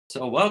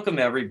So welcome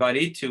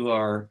everybody to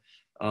our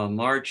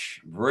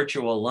March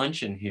virtual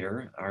luncheon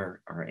here,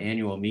 our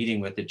annual meeting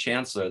with the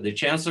Chancellor. The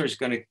Chancellor is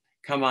going to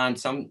come on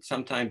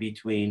sometime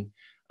between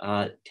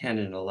 10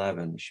 and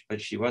 11, but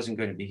she wasn't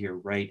going to be here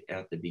right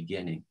at the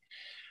beginning.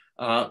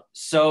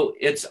 So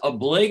it's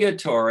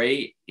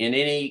obligatory in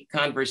any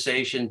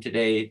conversation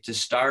today to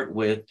start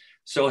with,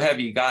 so have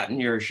you gotten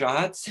your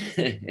shots?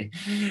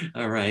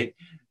 All right.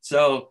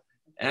 So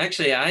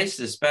actually, I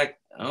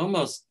suspect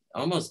almost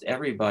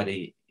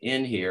everybody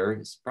in here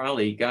has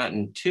probably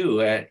gotten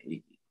two,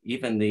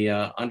 even the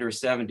under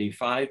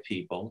 75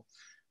 people.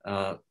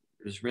 It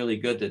was really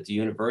good that the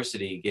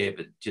university gave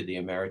it to the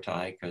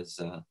Emeriti, because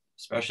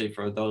especially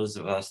for those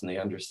of us in the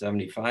under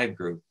 75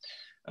 group,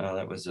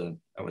 that was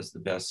the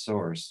best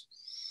source.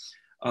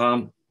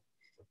 One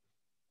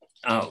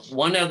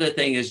other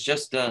thing is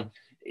just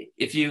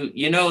if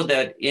you know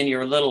that in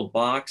your little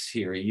box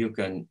here, you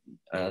can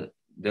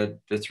the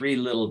three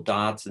little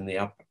dots in the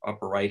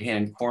upper right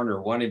hand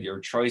corner, one of your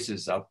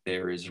choices up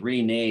there is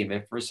rename.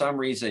 If for some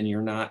reason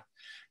you're not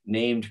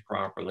named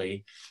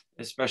properly,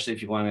 especially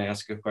if you want to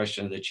ask a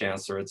question of the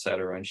Chancellor, et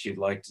cetera, and she'd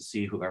like to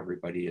see who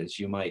everybody is,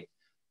 you might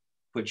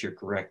put your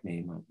correct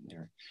name up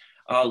there.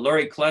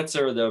 Lori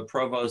Kletzer, the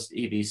Provost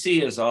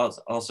EBC, is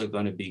also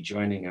going to be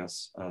joining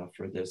us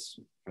for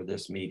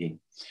this meeting.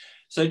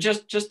 So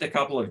just a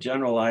couple of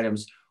general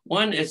items.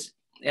 One is,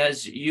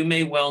 as you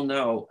may well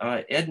know,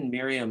 Ed and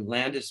Miriam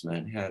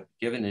Landesman have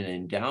given an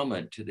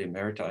endowment to the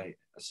Emeriti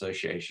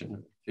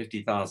Association,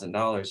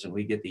 $50,000, and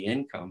we get the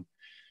income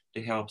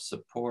to help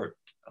support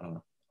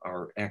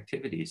our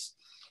activities.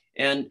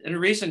 And in a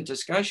recent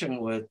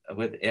discussion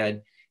with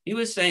Ed, he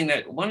was saying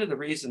that one of the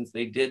reasons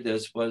they did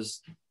this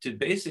was to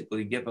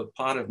basically give a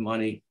pot of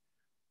money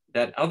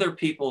that other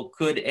people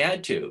could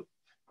add to.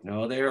 You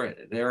know,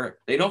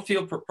 they don't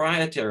feel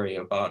proprietary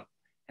about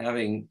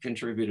having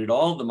contributed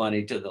all the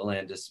money to the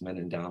Landesman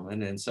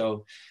Endowment. And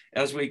so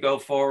as we go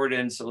forward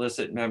and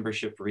solicit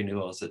membership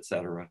renewals, et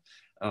cetera,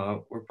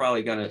 we're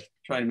probably going to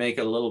try to make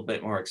it a little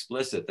bit more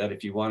explicit that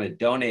if you want to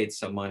donate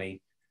some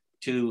money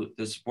to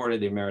the support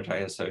of the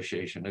Emeriti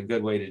Association, a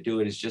good way to do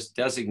it is just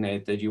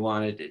designate that you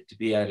wanted it to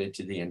be added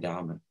to the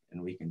endowment,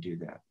 and we can do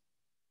that.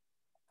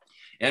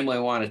 And we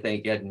want to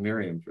thank Ed and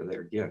Miriam for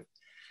their gift.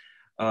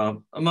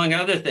 Among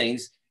other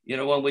things, you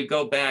know, when we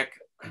go back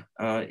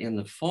in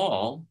the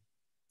fall,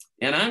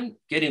 and I'm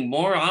getting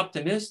more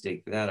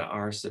optimistic that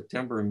our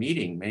September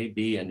meeting may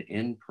be an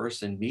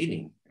in-person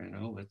meeting, you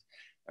know, with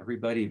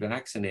everybody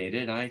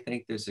vaccinated. I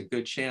think there's a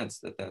good chance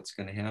that that's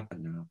going to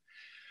happen now.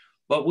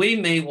 But we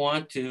may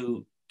want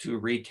to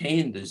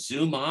retain the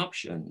Zoom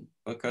option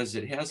because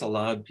it has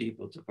allowed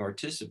people to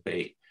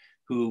participate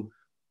who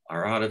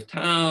are out of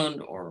town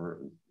or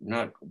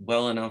not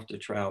well enough to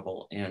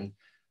travel, and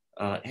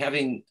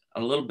having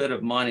a little bit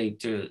of money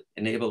to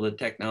enable the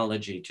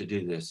technology to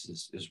do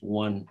this is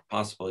one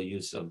possible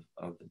use of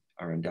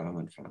our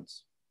endowment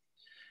funds.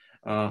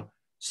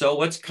 So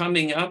what's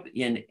coming up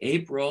in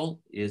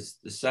April is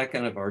the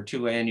second of our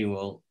 2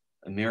 annual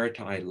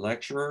Emeriti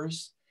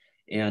lecturers.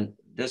 And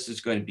this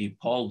is going to be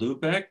Paul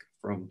Lubeck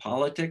from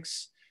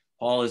Politics.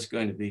 Paul is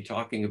going to be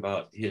talking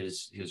about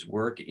his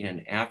work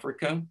in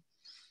Africa.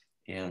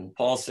 And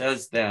Paul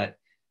says that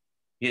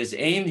his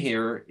aim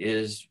here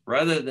is,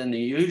 rather than the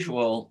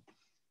usual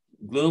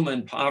gloom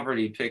and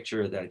poverty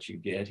picture that you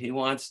get, he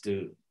wants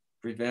to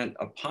present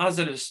a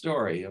positive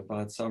story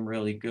about some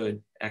really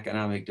good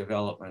economic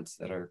developments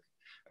that are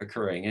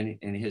occurring.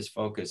 And his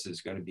focus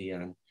is going to be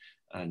on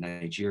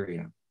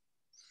Nigeria.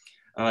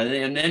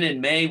 And then in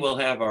May, we'll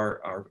have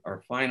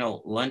our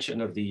final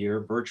luncheon of the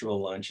year, virtual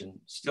luncheon,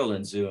 still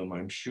in Zoom,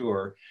 I'm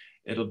sure.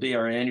 It'll be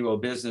our annual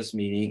business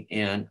meeting,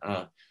 and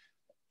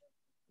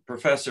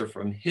professor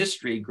from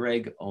history,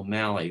 Greg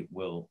O'Malley,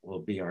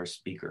 will be our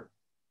speaker.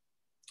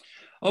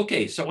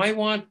 Okay, so I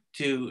want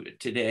to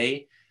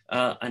today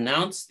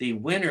announce the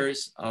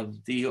winners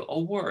of the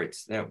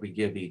awards that we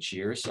give each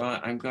year. So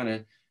I'm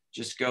gonna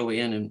just go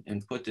in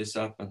and put this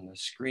up on the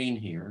screen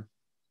here.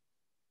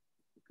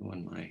 Go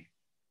in my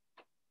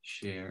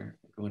share,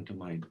 go into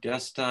my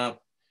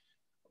desktop,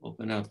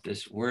 open up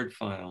this Word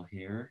file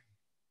here.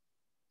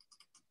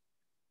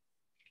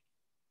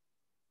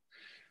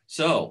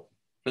 So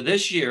for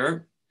this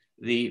year,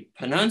 the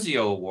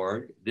Panunzio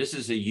Award, this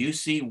is a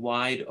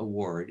UC-wide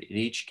award, and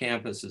each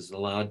campus is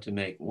allowed to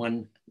make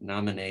one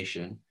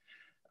nomination.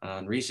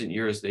 In recent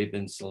years, they've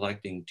been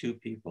selecting 2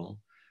 people.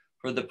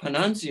 For the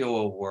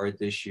Panunzio Award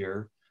this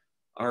year,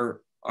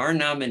 our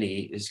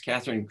nominee is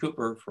Catherine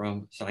Cooper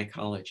from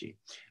psychology.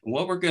 And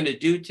what we're going to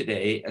do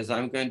today is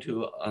I'm going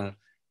to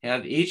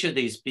have each of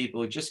these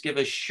people just give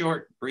a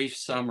short, brief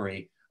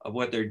summary of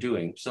what they're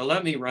doing. So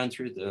let me run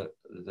through the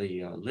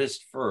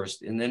list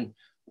first, and then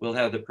we'll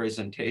have the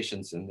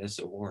presentations in this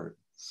award.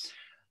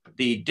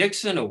 The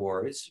Dickson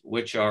Awards,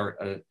 which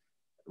are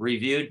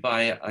reviewed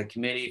by a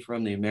committee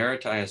from the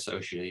Emeriti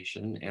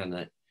Association, and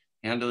the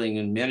handling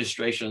and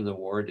administration of the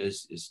award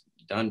is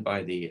done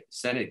by the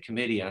Senate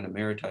Committee on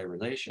Emeriti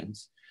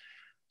Relations.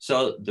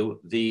 So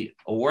the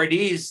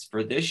awardees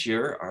for this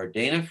year are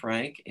Dana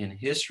Frank in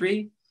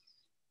history,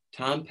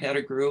 Tom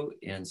Pettigrew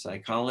in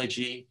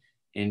psychology,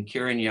 and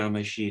Kiran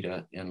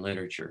Yamashita in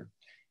literature.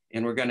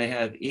 And we're going to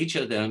have each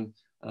of them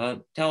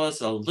tell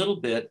us a little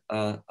bit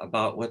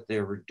about what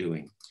they were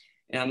doing.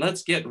 And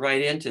let's get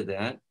right into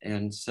that.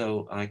 And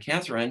so,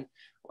 Catherine,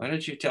 why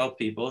don't you tell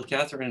people?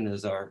 Catherine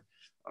is our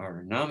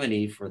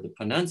nominee for the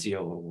Panunzio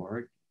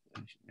Award.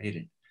 She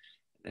made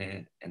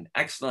an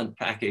excellent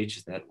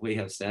package that we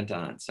have sent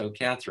on. So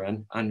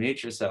Catherine,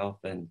 unmute yourself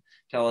and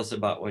tell us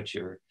about what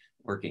you're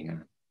working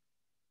on.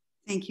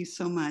 Thank you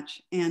so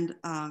much. And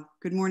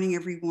good morning,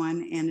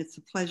 everyone. And it's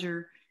a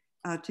pleasure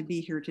to be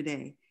here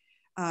today.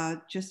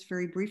 Just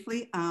very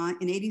briefly,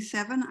 in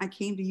 '87, I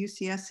came to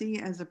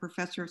UCSC as a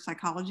professor of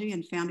psychology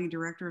and founding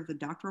director of the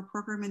doctoral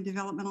program in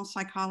developmental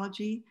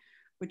psychology,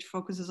 which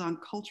focuses on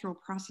cultural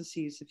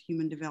processes of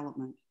human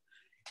development.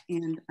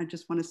 And I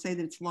just want to say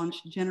that it's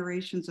launched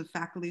generations of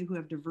faculty who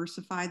have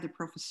diversified the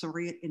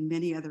professoriate in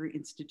many other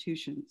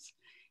institutions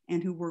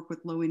and who work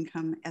with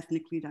low-income,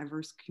 ethnically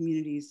diverse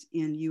communities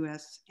in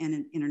US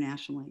and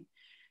internationally.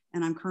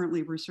 And I'm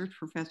currently a research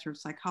professor of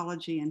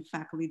psychology and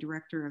faculty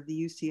director of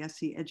the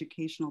UCSC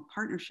Educational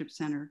Partnership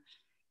Center,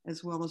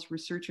 as well as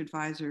research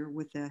advisor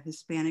with the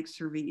Hispanic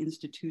Survey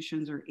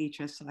Institutions, or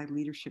HSI,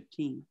 leadership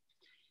team.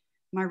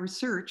 My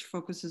research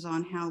focuses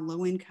on how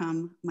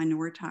low-income,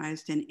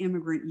 minoritized, and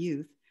immigrant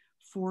youth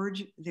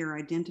forge their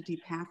identity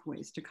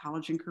pathways to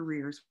college and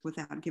careers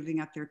without giving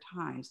up their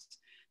ties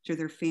to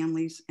their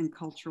families and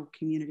cultural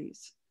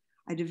communities.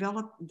 I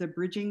developed the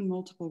Bridging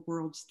Multiple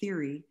Worlds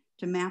theory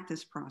to map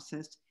this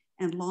process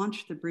and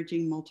launched the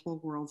Bridging Multiple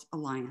Worlds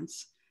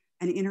Alliance,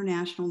 an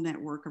international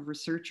network of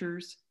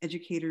researchers,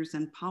 educators,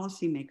 and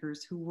policymakers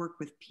who work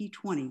with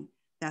P20,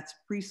 that's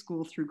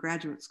preschool through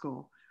graduate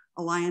school,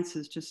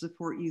 alliances to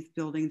support youth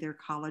building their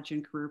college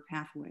and career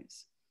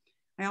pathways.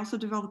 I also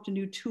developed a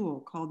new tool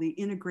called the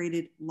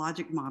Integrated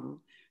Logic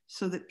Model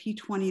so that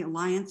P20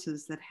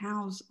 alliances that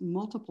house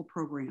multiple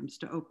programs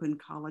to open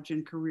college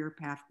and career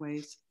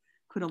pathways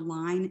could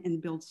align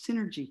and build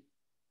synergy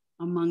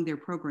among their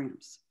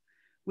programs.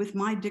 With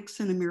my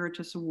Dickson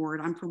Emeriti Award,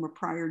 I'm from a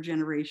prior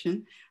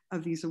generation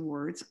of these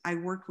awards, I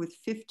worked with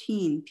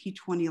 15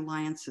 P20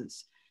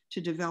 alliances to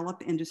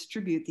develop and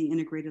distribute the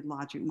Integrated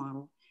Logic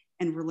Model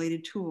and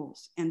related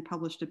tools, and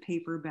published a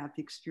paper about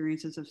the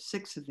experiences of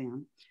 6 of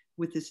them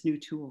with this new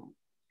tool.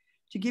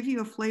 To give you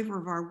a flavor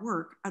of our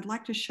work, I'd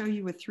like to show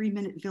you a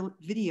 3-minute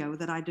video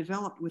that I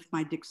developed with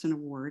my Dickson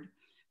Award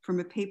from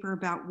a paper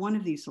about one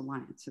of these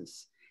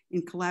alliances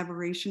in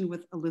collaboration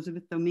with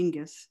Elizabeth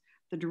Dominguez,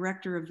 the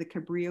director of the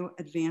Cabrillo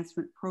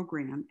Advancement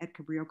Program at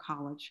Cabrillo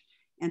College,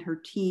 and her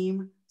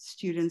team,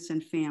 students,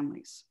 and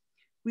families.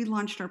 We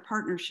launched our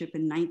partnership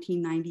in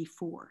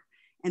 1994,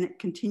 and it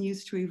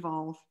continues to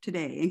evolve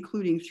today,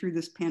 including through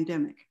this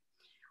pandemic.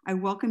 I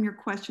welcome your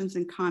questions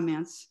and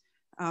comments,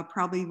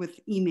 probably with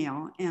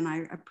email, and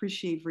I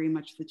appreciate very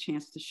much the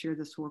chance to share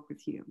this work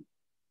with you.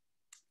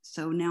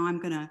 So now I'm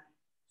gonna,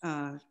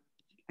 I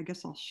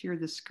guess I'll share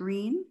the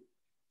screen.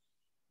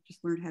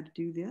 Just learned how to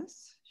do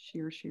this.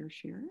 Share, share,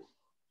 share.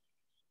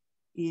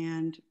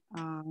 And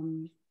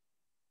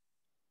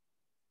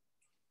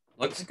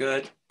looks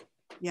good.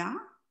 Yeah,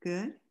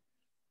 good.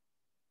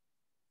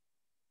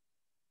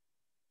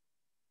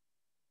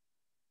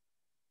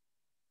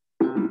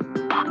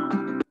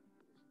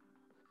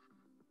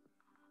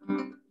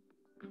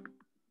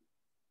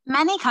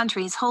 Many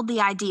countries hold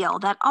the ideal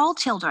that all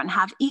children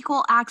have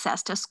equal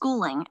access to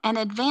schooling and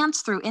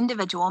advance through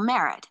individual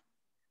merit.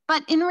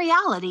 But in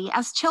reality,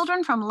 as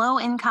children from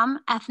low-income,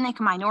 ethnic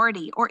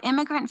minority, or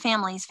immigrant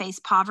families face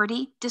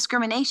poverty,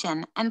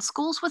 discrimination, and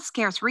schools with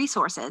scarce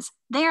resources,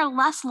 they are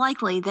less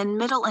likely than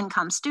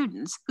middle-income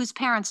students whose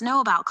parents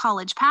know about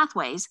college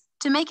pathways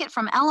to make it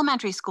from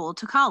elementary school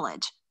to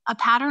college, a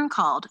pattern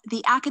called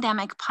the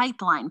academic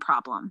pipeline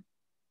problem.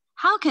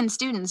 How can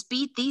students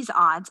beat these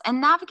odds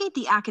and navigate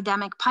the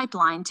academic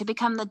pipeline to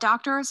become the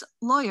doctors,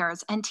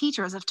 lawyers, and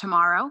teachers of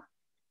tomorrow?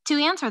 To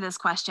answer this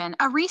question,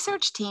 a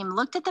research team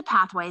looked at the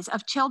pathways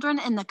of children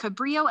in the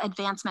Cabrillo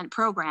Advancement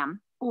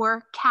Program,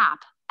 or CAP,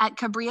 at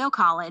Cabrillo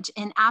College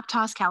in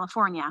Aptos,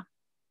 California.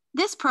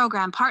 This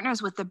program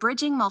partners with the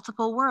Bridging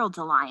Multiple Worlds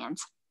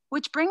Alliance,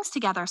 which brings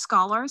together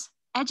scholars,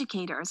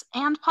 educators,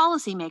 and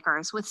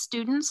policymakers with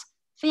students,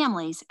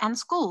 families, and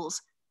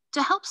schools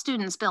to help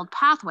students build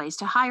pathways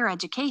to higher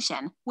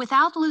education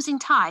without losing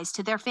ties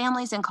to their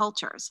families and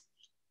cultures.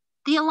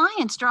 The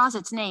alliance draws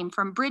its name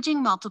from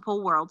Bridging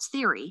Multiple Worlds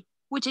theory,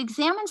 which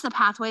examines the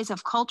pathways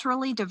of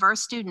culturally diverse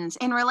students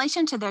in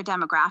relation to their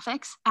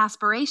demographics,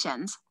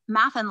 aspirations,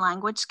 math and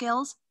language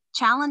skills,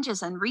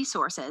 challenges and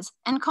resources,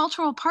 and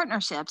cultural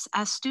partnerships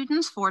as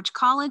students forge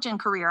college and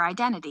career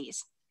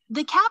identities.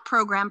 The CAP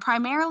program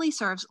primarily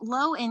serves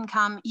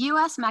low-income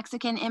U.S.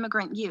 Mexican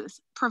immigrant youth,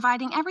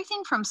 providing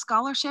everything from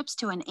scholarships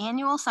to an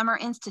annual summer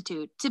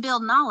institute to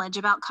build knowledge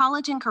about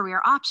college and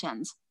career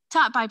options,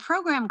 taught by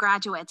program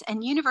graduates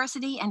and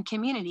university and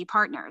community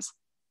partners.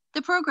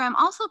 The program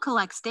also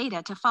collects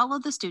data to follow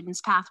the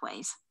students'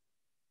 pathways.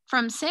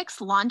 From 6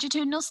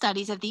 longitudinal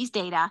studies of these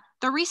data,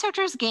 the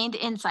researchers gained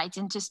insights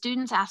into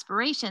students'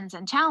 aspirations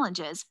and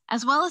challenges,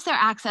 as well as their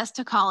access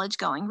to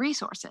college-going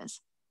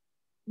resources.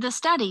 The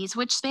studies,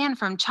 which span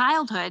from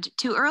childhood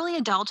to early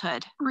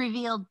adulthood,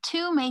 revealed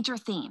 2 major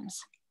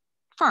themes.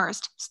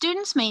 First,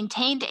 students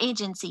maintained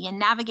agency in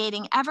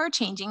navigating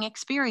ever-changing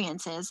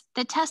experiences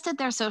that tested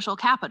their social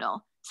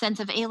capital, sense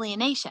of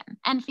alienation,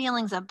 and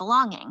feelings of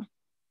belonging.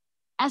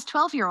 As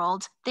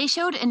 12-year-olds, they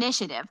showed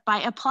initiative by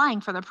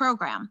applying for the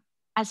program.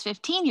 As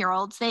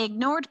 15-year-olds, they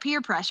ignored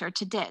peer pressure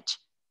to ditch.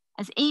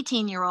 As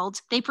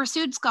 18-year-olds, they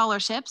pursued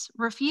scholarships,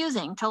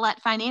 refusing to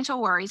let financial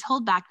worries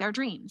hold back their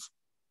dreams.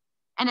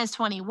 And as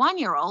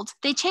 21-year-olds,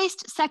 they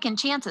chased second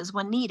chances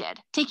when needed,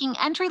 taking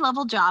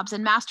entry-level jobs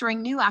and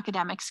mastering new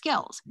academic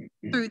skills.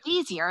 Through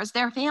these years,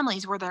 their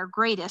families were their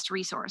greatest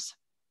resource.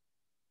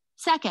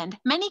 Second,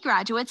 many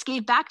graduates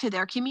gave back to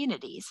their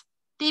communities.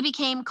 They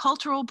became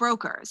cultural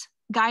brokers,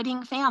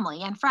 guiding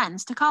family and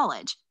friends to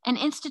college, and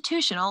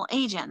institutional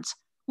agents,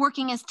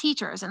 working as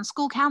teachers and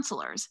school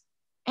counselors.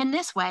 In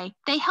this way,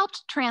 they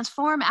helped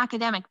transform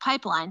academic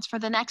pipelines for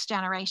the next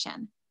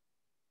generation.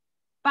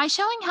 By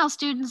showing how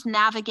students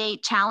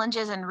navigate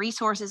challenges and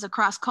resources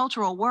across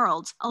cultural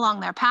worlds along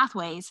their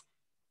pathways,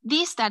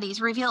 these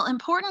studies reveal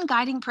important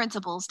guiding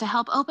principles to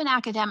help open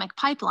academic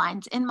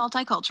pipelines in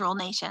multicultural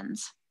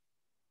nations.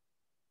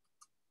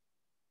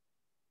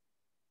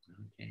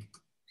 Okay.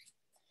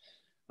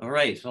 All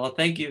right, well,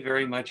 thank you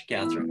very much,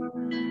 Catherine.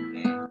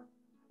 Okay.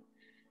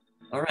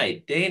 All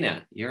right,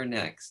 Dana, you're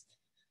next.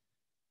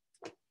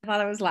 I thought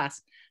I was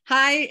last.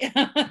 Hi.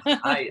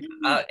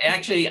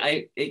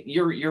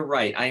 You're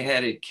right. I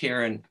had it,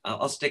 Karen.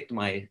 I'll stick to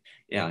my,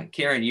 yeah,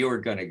 Karen, you were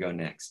going to go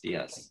next.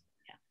 Yes.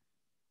 Yeah.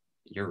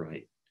 You're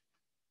right.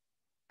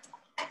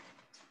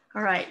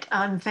 All right.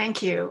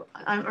 Thank you.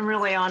 I'm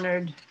really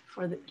honored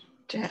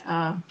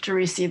to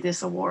receive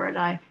this award.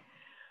 I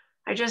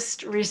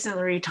just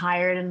recently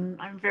retired and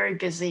I'm very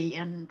busy,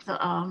 and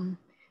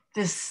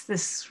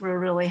this will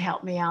really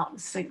help me out.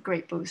 It's a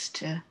great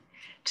boost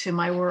to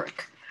my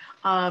work.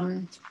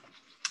 I'm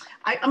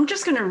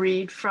just going to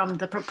read from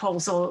the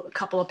proposal a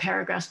couple of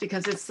paragraphs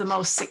because it's the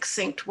most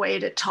succinct way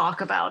to talk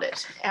about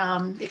it,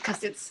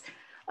 because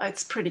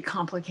it's pretty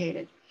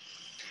complicated.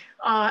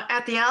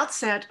 At the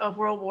outset of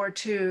World War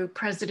II,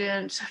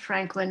 President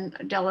Franklin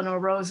Delano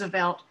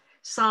Roosevelt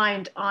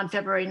signed on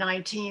February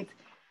 19th,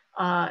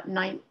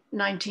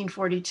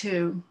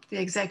 1942, the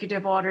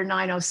Executive Order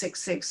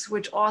 9066,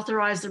 which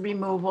authorized the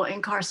removal,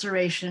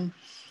 incarceration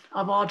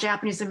of all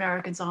Japanese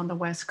Americans on the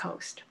West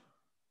Coast.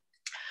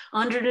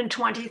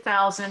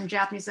 120,000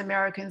 Japanese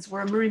Americans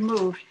were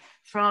removed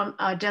from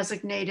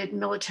designated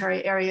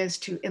military areas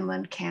to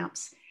inland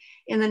camps.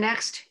 In the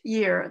next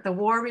year, the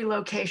War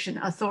Relocation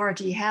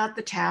Authority had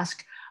the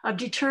task of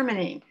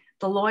determining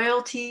the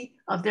loyalty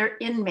of their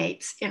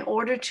inmates in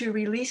order to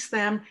release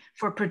them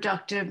for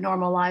productive,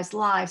 normalized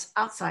lives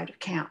outside of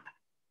camp.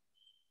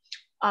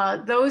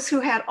 Those who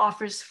had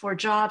offers for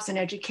jobs and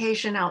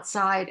education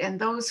outside, and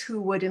those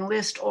who would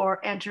enlist or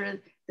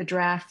enter the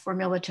draft for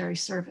military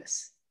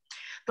service.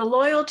 The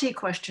loyalty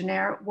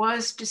questionnaire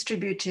was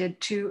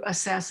distributed to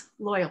assess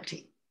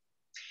loyalty.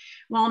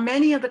 While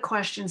many of the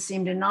questions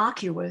seemed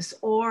innocuous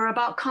or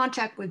about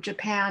contact with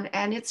Japan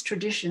and its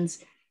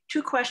traditions,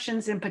 2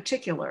 questions in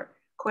particular,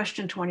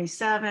 question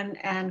 27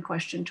 and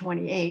question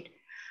 28,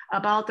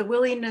 about the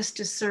willingness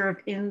to serve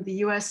in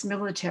the US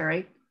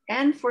military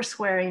and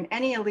forswearing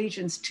any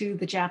allegiance to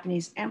the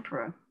Japanese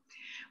emperor,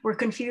 were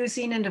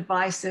confusing and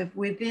divisive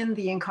within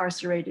the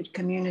incarcerated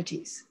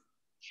communities.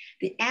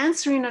 The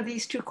answering of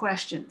these 2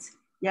 questions,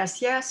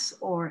 yes, yes,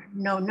 or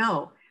no,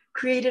 no,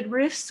 created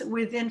rifts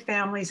within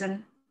families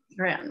and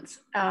friends,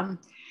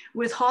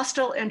 with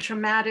hostile and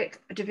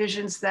traumatic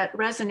divisions that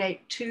resonate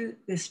to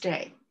this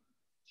day.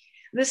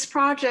 This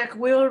project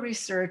will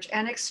research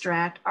and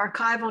extract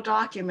archival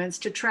documents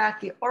to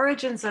track the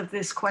origins of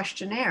this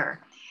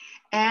questionnaire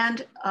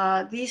and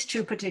these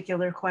 2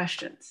 particular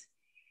questions.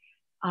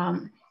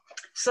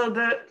 So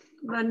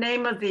the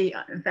name of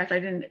in fact, I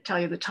didn't tell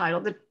you the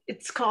title,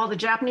 it's called The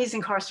Japanese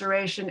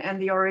Incarceration and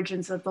the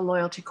Origins of the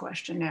Loyalty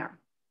Questionnaire.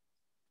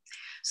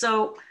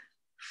 So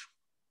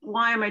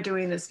why am I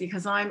doing this?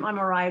 Because I'm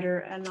a writer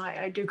and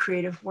I do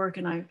creative work,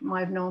 and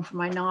I've known from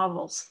my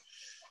novels.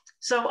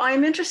 So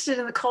I'm interested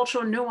in the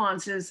cultural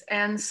nuances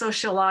and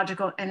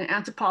sociological and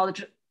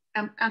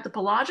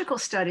anthropological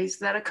studies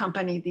that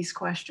accompany these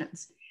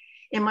questions.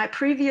 In my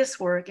previous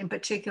work, in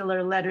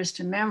particular, Letters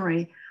to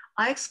Memory,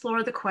 I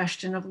explore the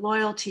question of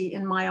loyalty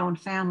in my own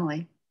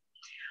family.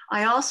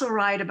 I also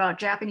write about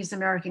Japanese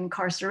American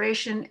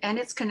incarceration and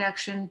its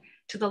connection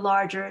to the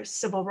larger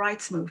civil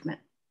rights movement.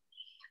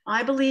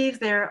 I believe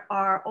there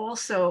are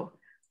also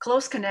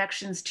close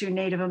connections to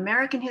Native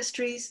American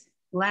histories,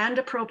 land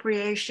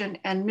appropriation,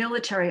 and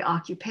military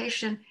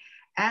occupation,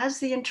 as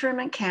the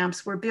internment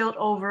camps were built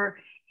over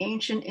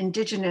ancient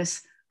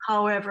indigenous,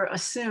 however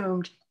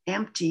assumed,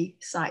 empty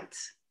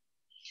sites.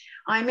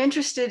 I'm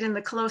interested in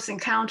the close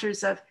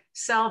encounters of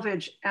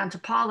salvage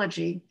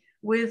anthropology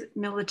with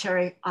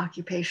military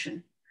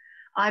occupation.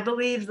 I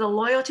believe the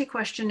loyalty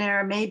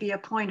questionnaire may be a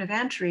point of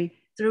entry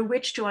through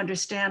which to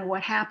understand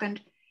what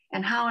happened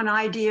and how an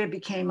idea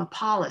became a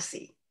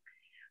policy.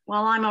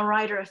 While I'm a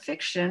writer of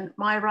fiction,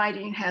 my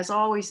writing has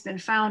always been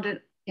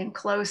founded in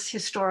close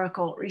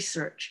historical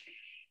research,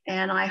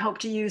 and I hope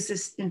to use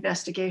this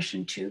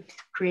investigation to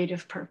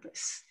creative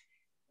purpose.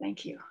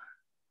 Thank you.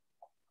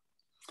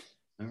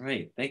 All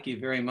right, thank you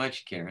very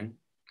much, Karen.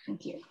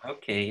 Thank you.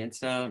 Okay, and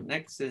so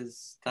next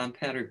is Tom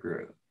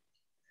Pettigrew.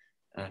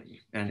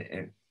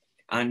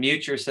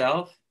 Unmute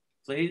yourself,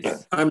 please.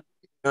 I am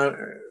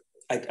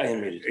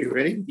ready. Are you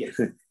ready? Yes.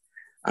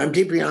 I'm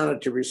deeply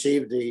honored to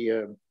receive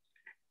the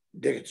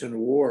Dickson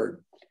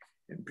Award.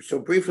 And so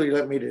briefly,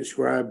 let me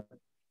describe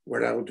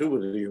what I will do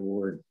with the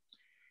award.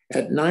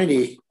 At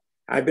 90,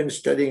 I've been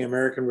studying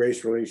American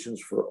race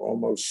relations for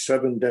almost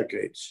 7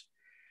 decades.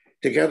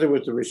 Together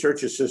with the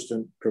research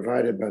assistant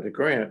provided by the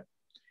grant,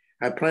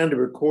 I plan to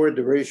record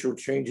the racial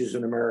changes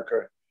in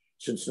America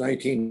since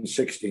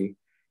 1960,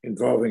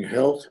 involving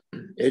health,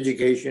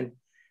 education,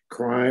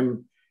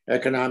 crime,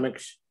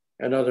 economics,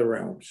 and other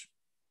realms.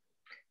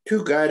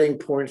 2 guiding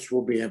points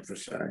will be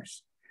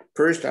emphasized.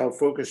 First, I'll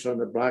focus on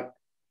the Black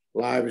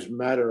Lives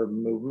Matter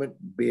movement,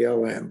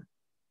 BLM.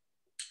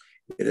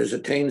 It has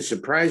attained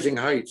surprising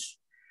heights,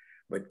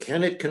 but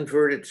can it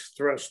convert its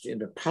thrust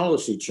into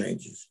policy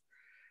changes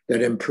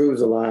that improve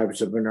the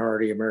lives of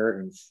minority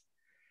Americans?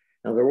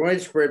 Now, the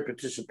widespread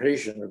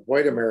participation of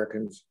white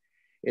Americans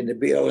in the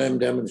BLM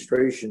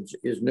demonstrations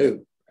is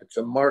new. It's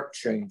a marked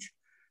change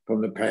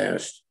from the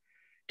past.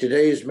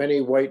 Today's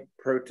many white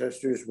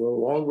protesters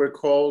will long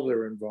recall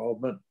their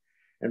involvement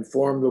and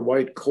form the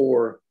white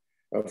core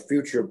of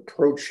future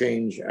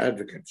pro-change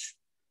advocates.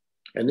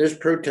 And this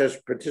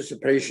protest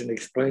participation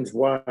explains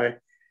why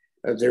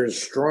there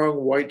is strong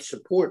white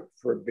support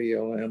for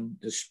BLM,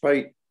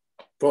 despite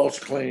false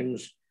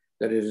claims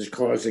that it is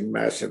causing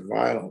massive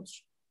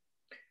violence.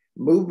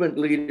 Movement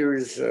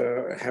leaders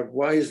have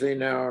wisely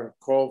now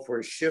called for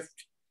a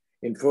shift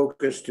in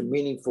focus to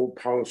meaningful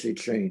policy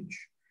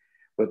change.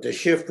 But the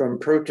shift from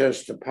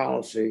protest to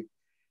policy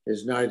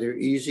is neither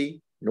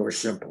easy nor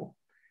simple.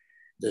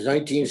 The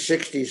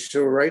 1960s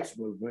civil rights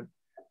movement,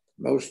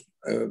 most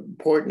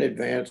important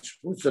advance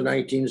was the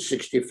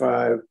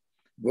 1965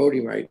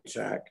 Voting Rights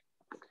Act.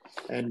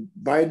 And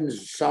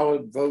Biden's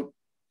solid vote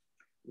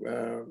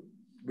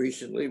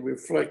recently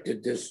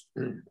reflected this,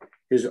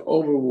 his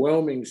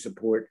overwhelming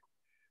support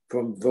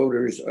from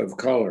voters of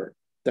color,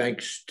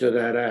 thanks to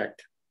that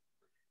act.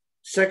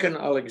 Second,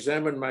 I'll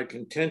examine my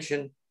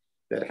contention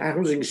that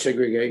housing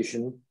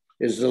segregation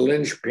is the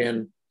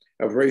linchpin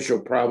of racial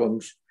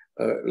problems,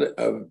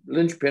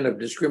 linchpin of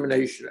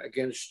discrimination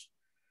against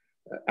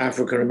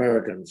African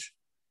Americans.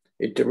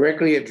 It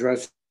directly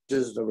addresses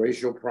the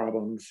racial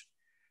problems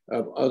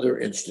of other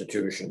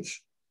institutions.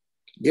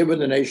 Given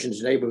the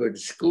nation's neighborhood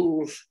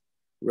schools,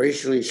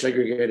 racially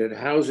segregated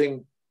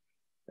housing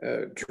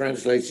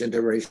translates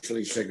into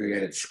racially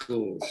segregated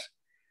schools.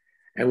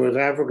 And with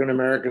African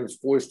Americans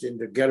forced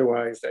into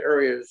ghettoized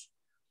areas,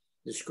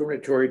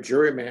 discriminatory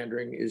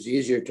gerrymandering is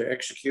easier to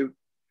execute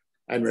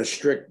and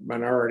restrict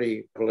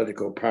minority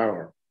political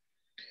power.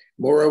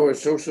 Moreover,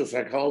 social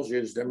psychology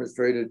has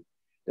demonstrated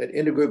that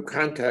intergroup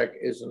contact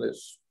is an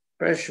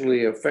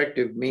especially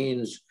effective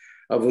means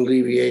of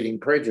alleviating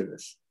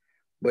prejudice,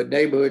 but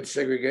neighborhood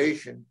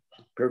segregation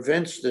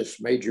prevents this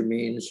major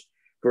means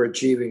for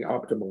achieving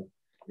optimal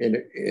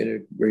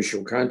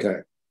interracial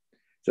contact.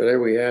 So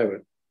there we have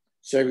it.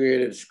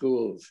 Segregated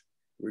schools,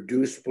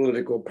 reduced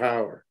political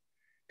power,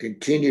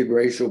 continued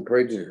racial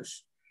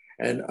prejudice,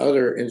 and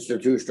other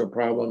institutional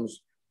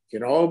problems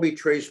can all be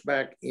traced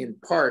back in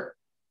part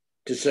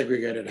to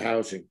segregated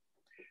housing.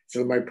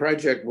 So my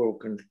project will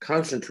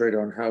concentrate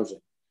on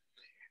housing,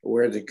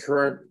 where the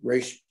current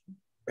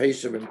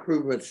pace of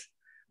improvements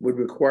would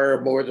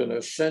require more than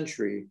a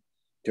century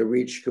to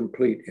reach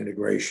complete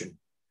integration.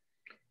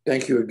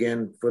 Thank you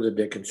again for the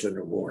Dickson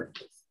Award.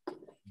 All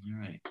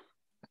right.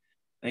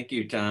 Thank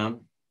you,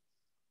 Tom.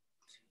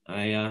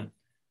 I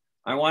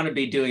want to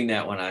be doing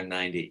that when I'm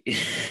 90.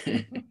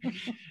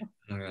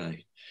 All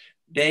right.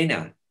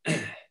 Dana.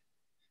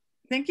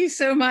 Thank you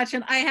so much.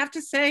 And I have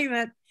to say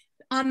that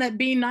on that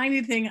being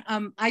 90 thing,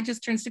 I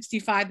just turned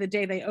 65 the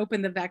day they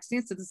opened the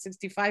vaccines to the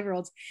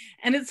 65-year-olds.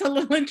 And it's a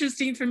little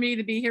interesting for me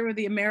to be here with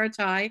the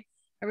Emeriti,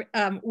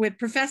 with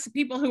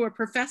people who were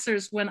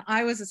professors when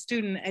I was a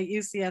student at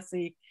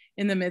UCSC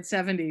in the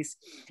mid-70s.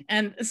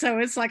 And so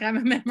it's like I'm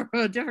a member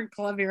of a different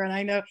club here, and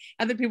I know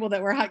other people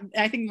that were,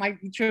 I think my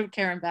true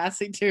Karen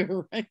Bassey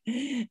too.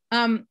 Right?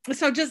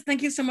 So just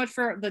thank you so much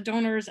for the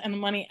donors and the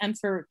money and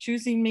for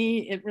choosing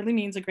me. It really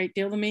means a great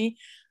deal to me.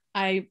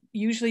 I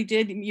usually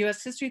did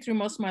US history through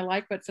most of my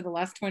life, but for the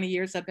last 20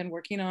 years, I've been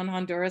working on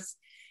Honduras,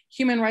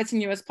 human rights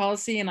and US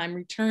policy, and I'm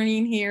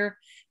returning here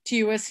to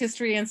US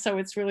history. And so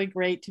it's really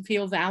great to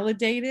feel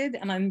validated.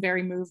 And I'm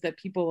very moved that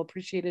people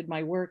appreciated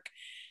my work.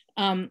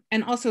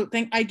 And also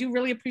I do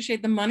really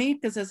appreciate the money,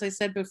 because as I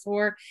said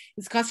before,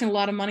 it's costing a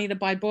lot of money to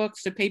buy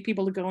books, to pay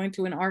people to go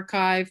into an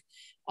archive,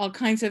 all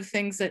kinds of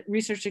things, that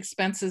research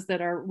expenses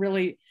that are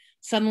really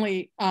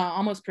suddenly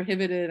almost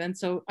prohibited. And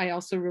so I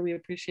also really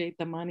appreciate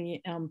the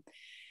money.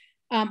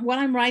 What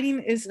I'm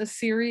writing is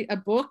a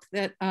book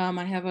that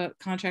I have a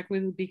contract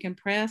with Beacon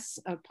Press,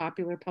 a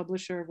popular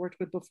publisher I've worked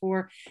with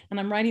before. And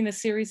I'm writing a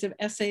series of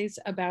essays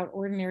about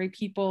ordinary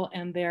people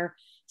and their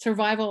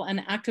survival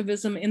and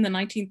activism in the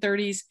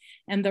 1930s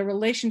and the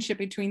relationship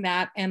between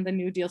that and the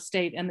New Deal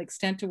state and the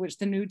extent to which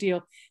the New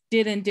Deal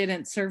did and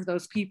didn't serve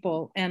those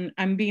people. And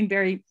I'm being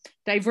very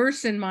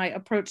diverse in my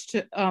approach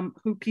to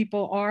who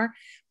people are.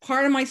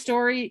 Part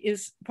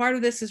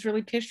of this is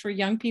really pitched for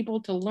young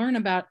people to learn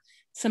about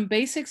some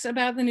basics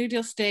about the New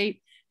Deal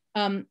state,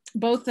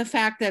 both the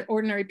fact that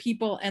ordinary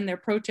people and their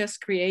protests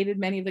created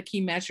many of the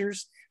key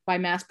measures by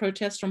mass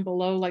protests from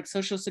below, like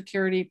Social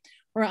Security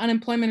or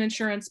unemployment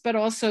insurance, but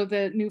also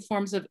the new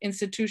forms of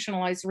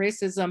institutionalized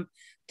racism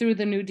through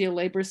the New Deal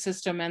labor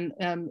system and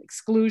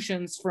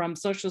exclusions from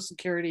Social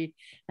Security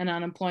and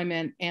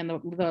unemployment and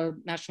the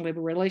National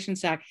Labor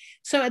Relations Act.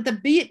 So at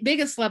the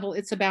biggest level,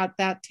 it's about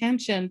that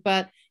tension,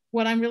 but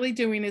what I'm really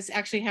doing is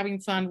actually having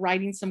fun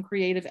writing some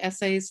creative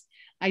essays.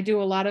 I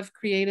do a lot of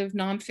creative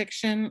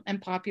nonfiction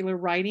and popular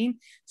writing.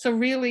 So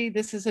really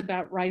this is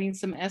about writing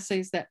some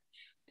essays that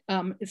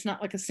it's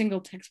not like a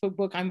single textbook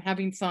book. I'm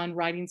having fun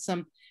writing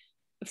some,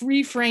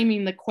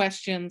 reframing the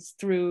questions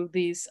through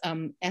these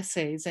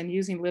essays and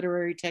using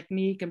literary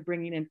technique and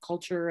bringing in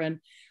culture and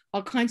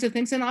all kinds of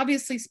things. And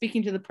obviously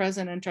speaking to the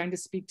present and trying to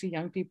speak to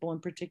young people in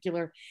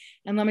particular.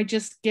 And let me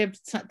just give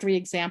 3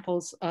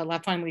 examples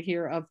finally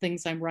here of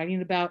things I'm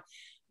writing about.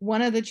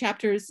 One of the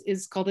chapters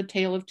is called A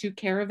Tale of Two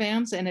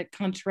Caravans, and it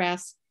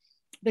contrasts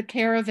the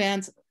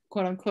caravans,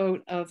 quote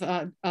unquote, of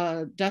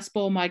Dust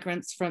Bowl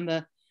migrants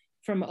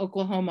from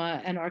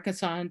Oklahoma and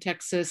Arkansas and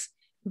Texas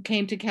who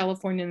came to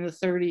California in the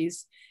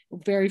 30s,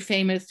 very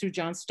famous through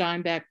John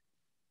Steinbeck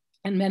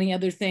and many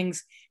other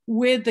things,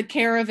 with the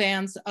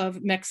caravans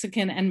of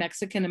Mexican and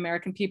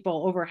Mexican-American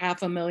people, over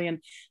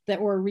 500,000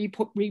 that were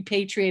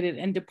repatriated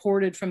and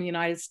deported from the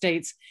United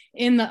States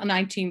in the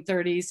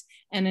 1930s,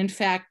 and in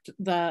fact,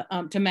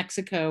 to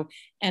Mexico.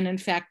 And in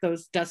fact,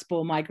 those Dust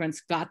Bowl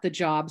migrants got the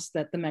jobs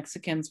that the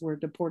Mexicans were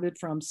deported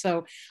from.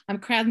 So I'm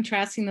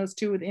contrasting those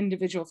two with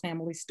individual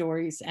family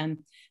stories and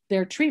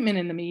their treatment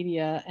in the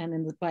media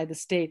and by the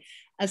state.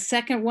 A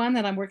second one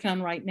that I'm working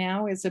on right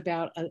now is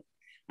about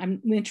I'm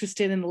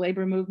interested in the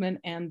labor movement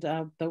and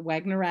the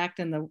Wagner Act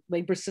and the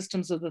labor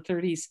systems of the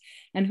 30s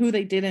and who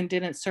they did and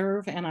didn't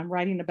serve. And I'm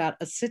writing about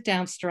a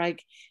sit-down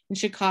strike in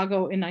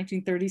Chicago in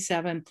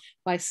 1937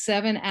 by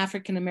 7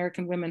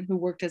 African-American women who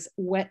worked as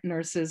wet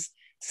nurses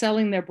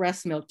selling their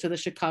breast milk to the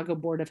Chicago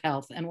Board of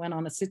Health and went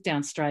on a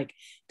sit-down strike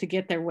to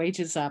get their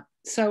wages up.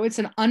 So it's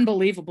an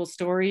unbelievable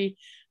story,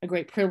 a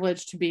great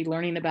privilege to be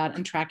learning about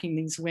and tracking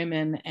these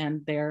women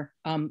and their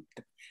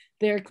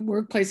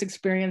workplace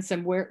experience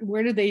and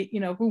where did they,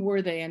 who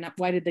were they and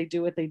why did they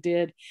do what they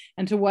did?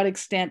 And to what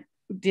extent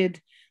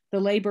did the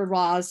labor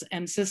laws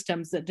and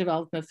systems that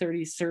developed in the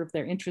 30s serve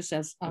their interests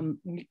as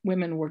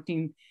women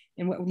working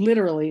in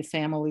literally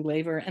family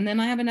labor? And then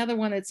I have another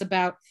one that's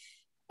about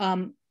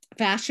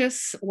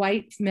fascists,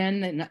 white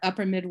men in the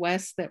upper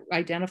Midwest that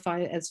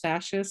identify as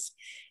fascists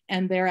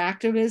and their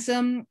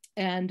activism,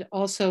 and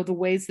also the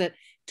ways that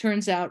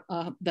turns out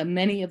that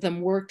many of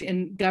them worked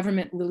in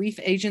government relief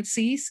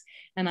agencies.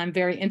 And I'm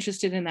very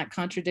interested in that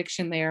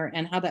contradiction there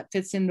and how that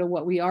fits into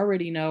what we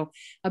already know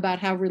about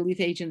how relief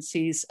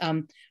agencies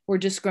were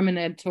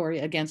discriminatory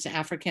against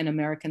African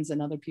Americans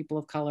and other people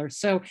of color.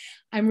 So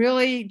I'm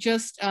really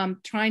just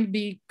trying to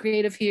be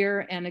creative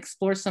here and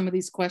explore some of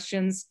these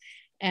questions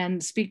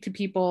and speak to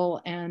people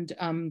and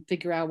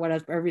figure out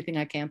everything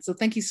I can. So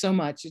thank you so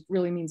much. It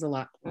really means a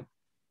lot.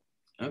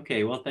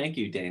 Okay, well, thank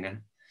you, Dana.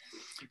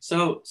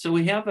 So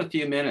we have a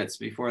few minutes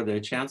before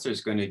the Chancellor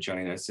is going to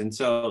join us. And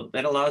so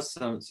that allows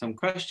some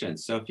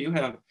questions. So if you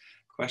have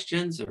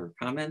questions or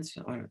comments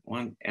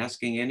on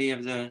asking any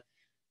of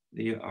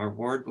our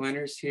award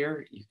winners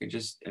here, you can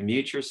just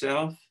unmute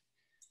yourself.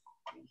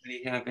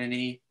 Anybody have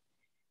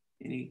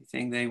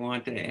anything they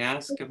want to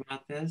ask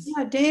about this?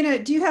 Yeah, Dana,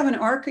 do you have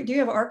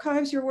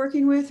archives you're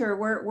working with, or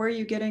where are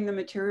you getting the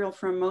material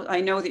from?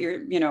 I know that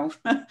you're,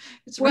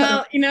 it's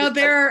well,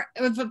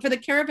 for the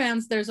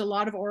caravans, there's a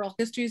lot of oral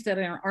histories that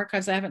are in our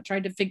archives. I haven't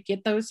tried to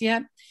get those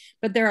yet,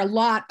 but there are a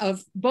lot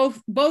of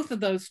both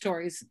of those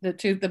stories,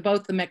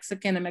 both the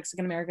Mexican and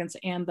Mexican Americans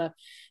and the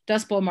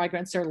Dust Bowl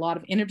migrants. There are a lot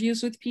of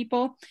interviews with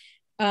people.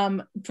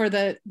 For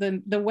the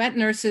wet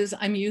nurses,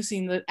 I'm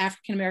using the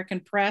African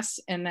American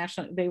press and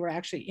they were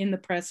actually in the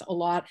press a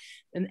lot,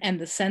 and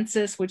the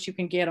census, which you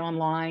can get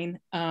online,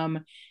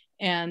 and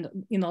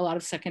a lot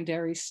of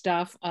secondary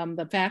stuff.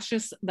 The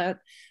fascists,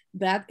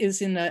 that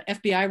is in the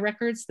FBI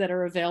records that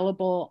are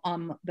available,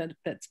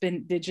 that's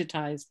been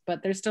digitized,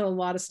 but there's still a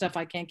lot of stuff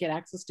I can't get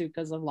access to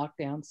because of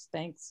lockdowns.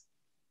 Thanks.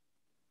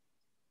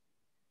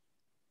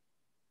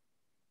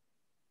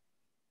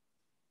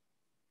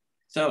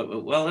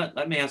 So, well,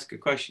 let me ask a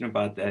question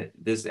about that.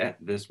 This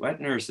wet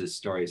nurses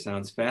story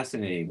sounds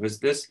fascinating. Was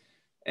this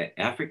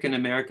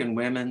African-American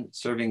women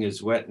serving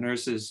as wet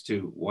nurses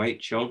to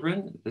white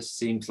children? This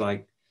seems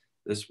like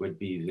this would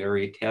be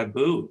very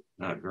taboo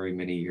not very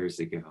many years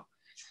ago.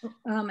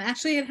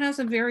 Actually, it has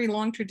a very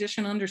long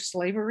tradition under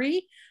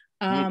slavery.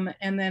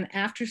 And then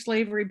after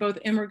slavery, both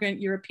immigrant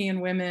European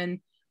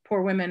women,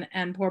 poor women,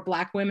 and poor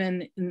Black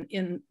women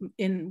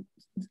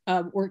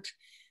worked,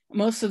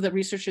 most of the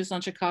researchers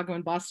on Chicago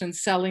and Boston,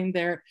 selling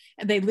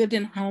they lived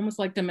in homes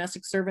like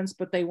domestic servants,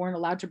 but they weren't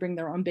allowed to bring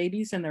their own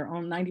babies, and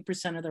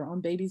 90% of their own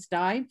babies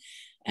died.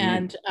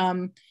 And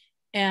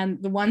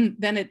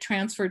then it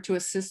transferred to a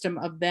system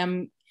of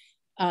them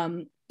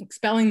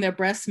expelling their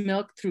breast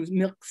milk through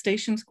milk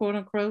stations, quote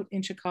unquote,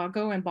 in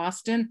Chicago and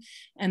Boston.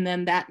 And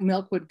then that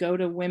milk would go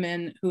to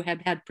women who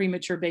had had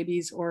premature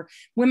babies, or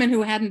women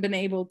who hadn't been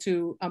able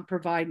to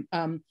provide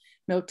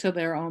milk to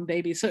their own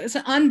babies. So it's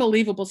an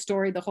unbelievable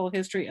story, the whole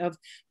history of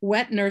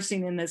wet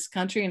nursing in this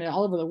country and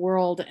all over the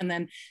world. And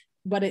then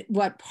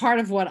what part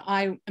of what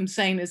I am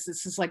saying is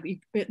this is like,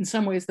 in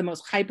some ways, the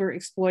most hyper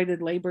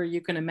exploited labor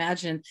you can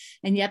imagine.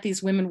 And yet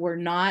these women were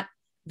not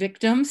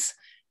victims.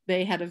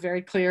 They had a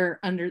very clear,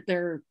 under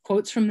their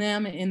quotes from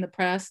them in the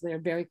press, their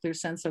very clear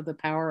sense of the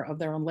power of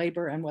their own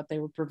labor and what they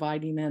were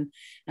providing,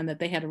 and that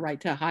they had a right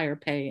to higher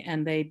pay.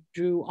 And they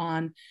drew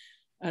on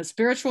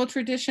spiritual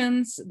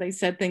traditions. They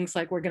said things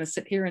like, we're going to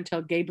sit here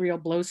until Gabriel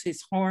blows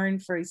his horn,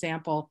 for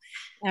example.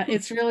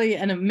 It's really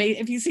an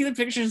amazing, if you see the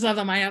pictures of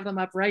them, I have them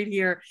up right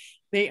here.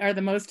 They are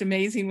the most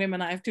amazing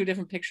women. I have 2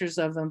 different pictures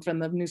of them from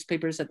the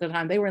newspapers at the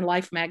time. They were in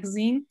Life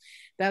magazine.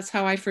 That's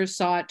how I first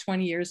saw it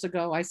 20 years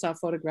ago. I saw a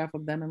photograph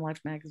of them in Life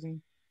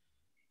magazine.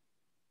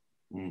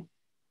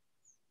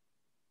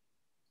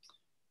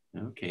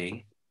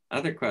 Okay,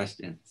 other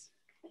questions?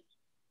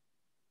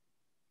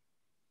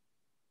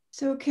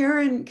 So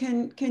Karen,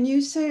 can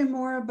you say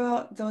more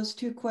about those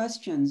 2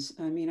 questions?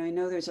 I mean, I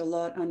know there's a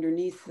lot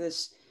underneath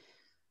this,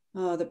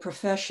 the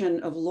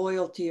profession of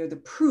loyalty, or the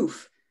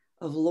proof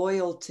of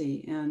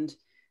loyalty, and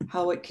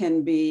how it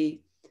can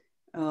be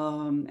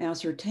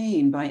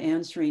ascertained by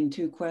answering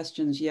 2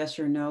 questions, yes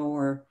or no,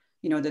 or,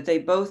 you know, that do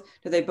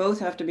they both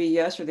have to be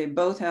yes, or they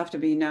both have to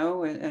be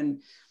no?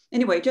 And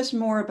anyway, just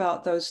more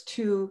about those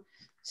 2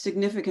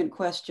 significant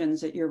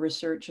questions that your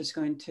research is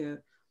going to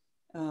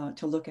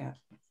look at.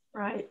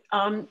 Right.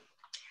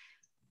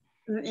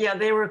 Yeah,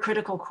 they were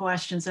critical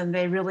questions, and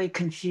they really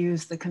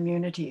confused the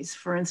communities.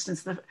 For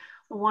instance, the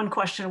one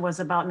question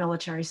was about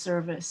military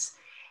service.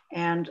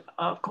 And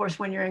of course,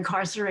 when you're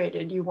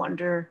incarcerated, you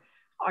wonder,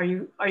 are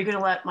you going to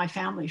let my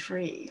family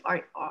free?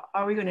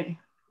 Are we going to,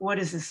 what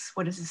does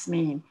this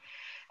mean?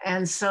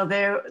 And so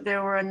there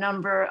were a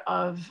number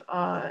of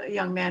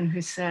young men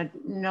who said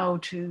no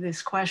to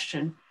this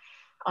question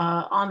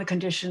on the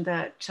condition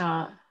that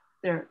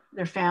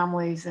their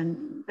families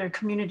and their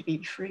community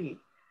be free.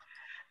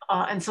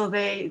 And so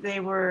they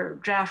were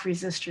draft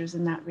resistors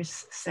in that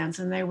sense,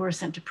 and they were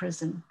sent to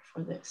prison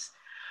for this.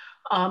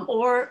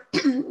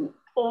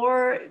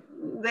 Or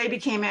they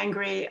became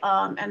angry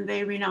and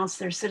they renounced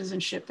their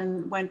citizenship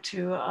and went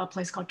to a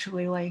place called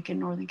Tule Lake in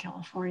Northern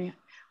California,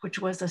 which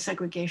was a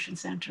segregation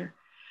center,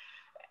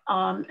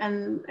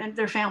 and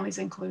their families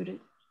included.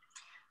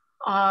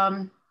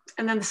 And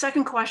then the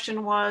second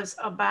question was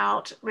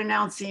about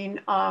renouncing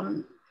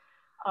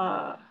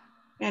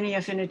any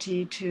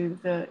affinity to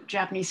the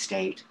Japanese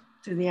state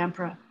through the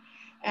emperor.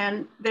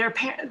 And their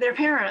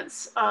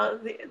parents,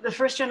 the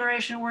first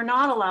generation, were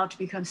not allowed to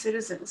become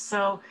citizens.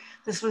 So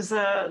this was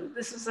a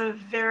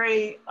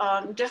very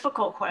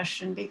difficult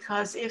question,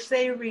 because if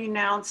they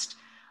renounced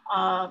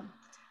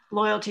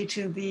loyalty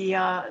to the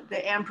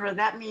emperor,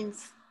 that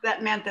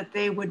meant that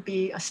they would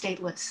be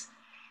stateless.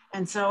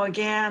 And so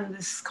again,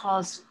 this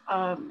caused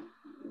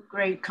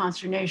great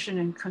consternation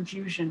and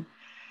confusion.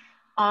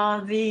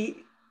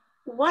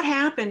 What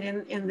happened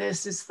in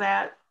this is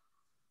that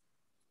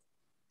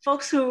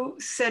folks who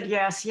said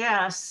yes,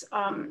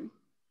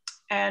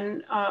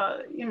 and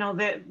you know,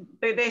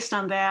 based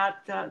on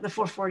that, the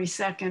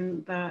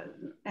 442nd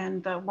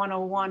and the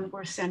 101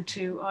 were sent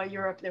to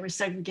Europe. There was a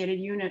segregated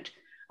unit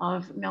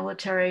of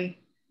military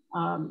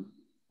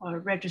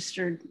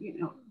registered, you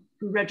know,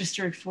 who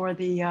registered for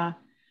the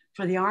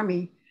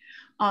army,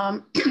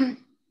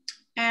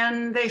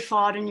 and they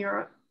fought in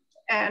Europe.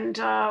 And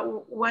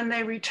when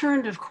they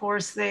returned, of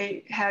course,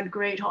 they had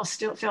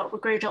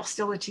felt great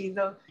hostility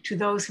to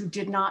those who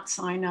did not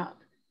sign up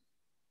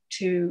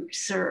to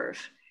serve.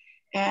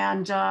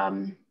 And,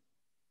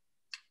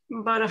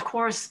 but of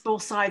course,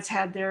 both sides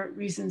had their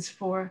reasons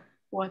for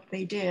what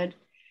they did.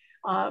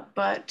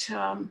 But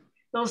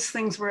those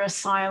things were a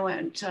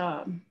silent,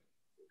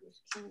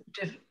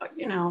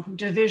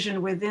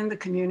 division within the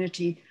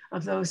community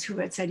of those who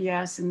had said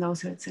yes and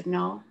those who had said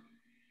no.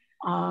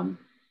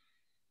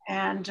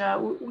 And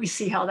we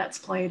see how that's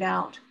played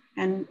out.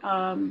 And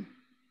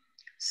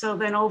so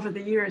then over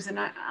the years, and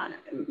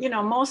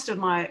most of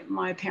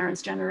my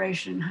parents'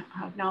 generation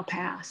have now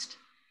passed.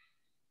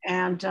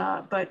 And,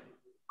 but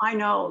I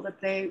know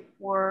that they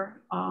were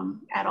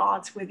at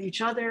odds with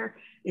each other.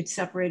 It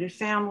separated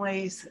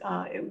families.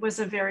 It was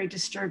a very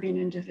disturbing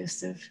and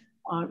divisive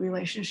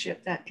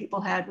relationship that people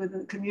had within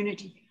the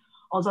community,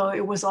 although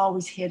it was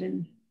always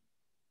hidden.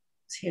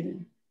 It's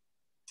hidden.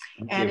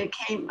 And it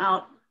came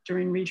out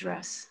during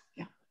redress.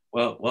 Yeah.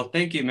 Well,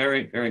 thank you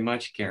very, very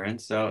much, Karen.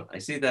 So I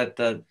see that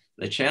the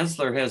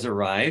Chancellor has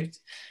arrived.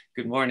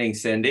 Good morning,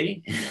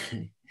 Cindy.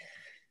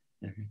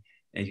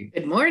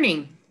 Good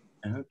morning.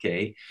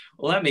 Okay,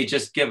 well, let me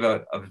just give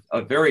a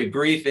very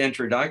brief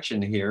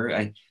introduction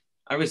here.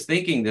 I was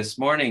thinking this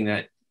morning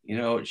that, you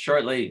know,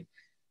 shortly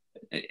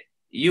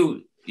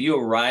you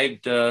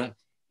arrived and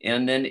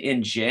then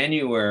in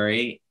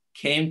January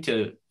came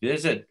to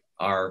visit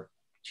our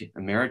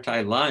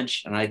Emeriti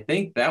lunch, and I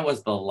think that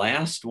was the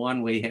last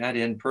one we had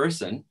in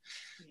person.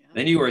 Yeah.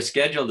 Then you were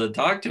scheduled to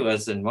talk to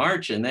us in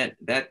March, and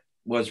that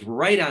was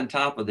right on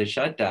top of the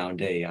shutdown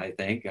day, I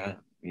think.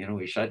 You know,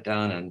 we shut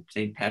down on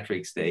St.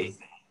 Patrick's Day.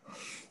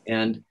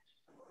 And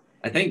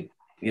I think,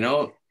 you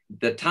know,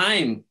 the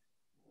time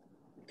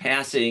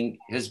passing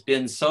has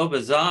been so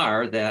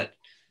bizarre that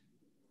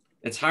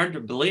it's hard to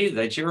believe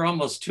that you're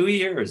almost 2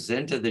 years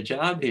into the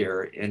job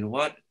here, and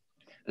what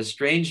a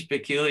strange,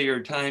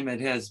 peculiar time it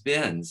has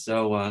been.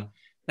 So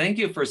thank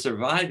you for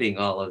surviving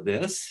all of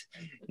this.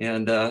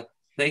 And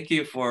thank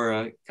you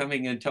for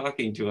coming and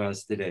talking to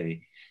us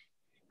today.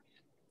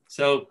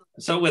 So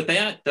with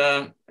that,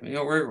 you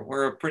know,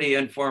 we're a pretty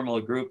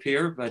informal group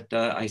here, but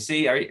I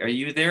see, are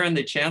you there in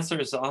the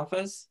Chancellor's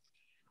office?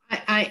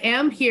 I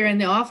am here in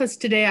the office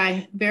today.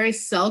 I very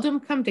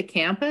seldom come to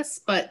campus,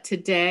 but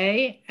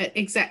today,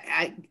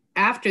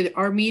 after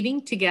our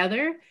meeting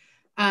together,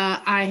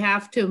 I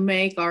have to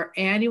make our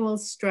annual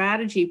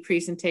strategy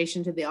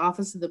presentation to the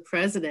Office of the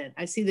President.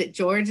 I see that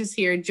George is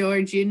here.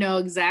 George, you know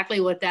exactly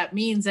what that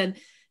means. And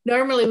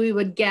normally we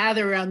would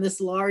gather around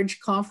this large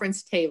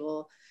conference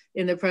table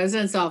in the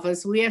President's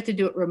office. We have to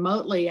do it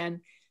remotely. And,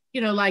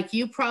 you know, like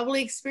you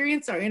probably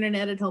experience, our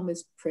internet at home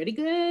is pretty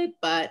good,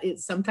 but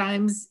it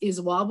sometimes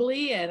is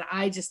wobbly. And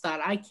I just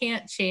thought, I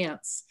can't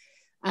chance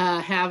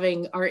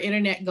having our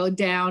internet go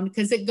down,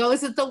 because it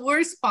goes at the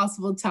worst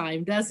possible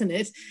time, doesn't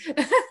it?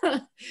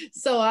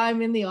 So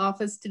I'm in the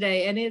office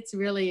today, and it's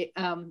really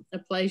a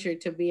pleasure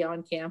to be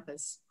on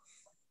campus.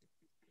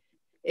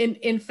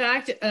 In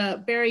fact,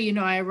 Barry, you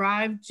know, I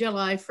arrived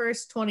July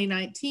 1st,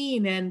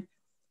 2019,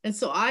 and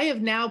so I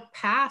have now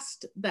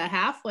passed the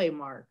halfway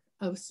mark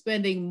of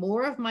spending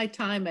more of my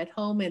time at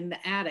home in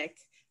the attic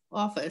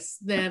office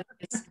than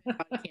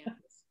on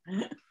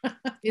campus.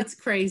 It's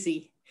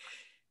crazy.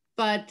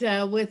 But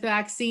with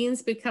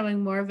vaccines becoming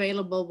more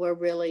available, we're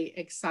really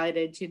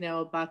excited, you know,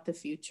 about the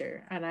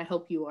future. And I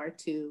hope you are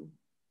too.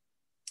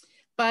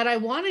 But I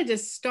wanted to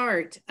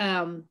start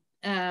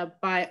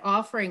by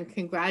offering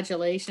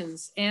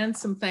congratulations and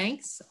some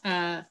thanks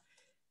to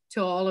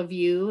all of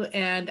you.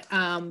 And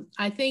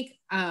I think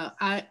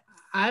I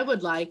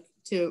would like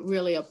to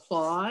really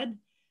applaud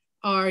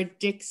our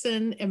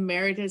Dickson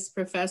Emeritus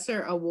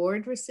Professor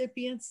Award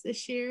recipients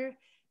this year.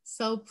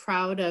 So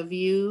proud of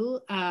you.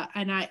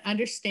 And I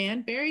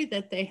understand, Barry,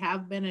 that they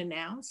have been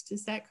announced.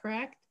 Is that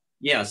correct?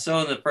 Yeah, so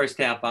in the first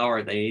half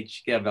hour, they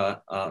each give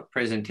a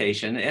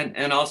presentation,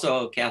 and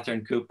also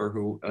Catherine Cooper,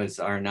 who is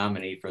our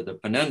nominee for the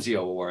Panunzio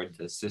Award,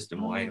 the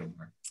system-wide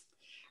award.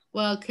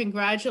 Well,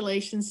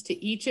 congratulations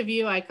to each of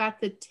you. I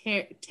got the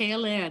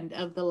tail end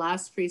of the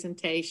last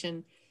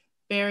presentation.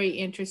 Very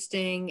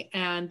interesting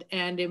and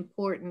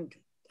important,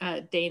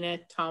 Dana,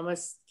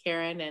 Thomas,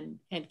 Karen,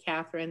 and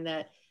Catherine,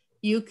 that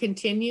you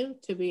continue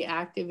to be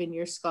active in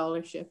your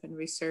scholarship and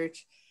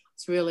research.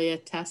 It's really a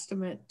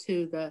testament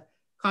to the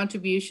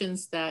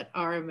contributions that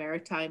our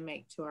Emeriti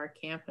make to our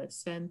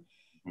campus. And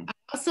I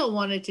also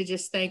wanted to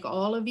just thank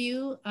all of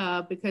you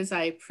because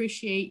I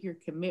appreciate your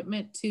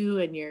commitment to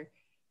and your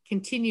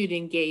continued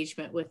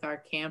engagement with our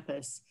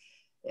campus.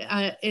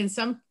 In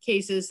some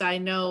cases, I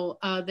know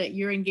that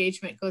your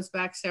engagement goes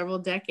back several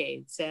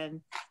decades, and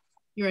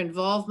your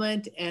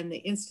involvement and the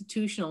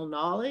institutional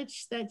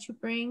knowledge that you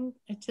bring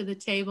to the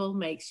table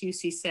makes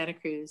UC Santa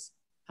Cruz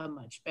a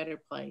much better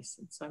place.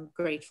 And so I'm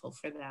grateful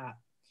for that.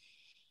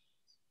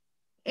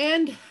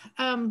 And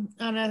on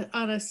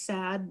a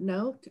sad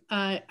note,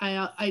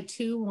 I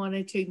too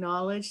wanted to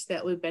acknowledge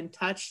that we've been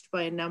touched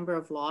by a number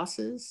of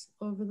losses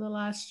over the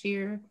last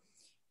year.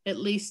 At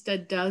least a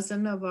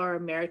dozen of our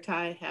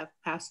Emeriti have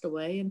passed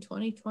away in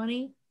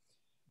 2020.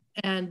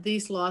 And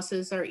these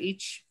losses are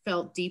each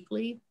felt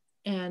deeply,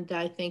 and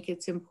I think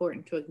it's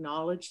important to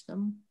acknowledge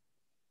them.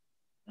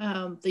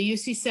 The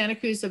UC Santa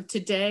Cruz of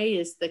today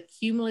is the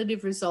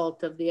cumulative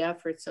result of the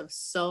efforts of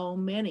so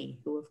many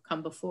who have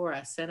come before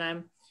us. And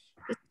I'm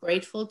just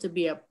grateful to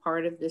be a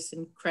part of this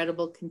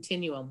incredible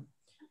continuum.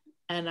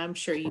 And I'm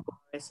sure you are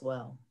as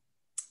well.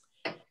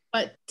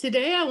 But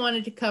today I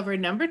wanted to cover a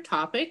number of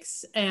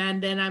topics,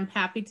 and then I'm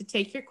happy to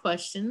take your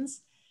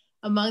questions.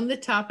 Among the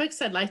topics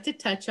I'd like to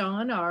touch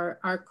on are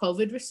our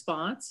COVID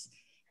response,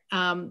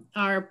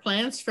 our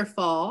plans for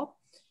fall,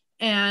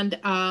 and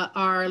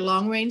our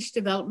long-range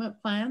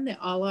development plan, the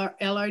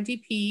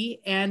LRDP,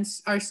 and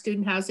our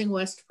Student Housing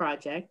West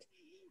project.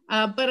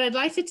 But I'd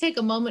like to take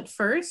a moment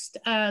first,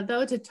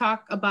 though, to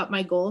talk about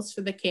my goals for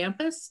the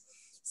campus.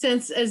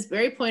 Since, as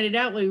Barry pointed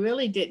out, we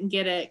really didn't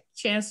get a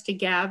chance to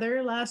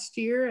gather last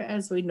year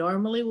as we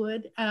normally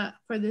would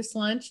for this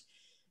lunch.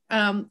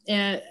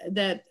 and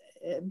that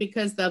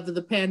because of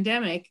the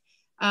pandemic,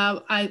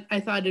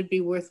 I thought it'd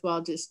be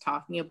worthwhile just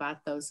talking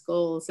about those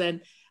goals.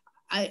 And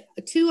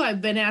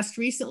I've been asked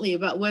recently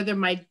about whether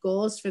my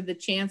goals for the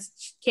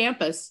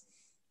campus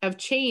have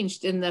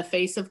changed in the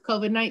face of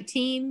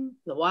COVID-19,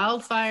 the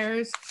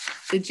wildfires,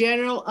 the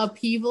general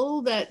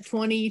upheaval that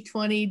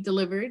 2020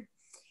 delivered.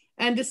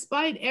 And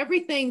despite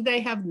everything, they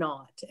have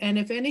not. And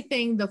if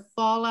anything, the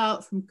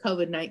fallout from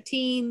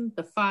COVID-19,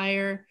 the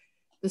fire,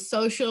 the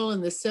social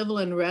and the civil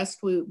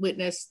unrest we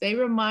witnessed, they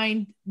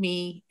remind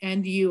me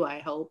and you, I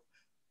hope,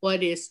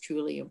 what is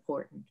truly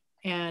important.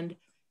 And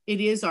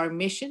it is our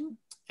mission,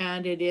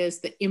 and it is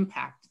the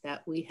impact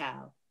that we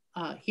have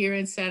here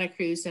in Santa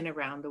Cruz and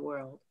around the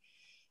world.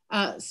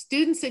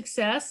 Student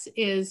success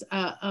is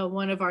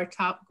one of our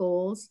top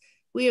goals.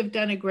 We have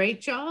done a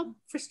great job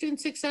for student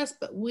success,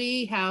 but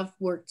we have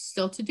work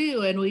still to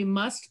do, and we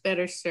must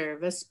better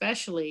serve,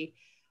 especially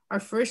our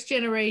first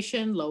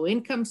generation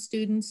low-income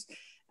students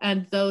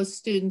and those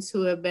students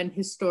who have been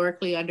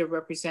historically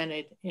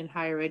underrepresented in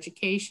higher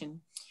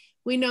education.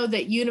 We know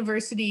that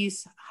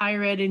universities,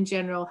 higher ed in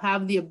general,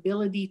 have the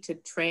ability to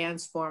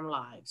transform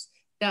lives.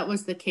 That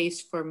was the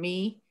case for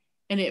me,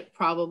 and it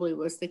probably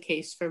was the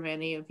case for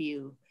many of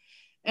you.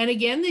 And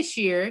again this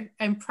year,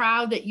 I'm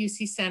proud that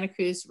UC Santa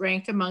Cruz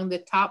ranked among the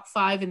top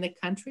 5 in the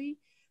country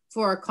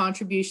for our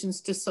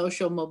contributions to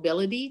social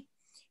mobility,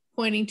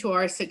 pointing to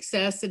our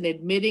success in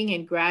admitting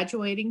and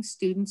graduating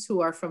students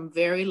who are from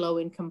very low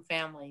income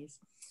families.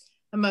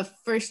 I'm a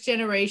first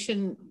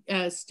generation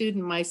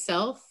student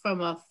myself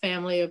from a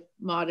family of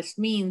modest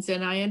means,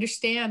 and I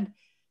understand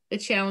the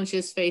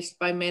challenges faced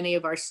by many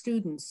of our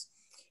students.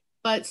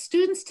 But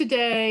students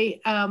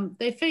today,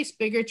 they face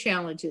bigger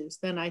challenges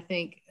than I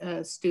think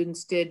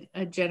students did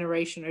a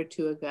generation or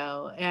two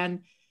ago,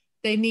 and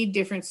they need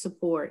different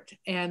support,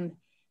 and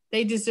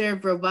they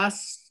deserve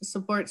robust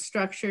support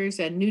structures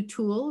and new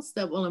tools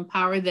that will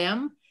empower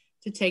them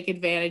to take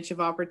advantage of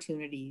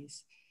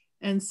opportunities.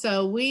 And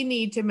so we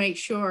need to make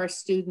sure our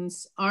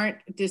students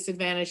aren't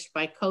disadvantaged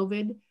by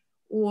COVID,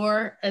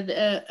 or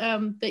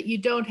that you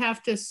don't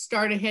have to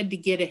start ahead to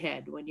get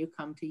ahead when you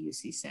come to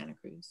UC Santa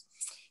Cruz.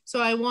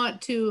 So I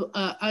want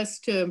us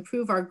to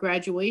improve our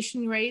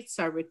graduation rates,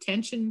 our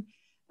retention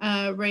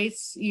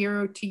rates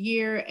year to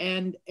year,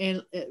 and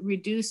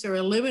reduce or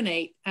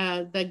eliminate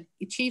the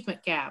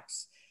achievement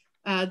gaps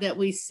that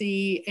we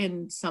see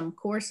in some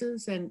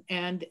courses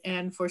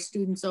and for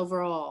students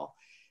overall.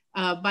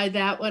 By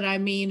that, what I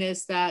mean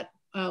is that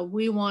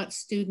we want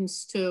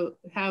students to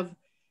have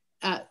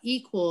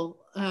equal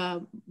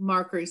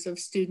markers of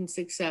student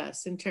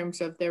success in terms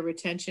of their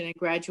retention and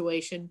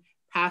graduation,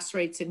 pass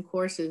rates in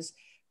courses,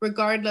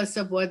 regardless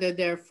of whether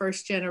they're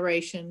first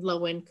generation,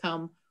 low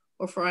income,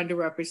 or for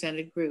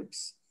underrepresented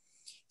groups.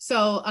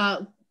 So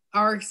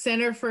our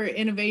Center for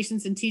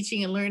Innovations in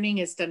Teaching and Learning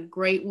has done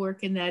great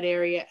work in that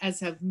area, as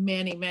have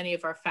many, many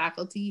of our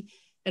faculty,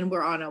 and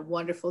we're on a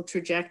wonderful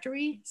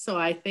trajectory. So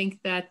I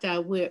think that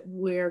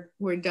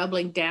we're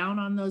doubling down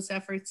on those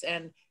efforts,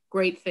 and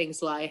great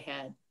things lie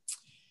ahead.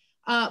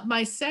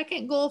 My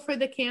second goal for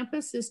the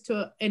campus is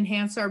to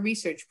enhance our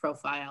research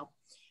profile.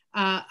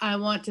 I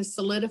want to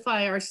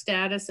solidify our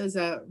status as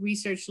a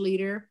research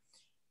leader.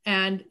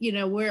 And, you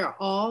know, we're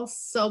all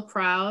so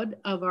proud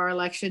of our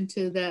election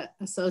to the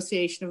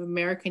Association of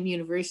American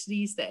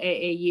Universities, the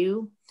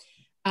AAU.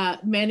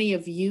 Many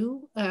of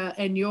you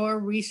and your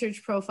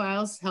research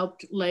profiles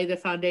helped lay the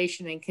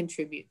foundation and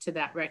contribute to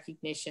that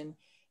recognition.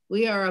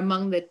 We are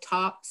among the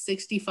top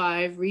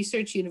 65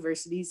 research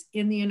universities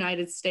in the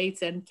United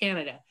States and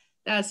Canada.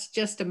 That's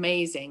just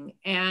amazing.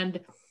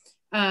 And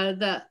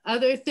the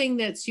other thing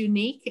that's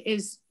unique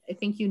is, I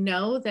think you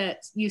know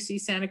that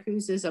UC Santa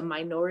Cruz is a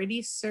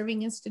minority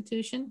serving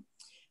institution.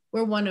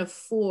 We're one of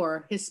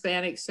 4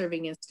 Hispanic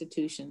serving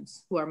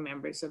institutions who are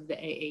members of the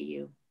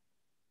AAU.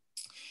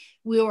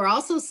 We were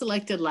also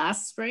selected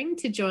last spring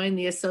to join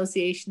the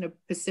Association of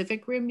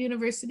Pacific Rim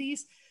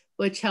Universities,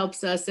 which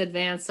helps us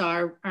advance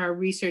our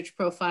research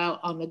profile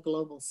on the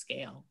global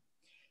scale.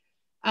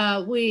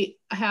 We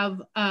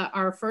have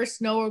our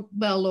first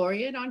Nobel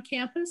laureate on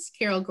campus,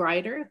 Carol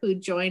Greider, who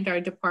joined our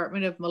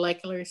Department of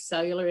Molecular,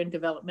 Cellular, and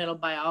Developmental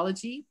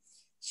Biology.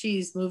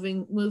 She's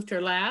moved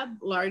her lab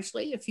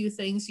largely, a few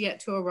things yet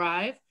to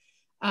arrive,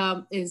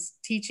 is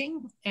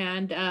teaching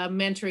and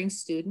mentoring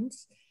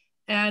students.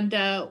 And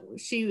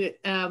she,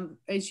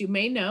 as you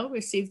may know,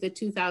 received the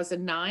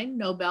 2009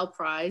 Nobel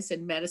Prize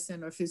in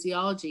Medicine or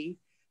Physiology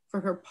for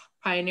her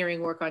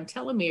pioneering work on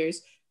telomeres.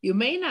 You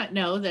may not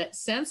know that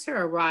since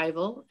her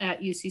arrival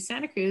at UC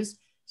Santa Cruz,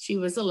 she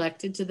was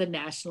elected to the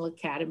National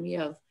Academy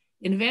of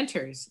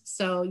Inventors.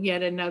 So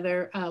yet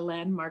another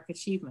landmark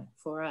achievement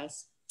for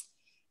us.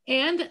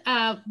 And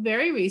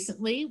very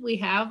recently, we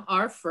have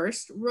our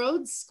first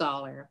Rhodes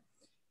Scholar,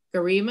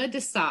 Garima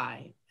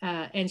Desai.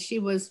 And she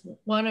was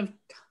one of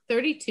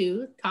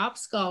 32 top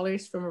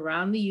scholars from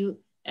around the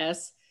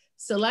US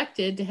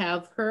selected to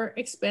have her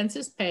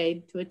expenses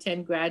paid to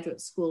attend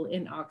graduate school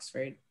in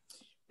Oxford.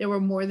 There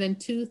were more than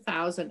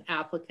 2,000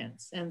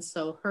 applicants. And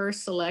so her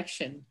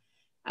selection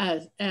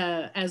as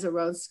a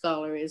Rhodes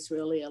Scholar is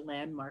really a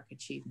landmark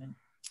achievement.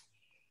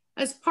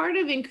 As part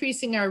of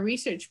increasing our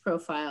research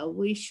profile,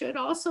 we should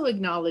also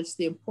acknowledge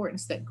the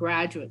importance that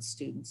graduate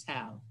students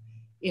have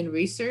in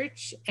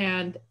research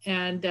and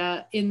in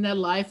the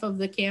life of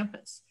the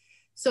campus.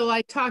 So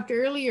I talked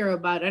earlier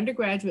about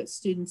undergraduate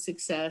student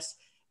success.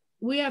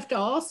 We have to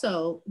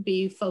also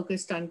be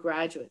focused on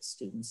graduate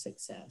student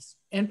success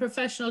and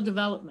professional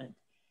development,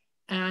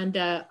 and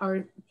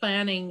are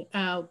planning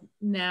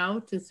now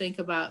to think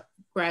about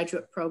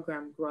graduate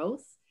program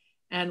growth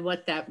and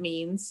what that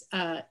means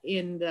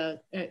in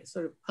the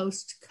sort of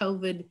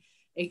post-COVID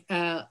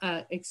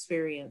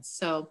experience.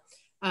 So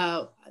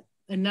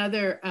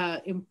another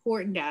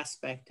important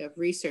aspect of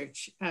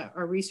research,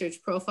 our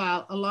research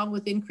profile, along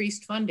with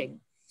increased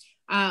funding.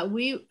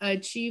 We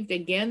achieved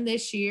again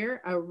this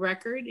year a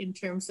record in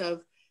terms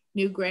of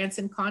new grants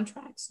and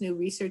contracts, new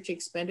research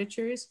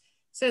expenditures.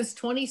 Since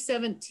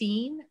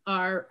 2017,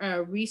 our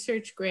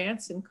research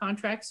grants and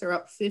contracts are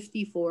up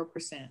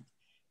 54%.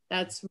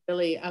 That's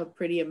really a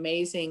pretty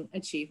amazing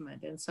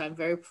achievement. And so I'm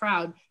very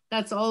proud.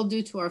 That's all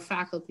due to our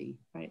faculty,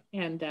 right?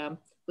 And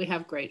we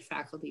have great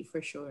faculty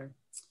for sure.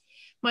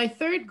 My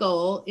third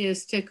goal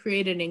is to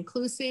create an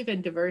inclusive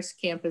and diverse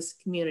campus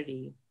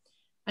community.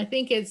 I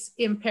think it's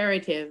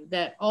imperative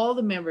that all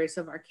the members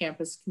of our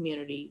campus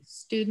community,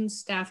 students,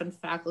 staff, and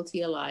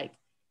faculty alike,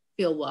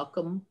 feel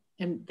welcome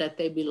and that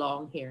they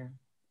belong here.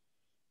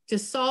 To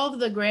solve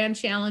the grand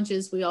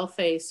challenges we all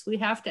face, we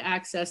have to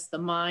access the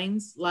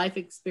minds, life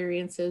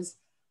experiences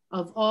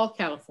of all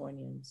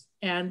Californians.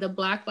 And the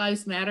Black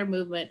Lives Matter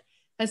movement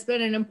has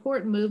been an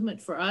important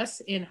movement for us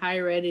in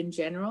higher ed in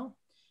general.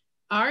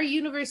 Our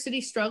university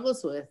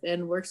struggles with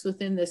and works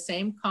within the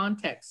same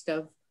context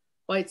of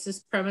white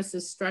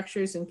supremacist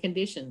structures and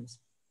conditions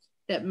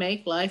that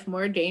make life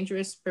more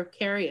dangerous,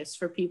 precarious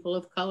for people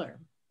of color.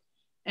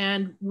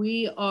 And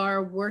we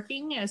are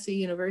working as a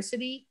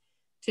university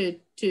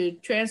to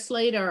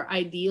translate our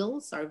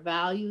ideals, our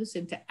values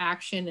into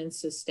action and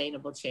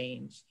sustainable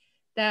change.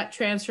 That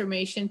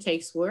transformation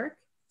takes work,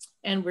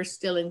 and we're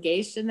still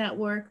engaged in that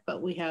work,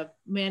 but we have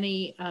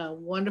many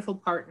wonderful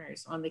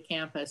partners on the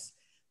campus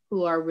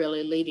who are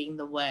really leading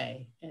the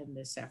way in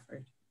this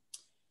effort.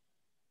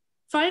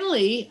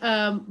 Finally,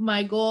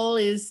 my goal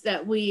is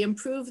that we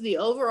improve the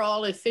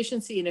overall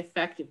efficiency and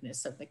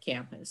effectiveness of the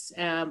campus.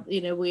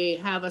 We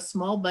have a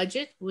small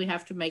budget. We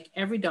have to make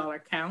every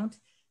dollar count.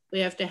 We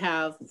have to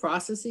have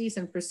processes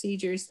and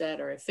procedures that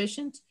are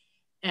efficient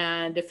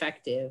and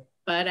effective.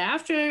 But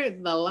after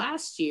the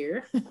last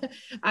year,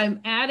 I'm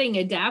adding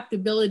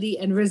adaptability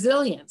and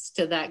resilience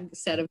to that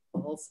set of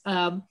goals.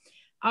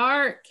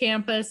 Our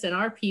campus and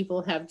our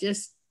people have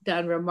just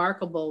done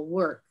remarkable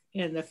work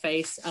in the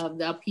face of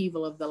the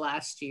upheaval of the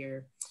last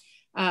year.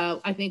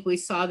 I think we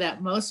saw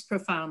that most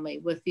profoundly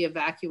with the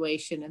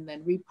evacuation and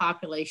then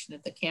repopulation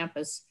of the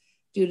campus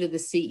due to the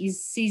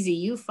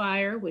CZU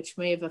fire, which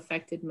may have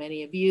affected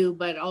many of you,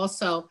 but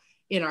also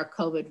in our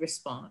COVID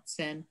response.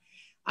 And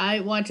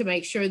I want to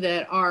make sure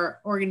that our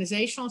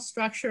organizational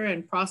structure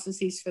and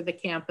processes for the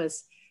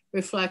campus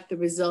reflect the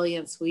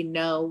resilience we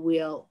know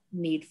we'll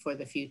need for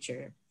the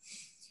future.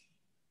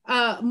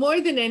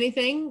 More than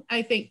anything,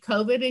 I think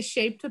COVID has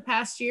shaped the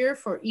past year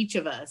for each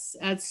of us.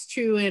 That's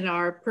true in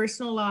our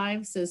personal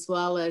lives as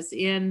well as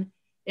in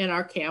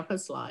our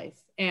campus life.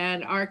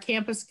 And our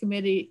campus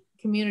community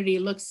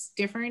looks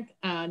different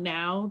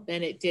now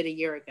than it did a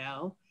year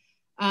ago.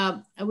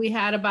 We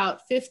had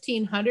about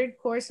 1,500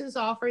 courses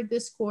offered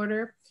this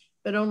quarter,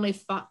 but only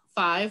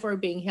 5 are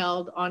being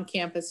held on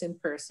campus in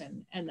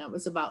person, and that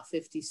was about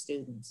 50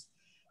 students.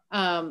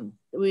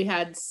 We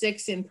had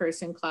 6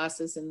 in-person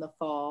classes in the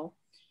fall.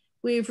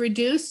 We've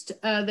reduced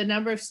the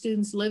number of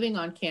students living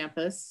on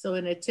campus. So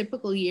in a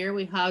typical year,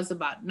 we house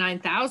about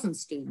 9,000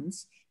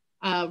 students.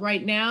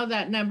 Right now,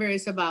 that number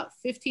is about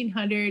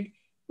 1,500.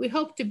 We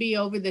hope to be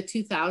over the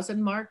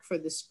 2,000 mark for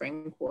the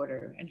spring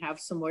quarter and have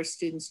some more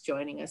students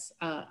joining us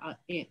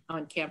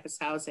on campus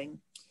housing.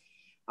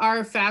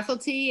 Our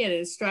faculty and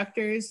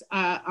instructors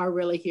are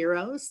really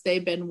heroes.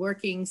 They've been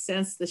working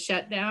since the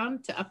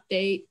shutdown to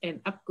update and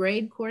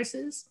upgrade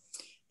courses.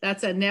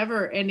 That's a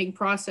never-ending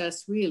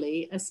process,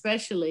 really,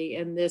 especially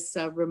in this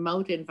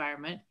remote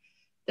environment.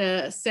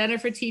 The Center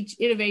for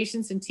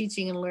Innovations in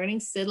Teaching and Learning,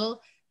 CITL,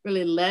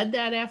 really led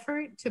that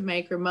effort to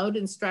make remote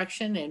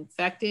instruction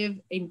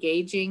effective,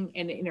 engaging,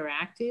 and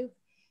interactive.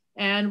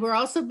 And we're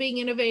also being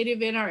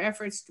innovative in our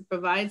efforts to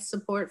provide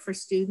support for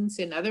students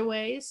in other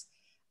ways,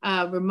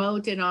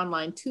 remote and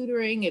online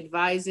tutoring,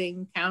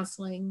 advising,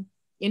 counseling,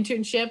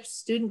 internships,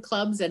 student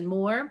clubs, and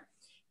more.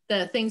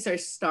 The things are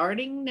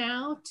starting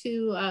now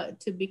to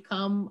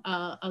become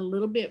a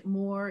little bit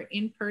more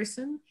in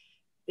person,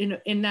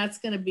 and that's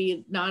going to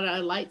be not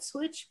a light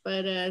switch,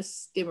 but a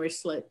dimmer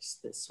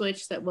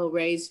switch that will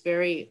raise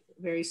very,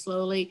 very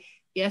slowly.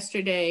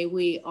 Yesterday,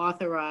 we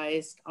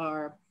authorized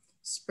our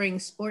spring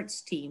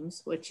sports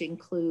teams, which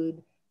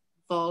include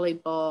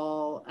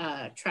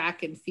volleyball,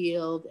 track and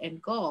field, and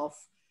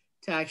golf,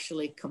 to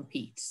actually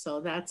compete.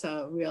 So that's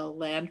a real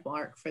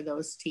landmark for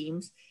those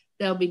teams.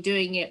 they'll be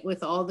doing it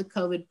with all the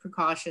COVID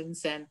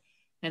precautions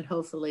and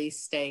hopefully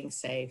staying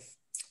safe.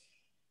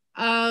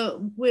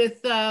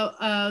 With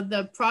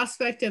the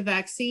prospect of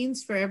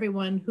vaccines for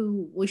everyone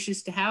who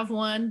wishes to have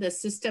one, the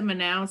system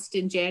announced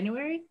in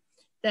January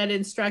that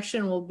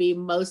instruction will be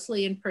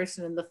mostly in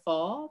person in the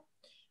fall.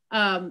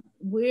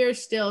 We're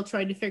still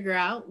trying to figure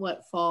out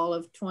what fall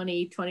of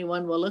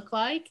 2021 will look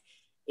like.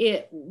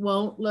 It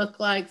won't look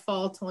like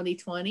fall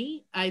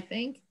 2020, I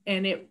think,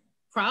 and it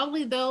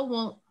probably though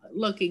won't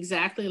look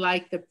exactly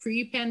like the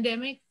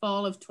pre-pandemic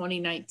fall of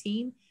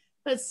 2019,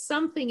 but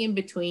something in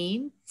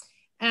between.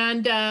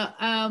 And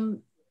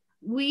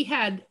we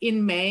had,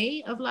 in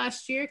May of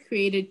last year,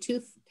 created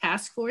 2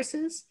 task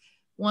forces,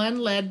 one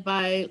led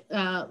by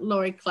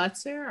Lori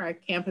Klutzer, our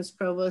campus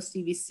provost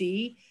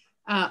DVC,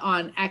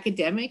 on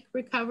academic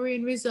recovery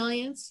and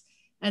resilience,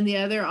 and the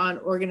other on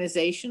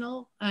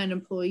organizational and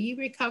employee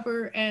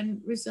recovery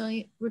and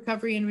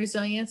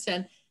resilience,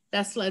 and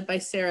that's led by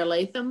Sarah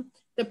Latham.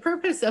 The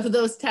purpose of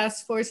those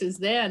task forces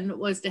then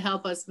was to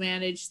help us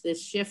manage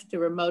this shift to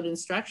remote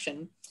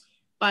instruction.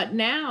 But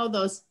now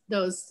those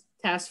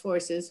task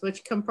forces,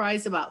 which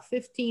comprise about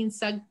 15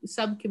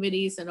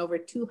 subcommittees and over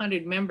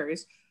 200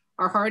 members,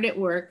 are hard at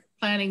work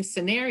planning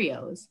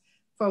scenarios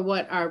for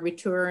what our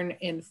return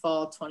in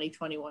fall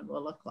 2021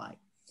 will look like.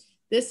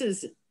 This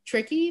is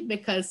tricky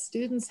because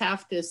students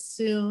have to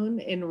soon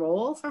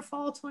enroll for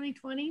fall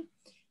 2020,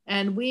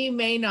 and we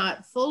may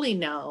not fully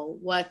know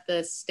what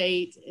the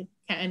state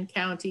and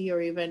county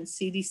or even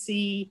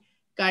CDC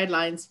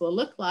guidelines will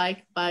look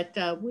like, but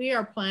we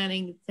are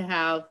planning to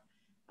have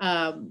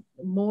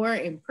more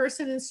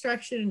in-person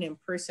instruction and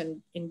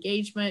in-person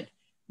engagement,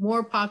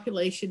 more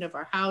population of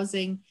our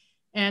housing,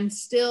 and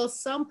still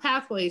some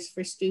pathways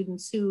for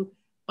students who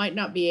might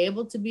not be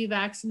able to be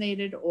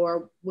vaccinated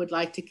or would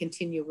like to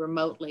continue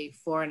remotely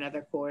for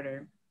another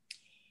quarter.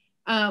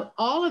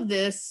 All of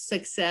this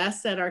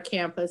success at our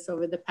campus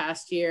over the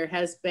past year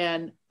has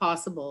been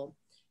possible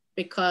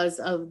because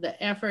of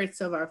the efforts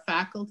of our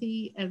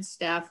faculty and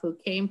staff who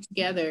came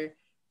together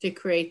to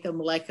create the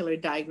molecular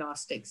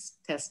diagnostics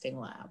testing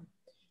lab.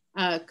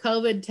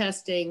 COVID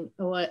testing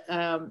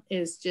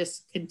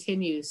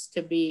continues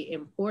to be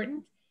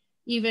important,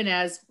 even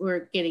as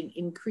we're getting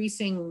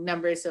increasing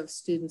numbers of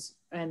students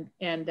and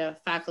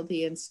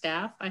faculty and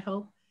staff, I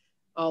hope,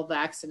 all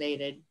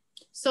vaccinated.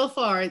 So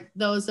far,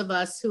 those of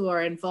us who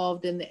are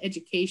involved in the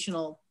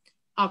educational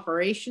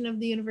operation of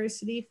the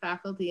university,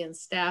 faculty and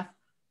staff,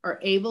 are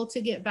able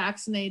to get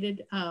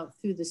vaccinated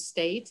through the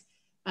state.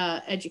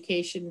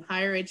 Education,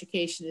 higher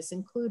education is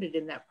included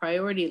in that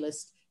priority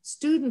list.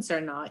 Students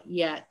are not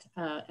yet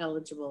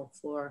eligible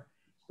for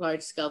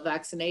large-scale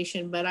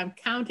vaccination, but I'm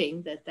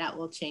counting that that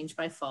will change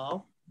by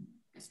fall.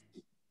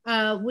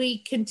 We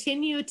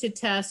continue to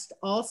test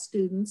all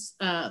students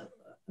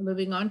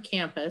living on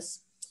campus,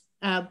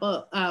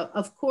 but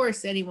of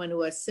course, anyone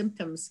who has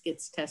symptoms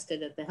gets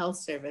tested at the health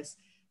service.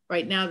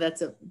 Right now,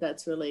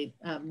 that's really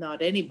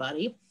not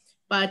anybody,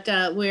 but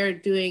we're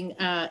doing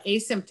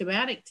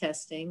asymptomatic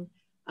testing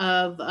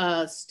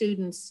of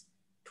students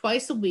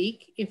twice a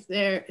week if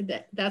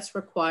that's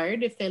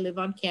required if they live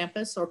on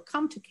campus or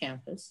come to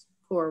campus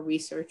for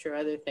research or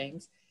other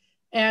things,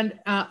 and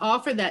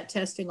offer that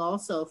testing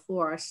also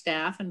for our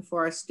staff and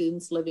for our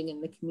students living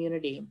in the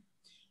community.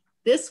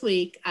 This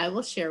week, I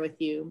will share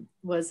with you,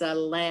 was a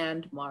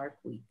landmark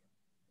week.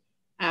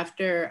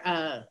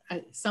 After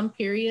some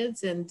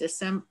periods in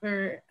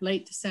December,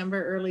 late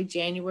December, early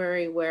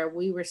January, where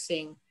we were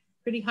seeing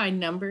pretty high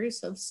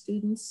numbers of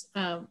students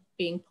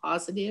being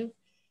positive,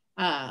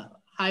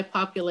 high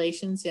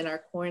populations in our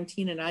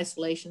quarantine and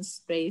isolation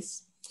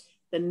space.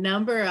 The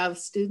number of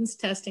students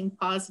testing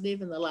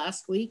positive in the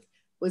last week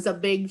was a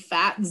big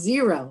fat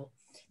 0.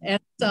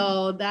 And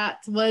so that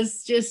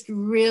was just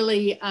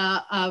really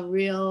a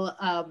real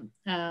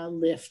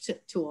lift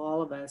to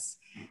all of us.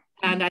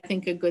 And I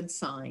think a good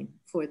sign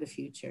for the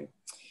future.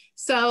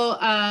 So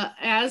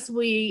as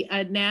we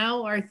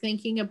now are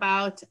thinking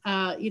about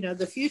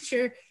the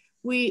future,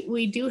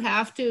 we do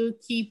have to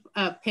keep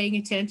paying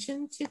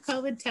attention to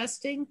COVID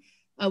testing.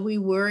 We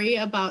worry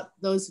about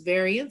those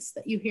variants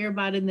that you hear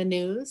about in the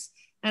news.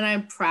 And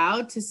I'm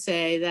proud to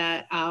say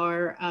that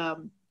our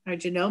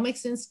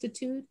Genomics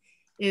Institute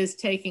is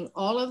taking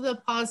all of the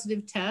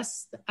positive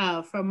tests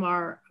from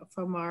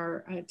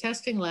our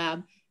testing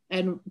lab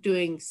and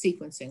doing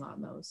sequencing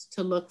on those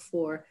to look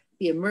for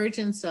the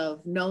emergence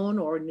of known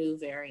or new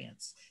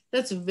variants.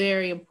 That's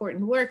very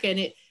important work,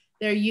 and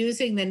they're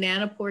using the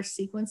nanopore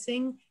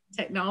sequencing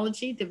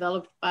technology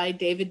developed by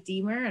David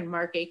Deemer and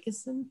Mark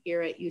Akeson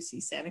here at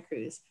UC Santa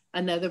Cruz,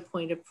 another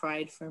point of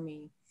pride for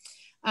me.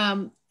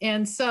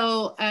 And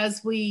so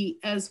as we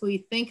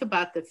think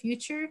about the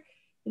future,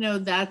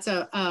 that's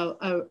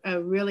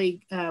a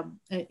really,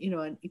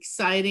 an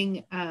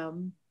exciting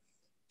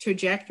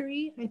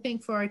trajectory, I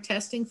think, for our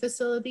testing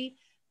facility.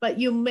 But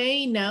you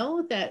may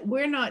know that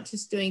we're not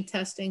just doing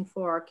testing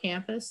for our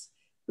campus.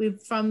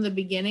 We've, from the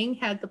beginning,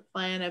 had the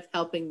plan of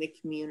helping the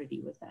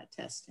community with that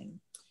testing.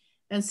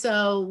 And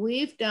so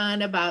we've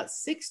done about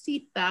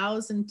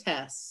 60,000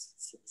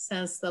 tests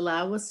since the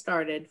lab was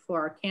started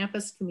for our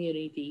campus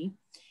community.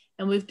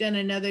 And we've done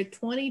another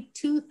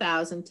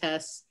 22,000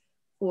 tests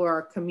for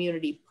our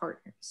community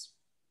partners.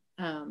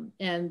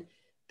 And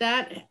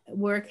that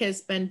work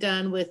has been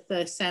done with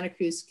the Santa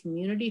Cruz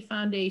Community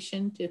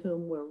Foundation, to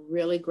whom we're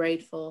really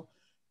grateful.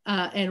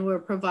 And we're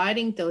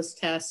providing those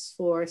tests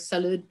for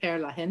Salud per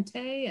la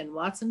Gente in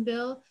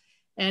Watsonville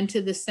and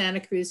to the Santa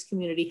Cruz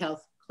Community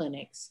Health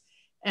Clinics.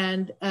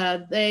 And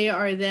they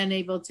are then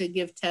able to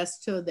give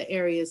tests to the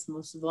area's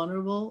most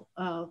vulnerable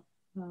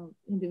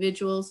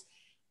individuals.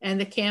 And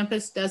the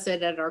campus does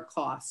it at our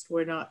cost.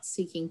 We're not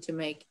seeking to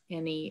make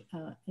any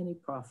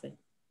profit.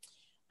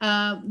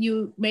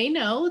 You may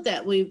know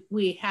that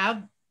we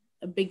have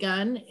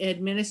begun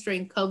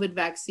administering COVID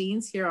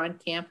vaccines here on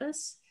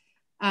campus.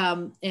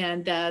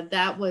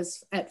 That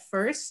was at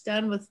first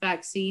done with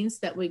vaccines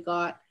that we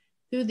got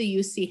through the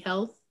UC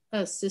Health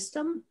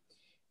system.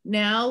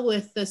 Now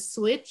with the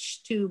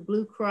switch to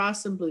Blue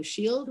Cross and Blue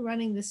Shield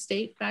running the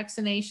state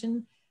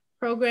vaccination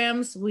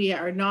programs, we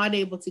are not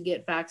able to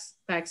get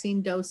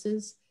vaccine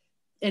doses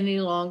any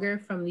longer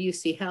from the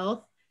UC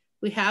Health.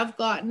 We have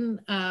gotten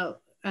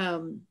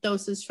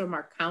doses from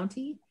our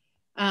county.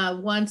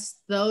 Once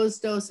those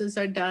doses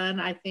are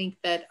done, I think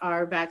that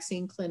our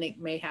vaccine clinic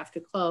may have to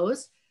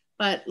close.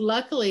 But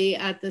luckily,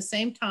 at the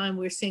same time,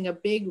 we're seeing a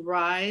big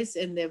rise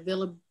in the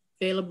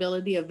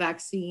availability of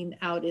vaccine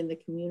out in the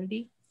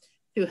community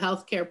through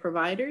healthcare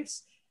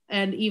providers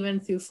and even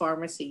through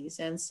pharmacies.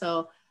 And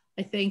so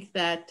I think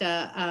that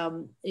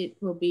it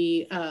will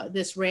be,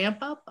 this ramp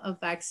up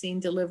of vaccine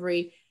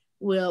delivery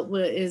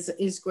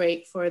is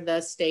great for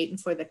the state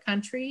and for the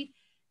country.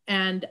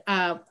 And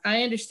I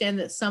understand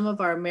that some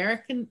of our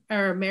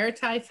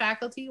Emeriti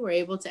faculty were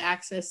able to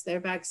access their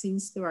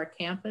vaccines through our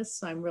campus.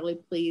 So I'm really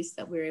pleased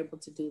that we were able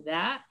to do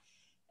that.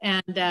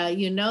 And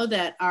you know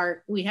that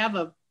we have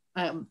a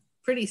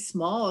pretty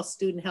small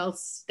student health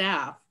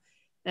staff.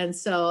 And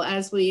so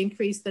as we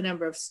increase the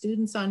number of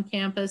students on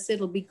campus,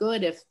 it'll be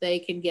good if they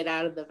can get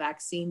out of the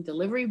vaccine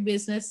delivery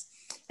business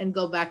and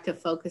go back to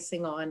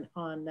focusing on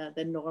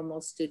the normal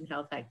student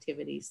health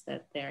activities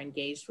that they're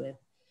engaged with.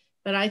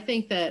 But I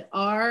think that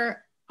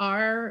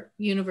our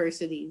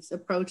university's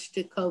approach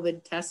to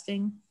COVID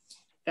testing,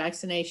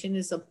 vaccination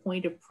is a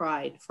point of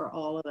pride for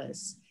all of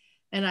us.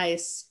 And I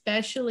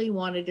especially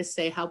wanted to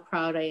say how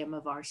proud I am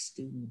of our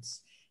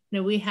students.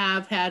 Now, we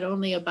have had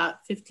only about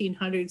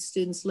 1,500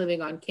 students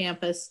living on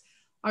campus.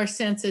 Our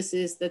census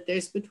is that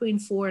there's between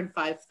 4,000 and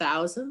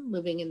 5,000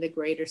 living in the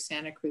greater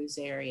Santa Cruz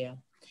area.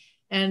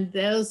 And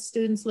those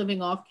students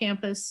living off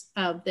campus,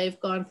 they've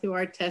gone through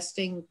our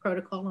testing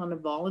protocol on a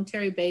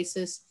voluntary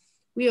basis.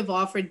 We have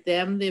offered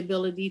them the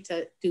ability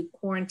to do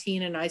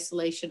quarantine and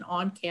isolation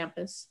on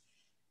campus.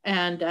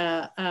 And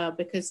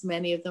because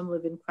many of them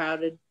live in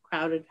crowded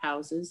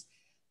houses.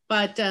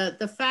 But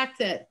the fact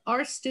that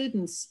our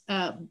students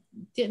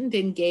didn't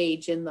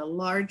engage in the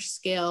large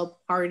scale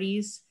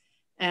parties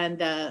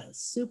and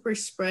super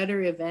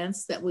spreader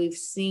events that we've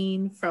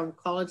seen from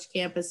college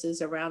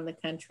campuses around the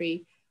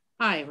country,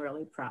 I'm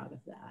really proud of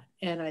that.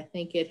 And I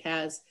think it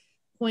has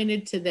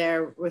pointed to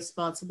their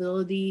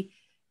responsibility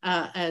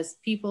as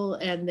people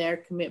and their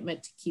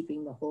commitment to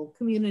keeping the whole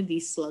community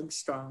slug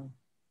strong.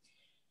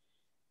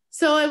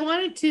 So I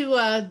wanted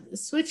to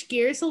switch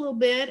gears a little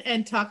bit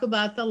and talk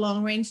about the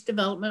long-range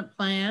development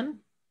plan.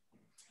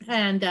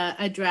 And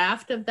a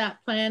draft of that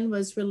plan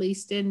was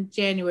released in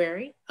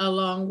January,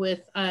 along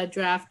with a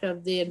draft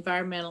of the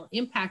environmental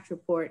impact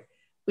report,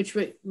 which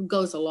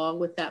goes along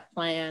with that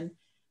plan.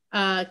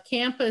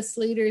 Campus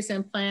leaders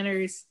and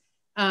planners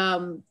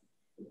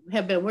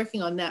have been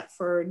working on that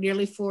for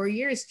nearly 4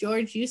 years.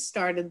 George, you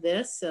started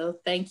this,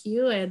 so thank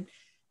you.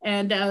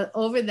 And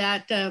over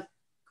that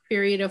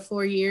period of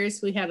 4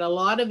 years, we had a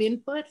lot of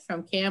input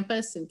from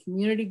campus and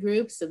community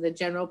groups and the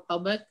general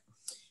public.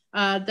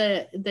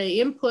 The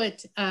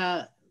input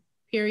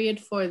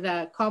period for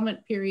that,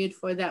 comment period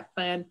for that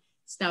plan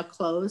is now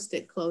closed.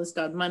 It closed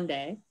on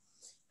Monday,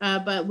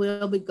 but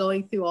we'll be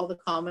going through all the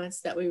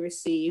comments that we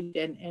received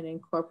and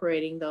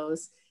incorporating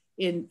those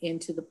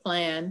into the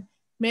plan.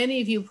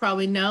 Many of you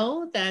probably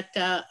know that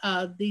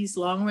these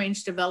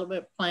long-range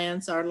development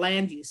plans are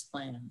land use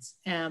plans.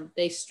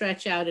 They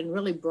stretch out in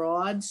really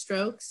broad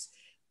strokes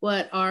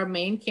what our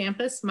main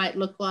campus might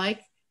look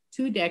like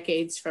 2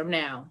 decades from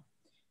now.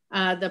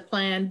 The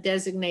plan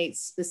designates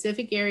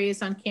specific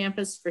areas on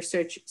campus for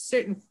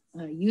certain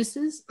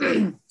uses,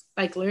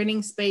 like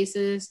learning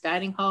spaces,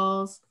 dining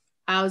halls,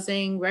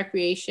 housing,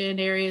 recreation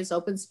areas,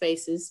 open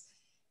spaces.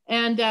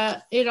 And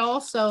it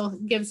also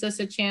gives us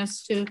a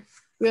chance to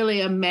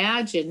really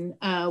imagine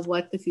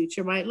what the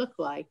future might look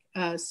like.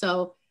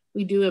 So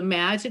we do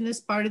imagine as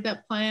part of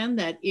that plan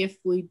that if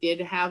we did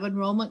have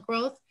enrollment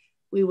growth,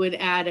 we would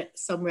add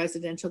some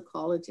residential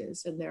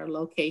colleges, and there are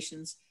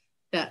locations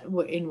that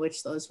in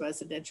which those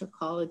residential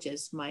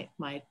colleges might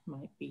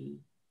be.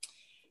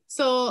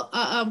 So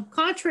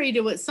contrary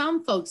to what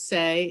some folks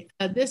say,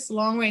 this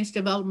long-range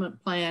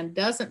development plan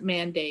doesn't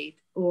mandate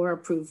or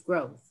approve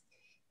growth.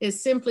 It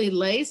simply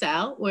lays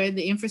out where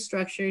the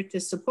infrastructure to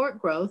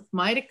support growth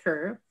might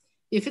occur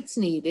if it's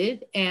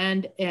needed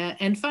and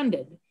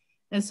funded.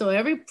 And so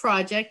every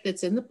project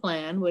that's in the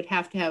plan would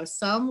have to have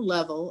some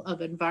level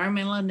of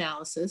environmental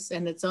analysis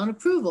and its own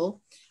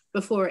approval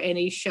before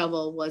any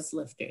shovel was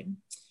lifted.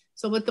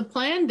 So what the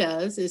plan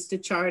does is to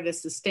chart a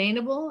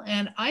sustainable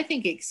and I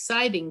think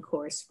exciting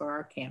course for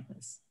our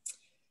campus.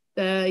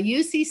 The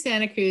UC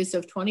Santa Cruz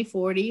of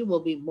 2040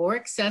 will be more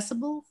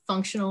accessible,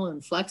 functional,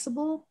 and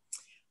flexible.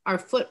 Our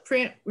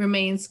footprint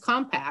remains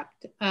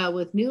compact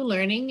with new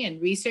learning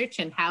and research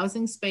and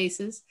housing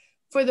spaces,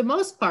 for the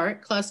most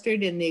part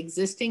clustered in the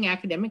existing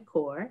academic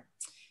core.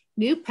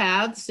 New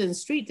paths and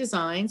street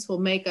designs will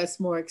make us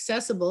more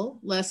accessible,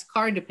 less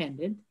car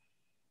dependent.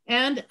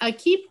 And a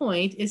key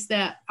point is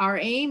that our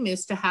aim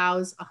is to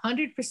house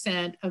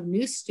 100% of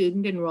new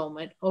student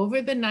enrollment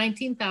over the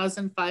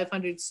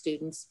 19,500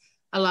 students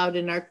allowed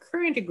in our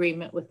current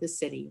agreement with the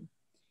city.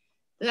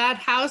 That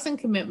housing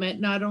commitment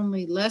not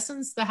only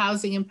lessens the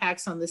housing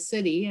impacts on the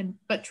city,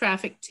 but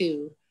traffic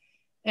too.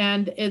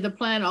 And the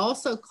plan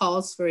also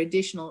calls for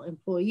additional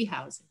employee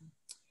housing.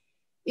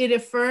 It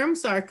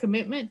affirms our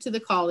commitment to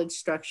the college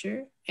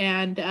structure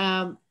and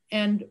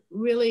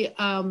really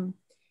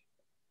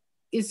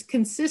is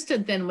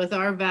consistent then with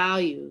our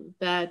value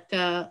that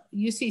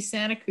UC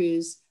Santa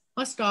Cruz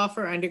must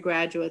offer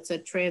undergraduates a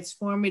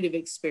transformative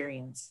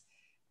experience,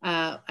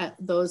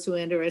 those who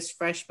enter as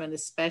freshmen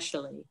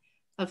especially,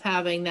 of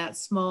having that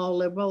small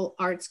liberal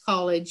arts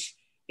college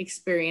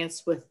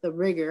experience with the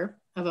rigor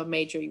of a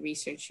major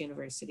research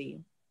university.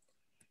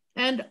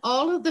 And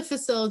all of the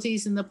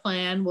facilities in the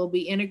plan will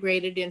be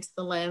integrated into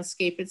the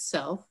landscape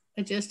itself,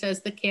 just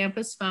as the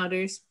campus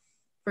founders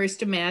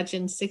first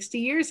imagined 60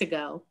 years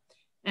ago,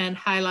 and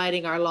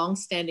highlighting our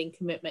longstanding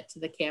commitment to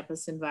the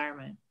campus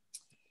environment.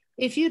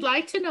 If you'd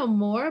like to know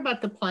more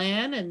about the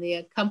plan and the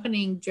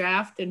accompanying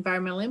draft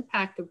environmental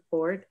impact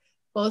report,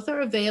 both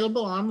are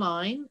available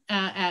online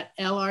at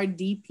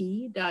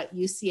lrdp.ucsc.edu.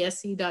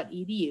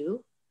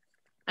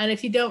 And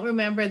if you don't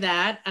remember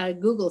that, a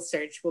Google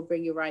search will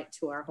bring you right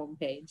to our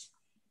homepage.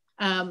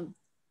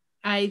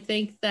 I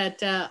think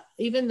that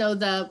even though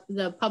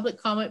the public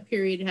comment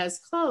period has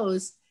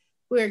closed,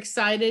 we're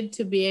excited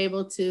to be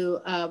able to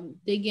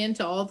dig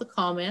into all the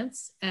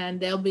comments, and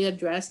they'll be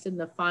addressed in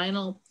the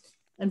final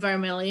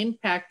environmental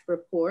impact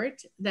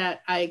report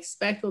that I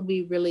expect will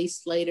be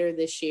released later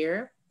this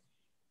year.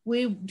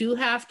 We do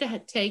have to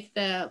take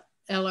the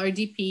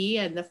LRDP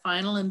and the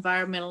final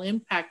environmental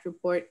impact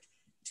report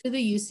to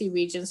the UC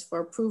regions for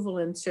approval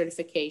and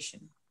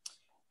certification,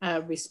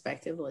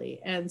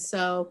 respectively. And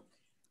so,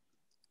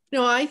 you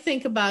know, I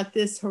think about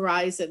this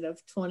horizon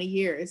of 20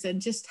 years and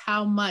just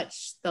how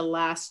much the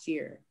last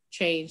year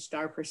changed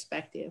our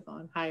perspective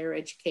on higher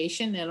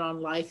education and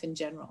on life in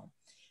general.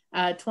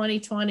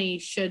 2020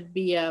 should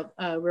be a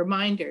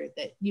reminder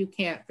that you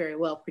can't very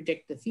well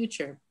predict the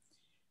future.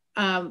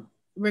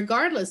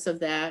 Regardless of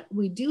that,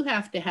 we do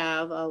have to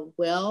have a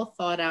well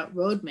thought out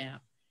roadmap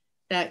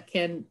that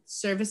can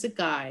serve as a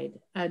guide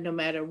no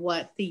matter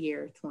what the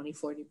year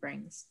 2040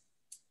 brings.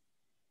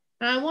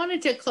 I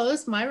wanted to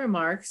close my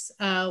remarks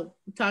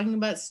talking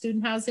about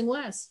Student Housing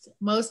West.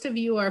 Most of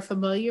you are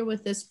familiar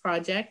with this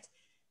project,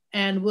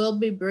 and we'll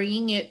be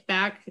bringing it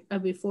back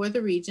before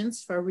the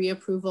Regents for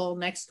reapproval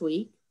next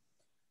week.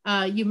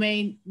 You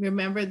may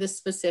remember the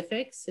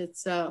specifics.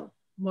 It's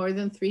more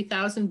than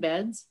 3,000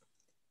 beds,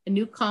 a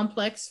new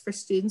complex for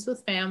students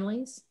with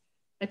families,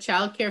 a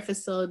childcare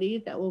facility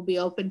that will be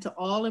open to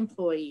all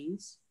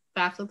employees,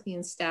 faculty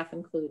and staff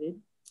included.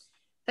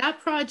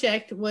 That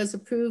project was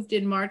approved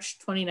in March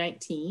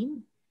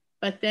 2019,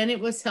 but then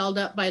it was held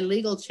up by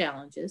legal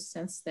challenges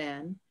since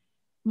then.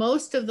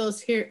 Most of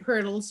those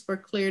hurdles were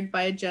cleared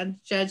by a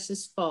judge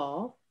this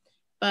fall,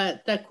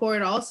 but the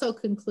court also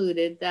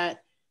concluded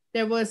that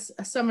there was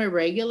some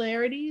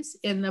irregularities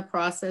in the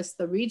process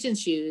the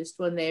Regents used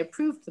when they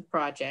approved the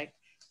project,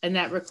 and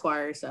that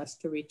requires us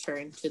to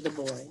return to the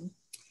board.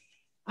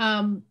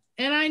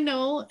 And I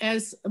know,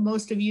 as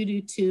most of you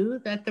do too,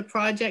 that the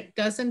project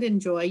doesn't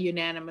enjoy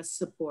unanimous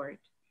support.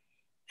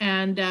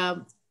 And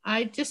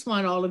I just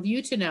want all of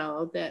you to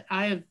know that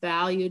I have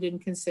valued and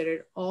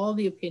considered all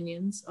the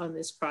opinions on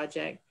this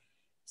project.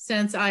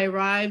 Since I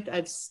arrived,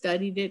 I've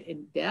studied it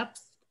in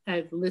depth.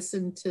 I've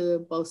listened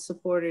to both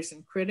supporters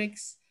and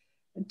critics,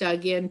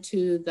 dug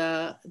into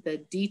the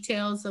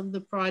details of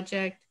the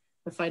project,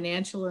 the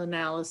financial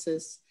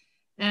analysis.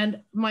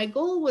 And my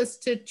goal was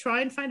to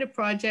try and find a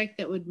project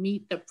that would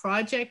meet the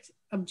project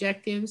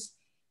objectives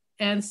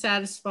and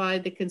satisfy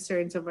the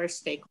concerns of our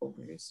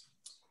stakeholders.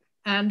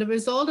 And the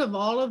result of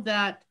all of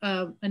that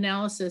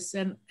analysis,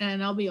 and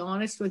I'll be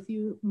honest with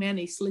you,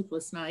 many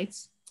sleepless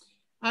nights,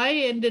 I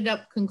ended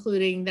up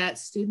concluding that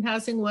Student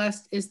Housing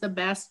West is the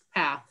best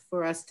path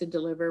for us to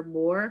deliver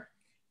more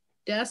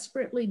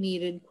desperately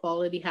needed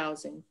quality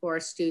housing for our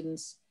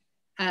students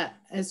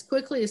as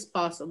quickly as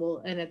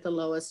possible and at the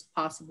lowest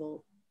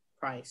possible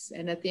price.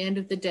 And at the end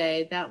of the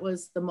day, that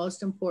was the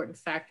most important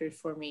factor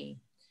for me.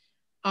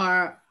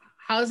 Our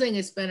housing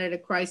has been at a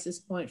crisis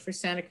point for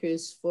Santa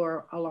Cruz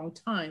for a long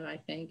time, I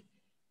think,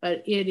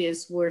 but it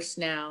is worse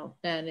now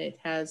than it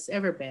has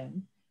ever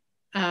been.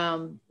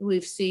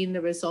 We've seen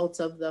the results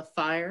of the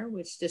fire,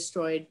 which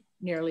destroyed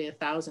nearly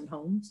 1,000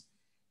 homes.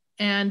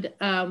 And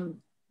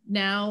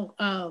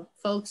now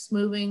folks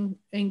moving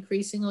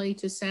increasingly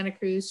to Santa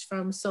Cruz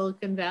from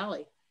Silicon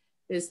Valley,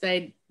 is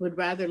they would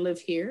rather live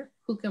here,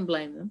 who can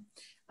blame them,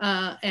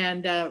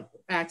 and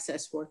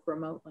access work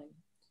remotely.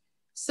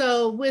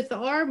 So with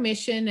our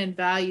mission and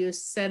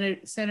values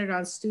centered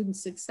on student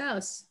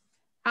success,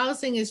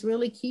 housing is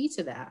really key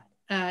to that.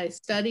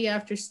 Study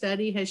after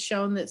study has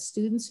shown that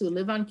students who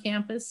live on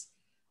campus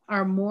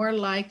are more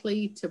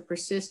likely to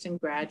persist and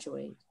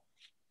graduate.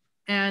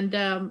 And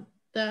the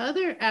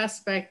other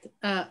aspect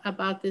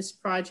about this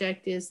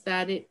project is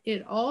that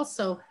it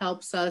also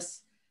helps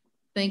us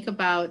think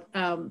about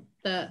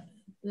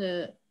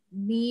the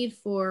need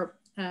for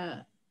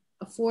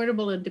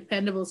affordable and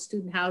dependable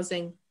student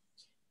housing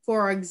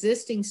for our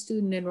existing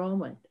student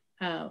enrollment.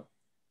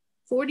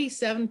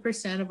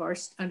 47% of our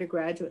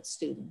undergraduate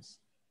students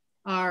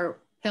are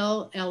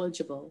Pell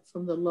eligible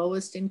from the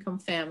lowest income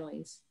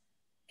families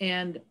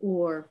and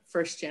or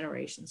first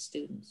generation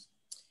students.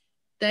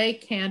 They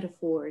can't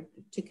afford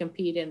to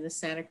compete in the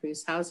Santa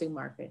Cruz housing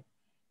market.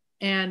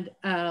 And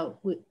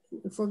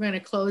if we're going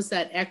to close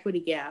that equity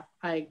gap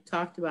I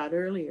talked about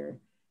earlier,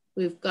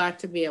 we've got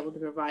to be able to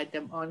provide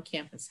them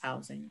on-campus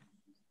housing.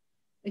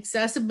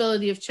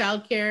 Accessibility of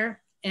childcare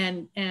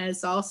and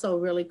is also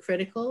really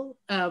critical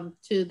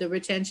to the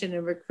retention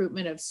and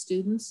recruitment of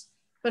students,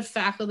 but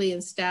faculty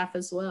and staff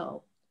as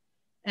well.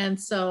 And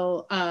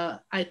so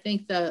I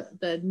think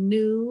the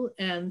new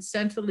and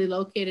centrally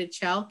located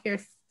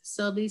childcare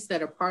facilities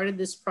that are part of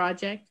this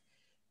project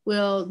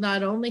will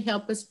not only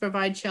help us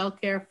provide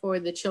childcare for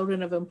the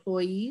children of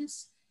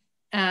employees,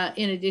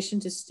 in addition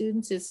to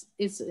students,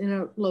 it's in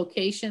a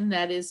location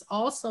that is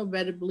also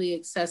readily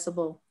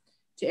accessible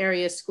to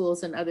area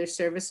schools and other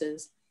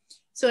services.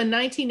 So in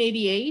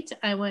 1988,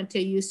 I went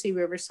to UC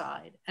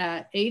Riverside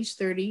at age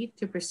 30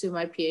 to pursue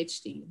my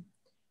PhD.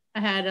 I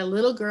had a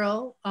little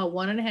girl,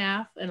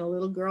 1.5, and a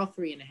little girl,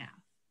 3.5.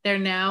 They're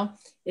now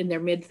in their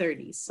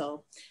mid-30s,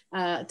 so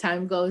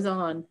time goes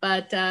on.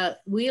 But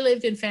we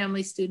lived in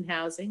family student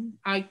housing.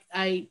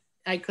 I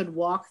could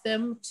walk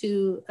them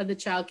to the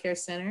child care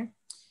center,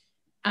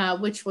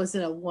 which was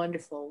a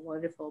wonderful,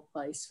 wonderful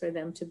place for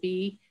them to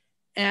be.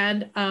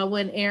 And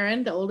when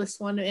Erin, the oldest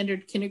one,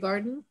 entered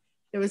kindergarten,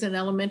 there was an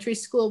elementary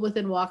school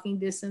within walking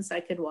distance. I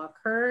could walk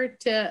her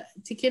to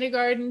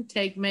kindergarten,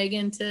 take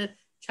Megan to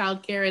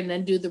childcare, and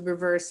then do the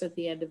reverse at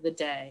the end of the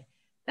day.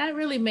 That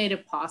really made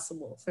it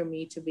possible for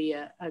me to be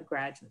a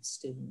graduate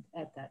student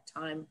at that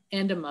time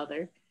and a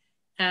mother.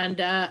 And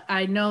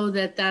I know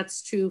that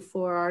that's true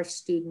for our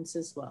students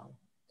as well.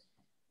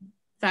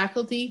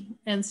 Faculty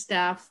and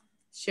staff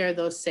share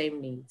those same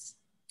needs.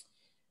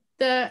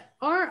 There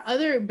are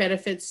other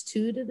benefits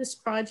too to this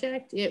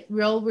project. It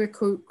will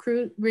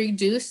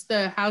reduce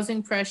the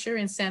housing pressure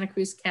in Santa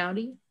Cruz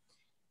County.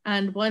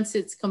 And once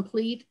it's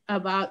complete,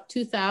 about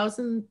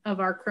 2,000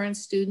 of our current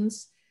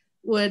students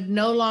would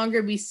no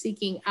longer be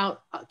seeking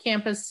out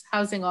campus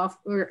housing off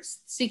or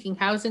seeking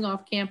housing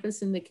off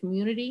campus in the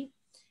community.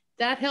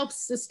 That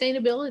helps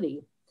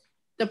sustainability.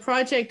 The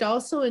project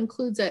also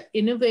includes an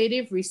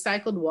innovative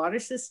recycled water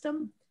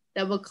system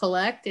that will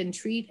collect and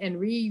treat and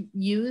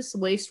reuse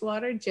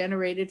wastewater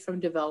generated from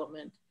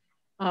development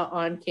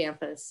on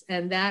campus.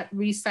 And that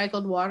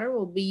recycled water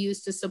will be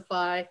used to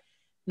supply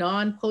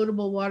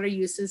non-potable water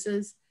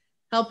uses,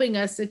 helping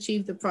us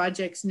achieve the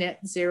project's net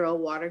zero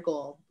water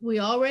goal. We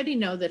already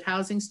know that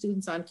housing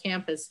students on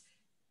campus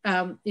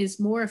is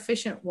more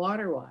efficient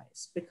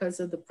water-wise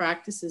because of the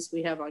practices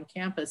we have on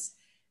campus.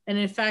 And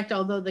in fact,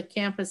 although the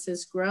campus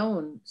has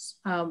grown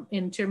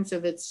in terms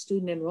of its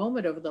student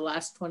enrollment over the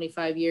last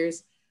 25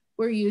 years,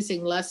 we're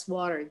using less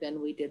water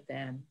than we did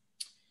then.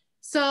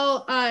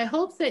 So I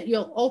hope that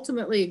you'll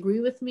ultimately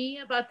agree with me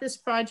about this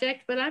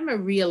project, but I'm a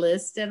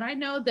realist and I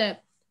know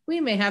that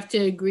we may have to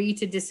agree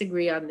to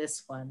disagree on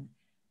this one.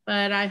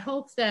 But I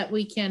hope that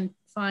we can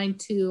find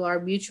to our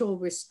mutual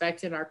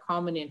respect and our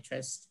common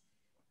interest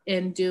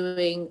in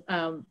doing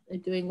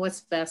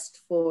what's best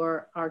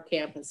for our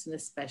campus and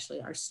especially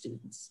our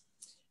students.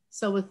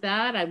 So with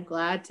that, I'm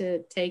glad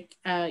to take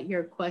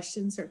your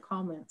questions or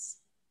comments.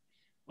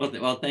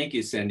 Well, thank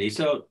you, Cindy.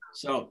 So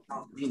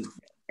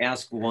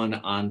ask one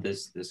on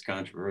this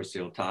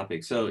controversial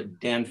topic. So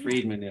Dan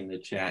Friedman in the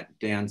chat,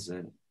 Dan's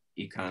an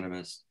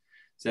economist,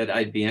 said,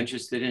 I'd be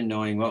interested in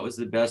knowing what was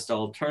the best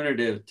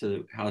alternative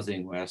to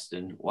Housing West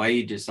and why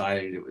you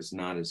decided it was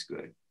not as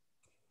good.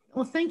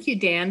 Well, thank you,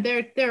 Dan.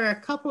 There are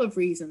a couple of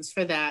reasons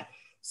for that.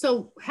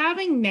 So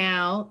having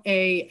now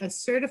a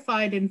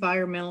certified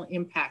environmental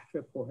impact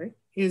report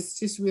is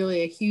just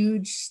really a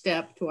huge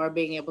step to our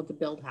being able to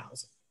build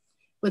housing.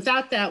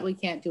 Without that, we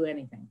can't do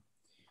anything.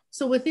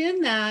 So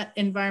within that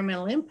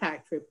environmental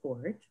impact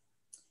report,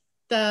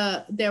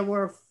 there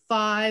were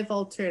 5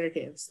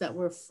 alternatives that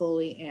were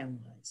fully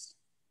analyzed.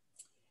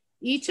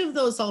 Each of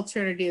those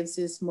alternatives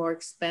is more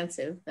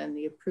expensive than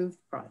the approved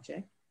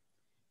project.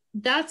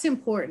 That's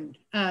important,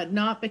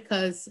 not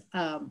because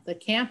the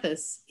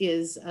campus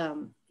is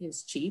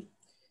cheap,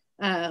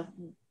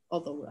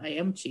 although I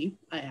am cheap,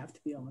 I have to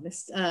be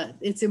honest.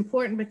 It's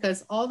important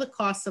because all the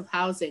costs of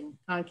housing,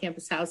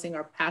 on-campus housing,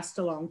 are passed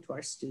along to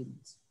our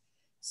students.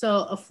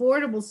 So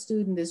affordable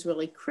student is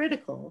really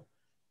critical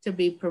to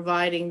be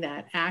providing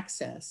that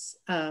access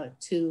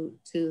to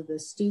the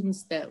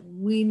students that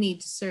we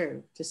need to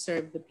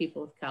serve the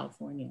people of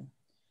California.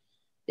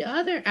 The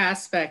other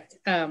aspect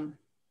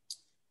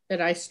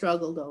that I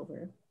struggled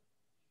over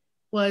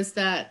was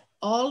that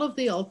all of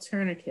the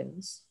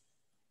alternatives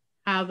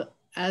have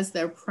as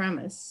their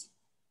premise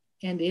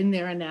and in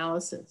their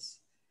analysis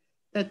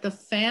that the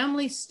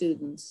family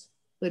students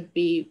would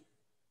be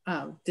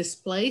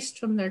displaced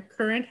from their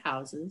current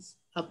houses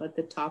up at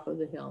the top of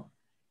the hill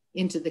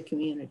into the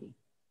community.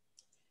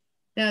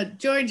 Now,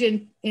 George,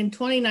 in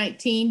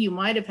 2019, you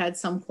might have had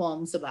some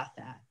qualms about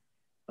that,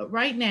 but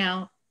right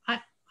now,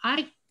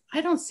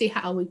 I don't see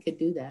how we could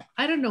do that.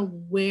 I don't know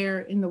where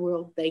in the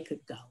world they could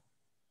go.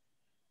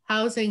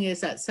 Housing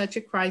is at such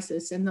a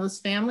crisis, and those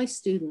family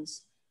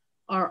students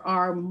are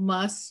our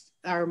most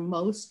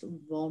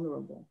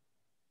vulnerable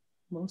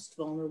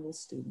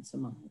students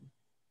among them.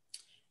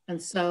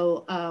 And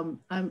so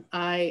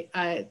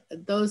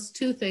those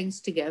two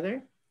things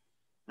together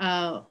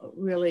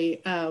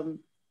really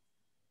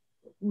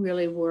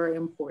were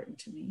important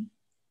to me.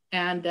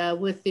 And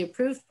with the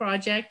approved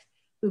project,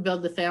 we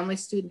build the family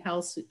student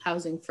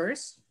housing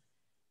first,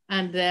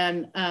 and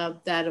then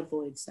that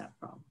avoids that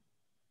problem.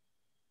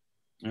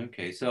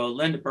 Okay, so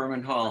Linda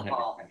Berman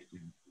Hall.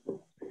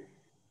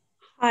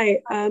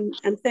 Hi,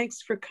 and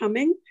thanks for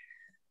coming.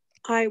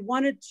 I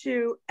wanted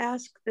to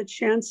ask the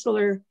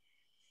Chancellor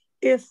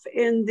if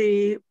in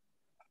the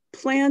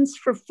plans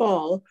for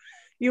fall,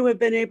 you have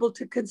been able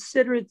to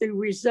consider the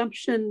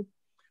resumption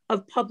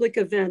of public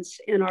events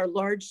in our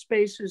large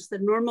spaces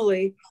that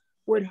normally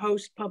would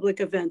host public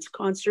events,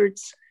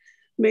 concerts,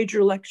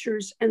 major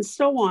lectures, and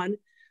so on.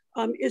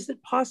 Is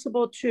it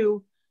possible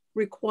to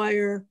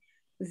require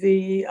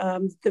the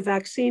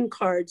vaccine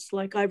cards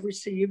like I've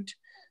received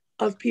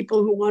of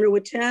people who want to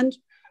attend,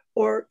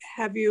 or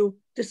have you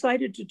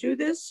decided to do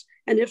this?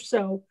 And if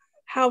so,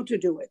 how to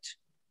do it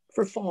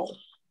for fall?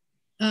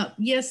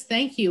 Yes,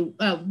 thank you.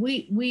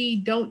 We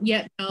don't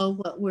yet know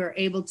what we're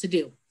able to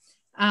do.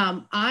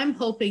 I'm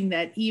hoping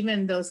that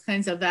even those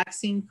kinds of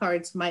vaccine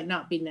cards might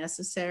not be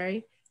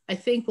necessary. I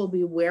think we'll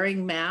be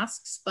wearing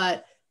masks,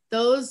 but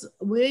those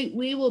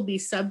we will be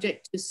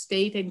subject to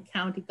state and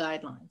county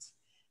guidelines.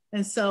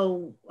 And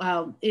so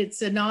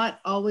it's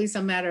not always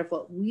a matter of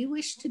what we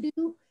wish to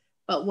do,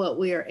 but what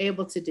we are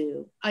able to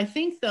do. I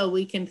think though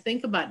we can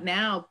think about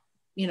now,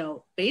 you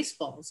know,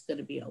 baseball is going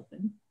to be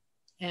open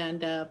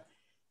and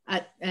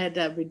at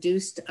a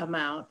reduced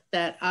amount,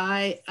 that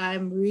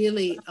I'm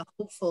really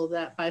hopeful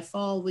that by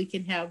fall we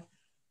can have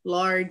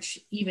large,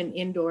 even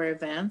indoor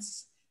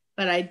events,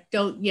 but we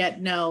don't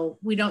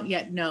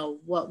yet know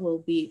what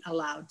we'll be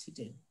allowed to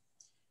do.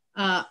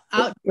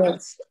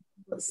 Outdoors,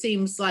 it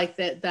seems like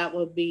that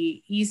would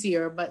be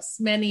easier, but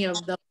many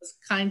of those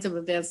kinds of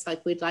events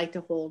like we'd like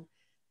to hold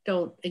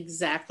don't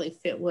exactly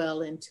fit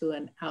well into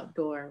an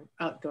outdoor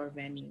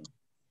venue.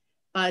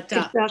 But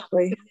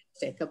exactly.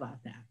 Think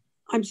about that.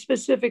 I'm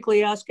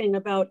specifically asking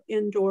about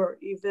indoor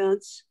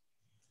events,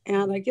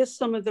 and I guess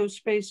some of those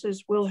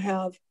spaces will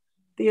have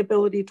the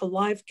ability to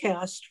live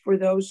cast for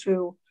those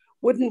who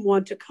wouldn't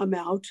want to come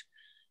out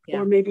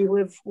or maybe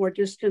live more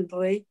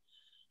distantly.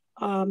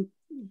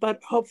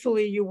 But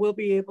hopefully you will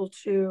be able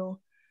to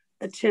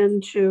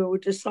attend to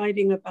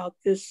deciding about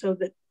this so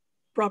that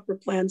proper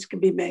plans can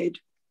be made.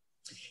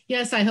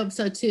 Yes, I hope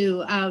so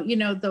too. You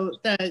know,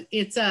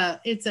 it's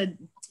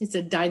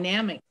a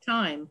dynamic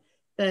time.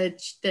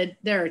 That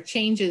there are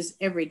changes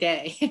every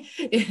day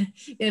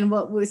in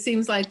what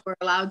seems like we're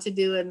allowed to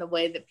do in the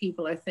way that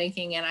people are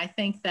thinking. And I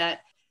think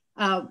that,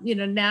 you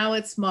know, now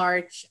it's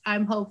March.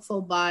 I'm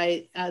hopeful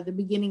by the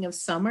beginning of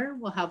summer,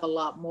 we'll have a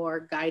lot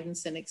more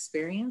guidance and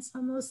experience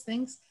on those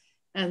things.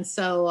 And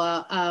so,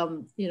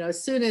 you know,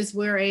 as soon as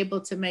we're able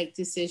to make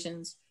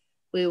decisions,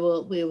 we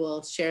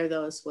will share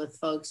those with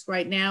folks.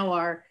 Right now,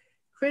 our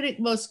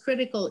most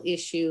critical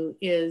issue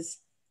is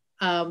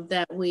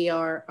that we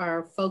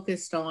are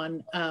focused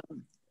on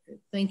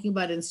thinking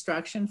about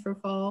instruction for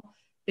fall,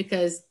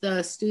 because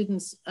the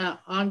students,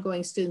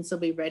 ongoing students will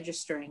be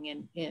registering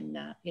in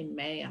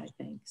May, I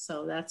think.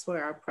 So that's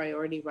where our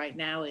priority right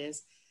now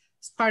is.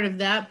 As part of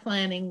that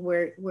planning,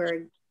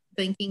 we're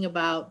thinking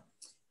about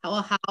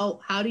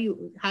how do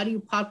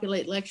you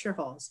populate lecture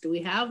halls? Do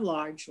we have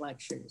large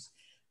lectures?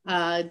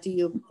 Do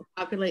you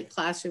populate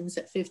classrooms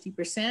at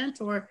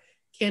 50%, or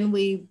can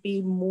we be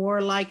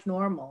more like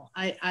normal?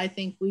 I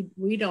think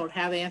we don't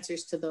have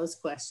answers to those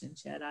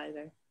questions yet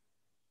either.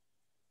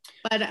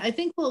 But I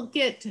think we'll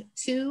get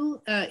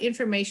to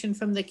information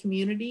from the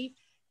community.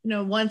 You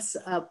know, once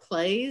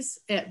plays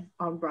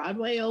on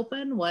Broadway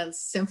open, once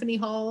symphony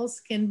halls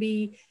can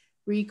be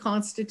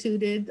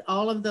reconstituted,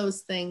 all of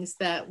those things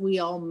that we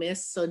all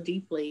miss so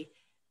deeply,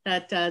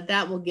 that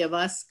that will give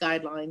us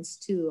guidelines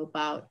too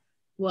about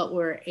what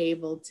we're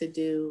able to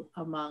do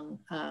among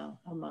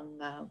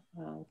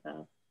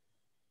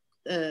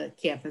the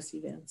campus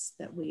events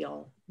that we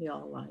all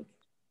like.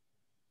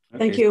 Okay,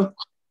 thank you.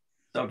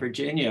 So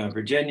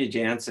Virginia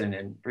Jansen,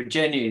 and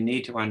Virginia, you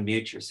need to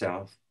unmute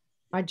yourself.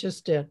 I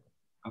just did.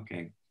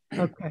 Okay.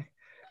 Okay.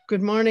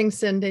 Good morning,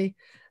 Cindy.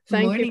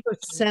 Thank you for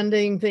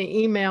sending the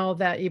email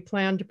that you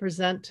plan to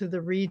present to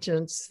the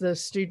regents, the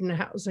Student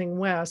Housing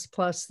West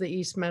plus the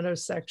East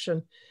Meadows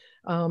section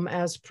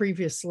as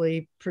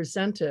previously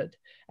presented.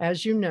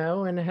 As you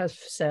know and have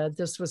said,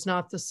 this was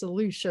not the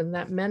solution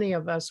that many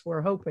of us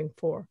were hoping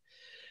for.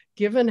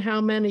 Given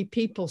how many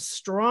people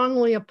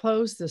strongly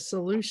oppose the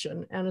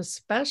solution, and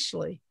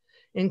especially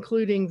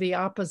including the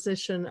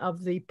opposition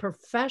of the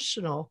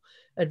professional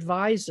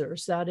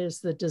advisors, that is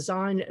the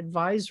Design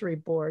Advisory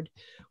Board,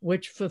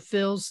 which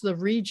fulfills the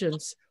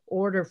Regents'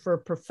 order for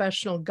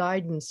professional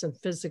guidance and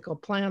physical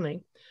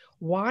planning,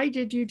 why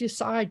did you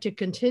decide to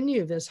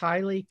continue this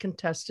highly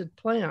contested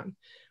plan,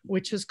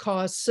 which has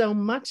caused so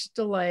much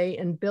delay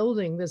in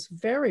building this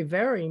very,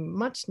 very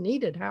much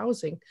needed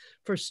housing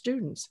for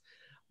students,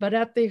 but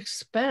at the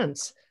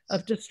expense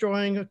of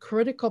destroying a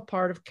critical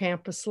part of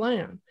campus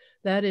land?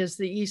 That is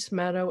the East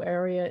Meadow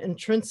area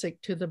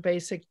intrinsic to the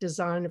basic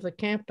design of the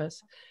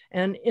campus,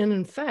 and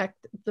in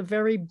fact, the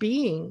very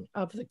being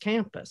of the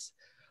campus.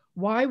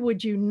 Why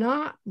would you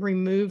not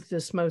remove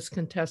this most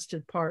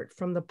contested part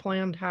from the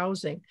planned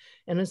housing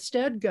and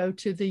instead go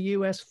to the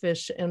U.S.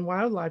 Fish and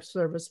Wildlife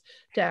Service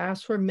to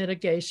ask for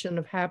mitigation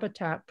of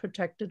habitat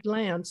protected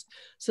lands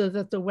so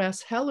that the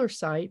West Heller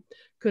site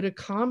could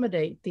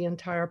accommodate the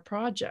entire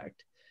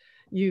project?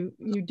 You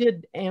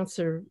did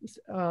answer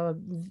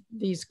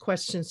these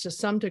questions to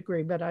some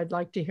degree, but I'd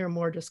like to hear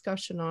more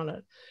discussion on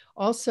it.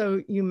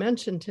 Also, you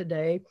mentioned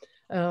today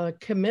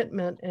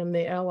commitment in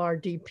the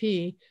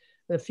LRDP,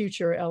 the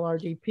future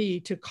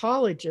LRDP, to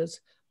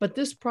colleges, but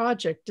this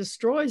project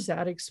destroys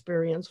that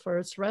experience for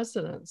its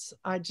residents.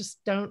 I just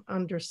don't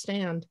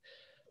understand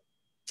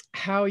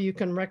how you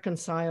can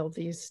reconcile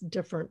these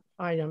different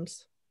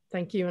items.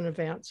 Thank you in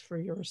advance for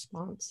your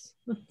response.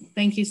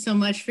 Thank you so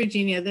much,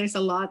 Virginia. There's a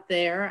lot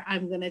there.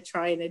 I'm going to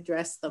try and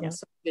address them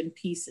sort of in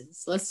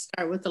pieces. Let's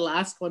start with the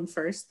last one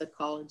first, the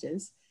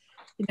colleges.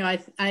 You know,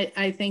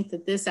 I think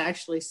that this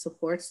actually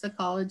supports the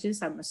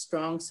colleges. I'm a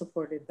strong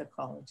supporter of the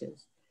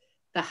colleges.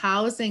 The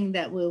housing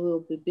that we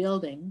will be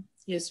building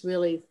is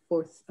really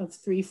of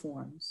three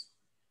forms.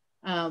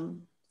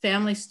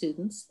 Family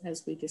students,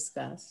 as we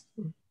discussed,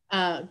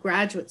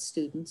 graduate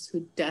students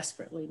who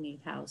desperately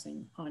need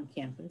housing on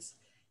campus,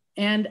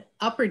 and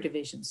upper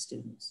division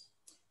students.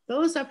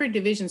 Those upper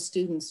division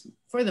students,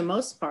 for the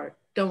most part,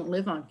 don't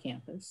live on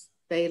campus.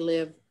 They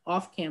live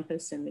off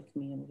campus in the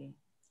community.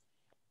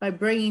 By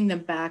bringing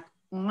them back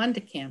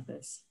onto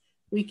campus,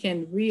 we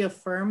can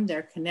reaffirm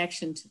their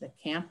connection to the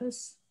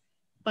campus,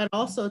 but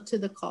also to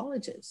the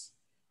colleges.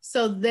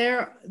 So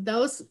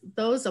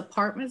those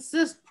apartments,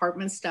 this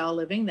apartment style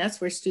living, that's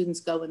where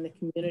students go in the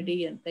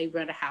community and they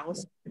rent a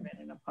house, they rent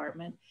an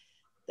apartment.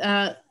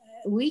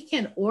 We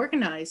can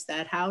organize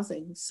that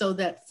housing so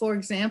that, for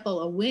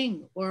example, a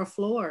wing or a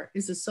floor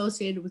is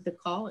associated with the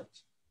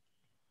college.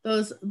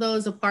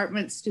 Those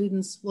apartment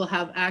students will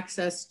have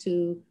access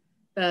to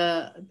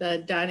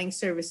the dining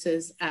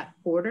services at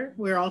Porter.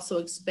 We're also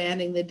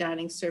expanding the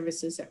dining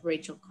services at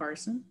Rachel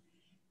Carson.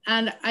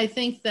 And I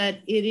think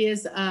that it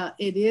is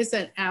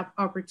an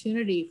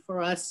opportunity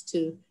for us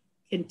to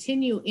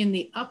continue in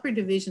the upper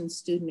division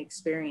student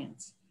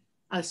experience,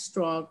 a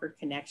stronger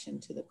connection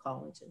to the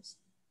colleges.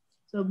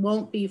 So it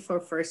won't be for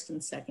first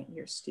and second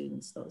year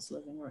students, those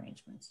living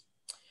arrangements.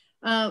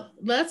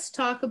 Let's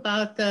talk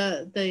about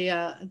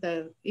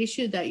the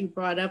issue that you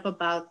brought up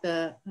about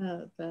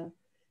the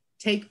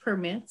take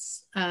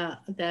permits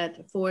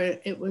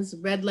it was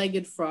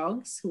red-legged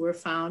frogs who were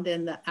found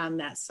on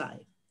that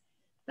site.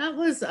 That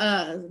was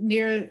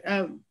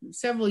near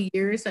several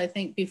years, I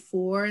think,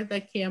 before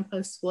the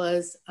campus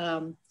was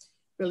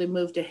really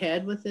moved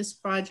ahead with this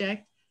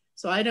project.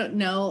 So I don't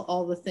know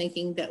all the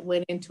thinking that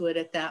went into it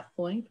at that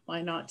point,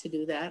 why not to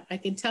do that. I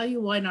can tell you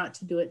why not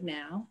to do it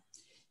now.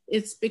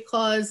 It's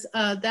because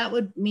that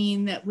would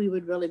mean that we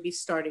would really be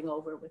starting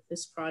over with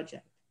this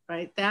project,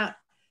 right? That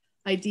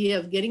idea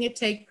of getting a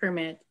take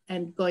permit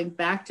and going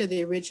back to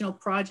the original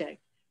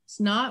project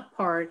is not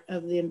part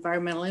of the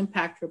environmental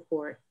impact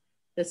report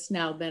that's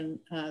now been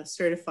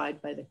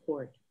certified by the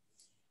court.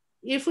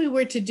 If we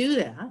were to do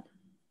that,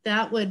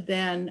 that would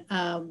then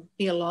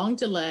be a long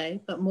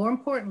delay, but more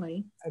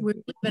importantly, we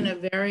live in a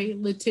very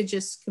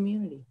litigious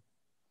community.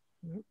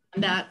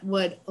 And that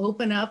would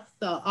open up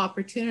the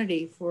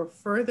opportunity for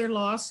further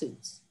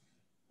lawsuits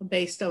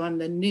based on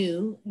the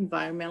new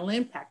environmental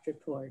impact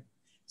report.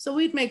 So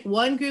we'd make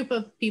one group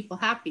of people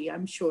happy,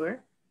 I'm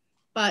sure,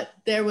 but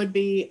there would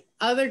be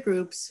other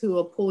groups who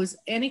oppose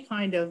any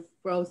kind of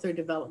growth or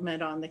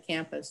development on the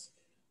campus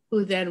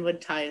who then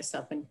would tie us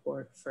up in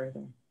court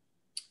further.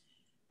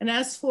 And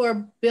as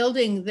for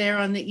building there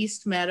on the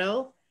East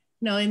Meadow,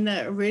 in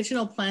the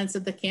original plans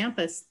of the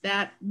campus,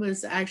 that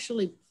was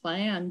actually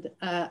planned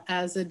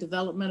as a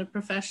development of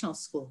professional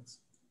schools.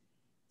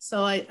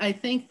 So I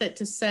think that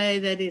to say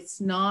that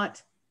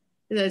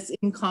that's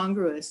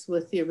incongruous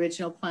with the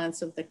original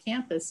plans of the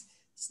campus,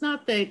 it's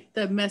not the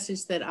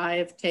message that I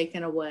have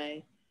taken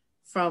away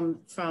from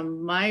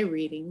my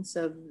readings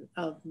of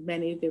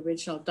many of the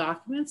original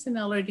documents and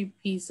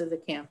LRDPs of the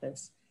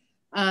campus.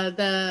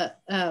 The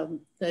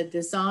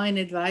Design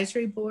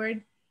Advisory Board,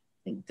 I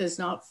think, does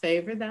not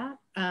favor that.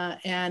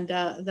 And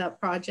that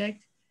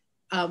project,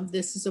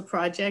 this is a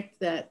project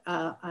that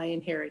I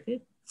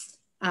inherited.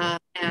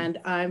 And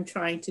I'm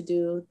trying to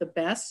do the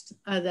best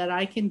that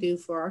I can do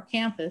for our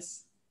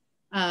campus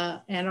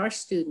and our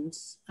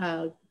students,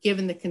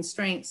 given the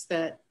constraints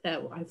that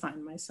I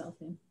find myself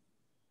in.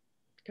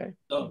 Okay.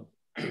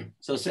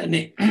 So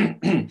Cindy,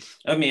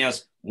 let me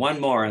ask one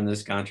more on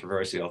this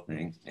controversial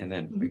thing, and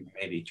then we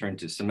maybe turn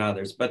to some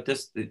others. But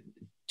the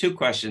two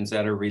questions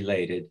that are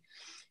related,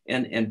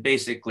 and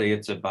basically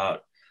it's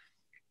about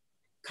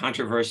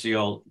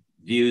controversial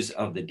views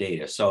of the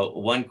data. So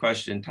one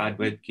question, Todd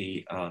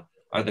Whitkey,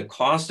 are the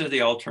cost of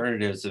the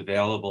alternatives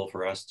available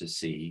for us to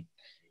see?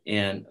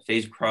 And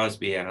Faith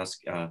Crosby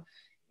asked, the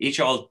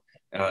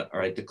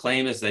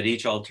claim is that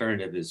each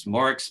alternative is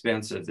more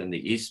expensive than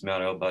the East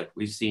Meadow, but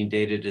we've seen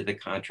data to the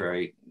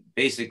contrary.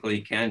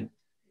 Basically, can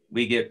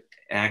we get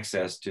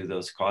access to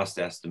those cost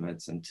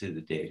estimates and to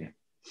the data?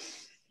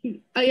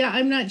 Yeah,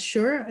 I'm not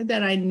sure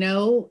that I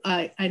know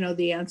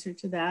the answer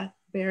to that,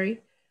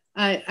 Barry.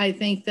 I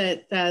think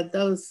that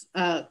those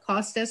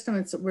cost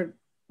estimates were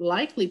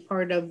likely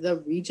part of the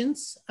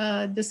Regents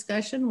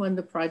discussion when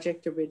the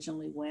project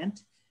originally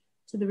went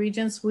to the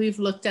Regents. We've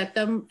looked at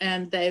them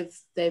and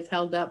they've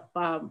held up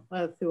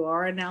through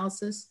our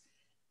analysis,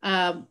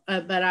 but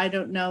I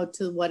don't know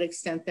to what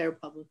extent they're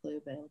publicly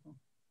available.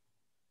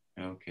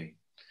 Okay.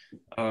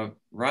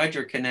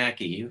 Roger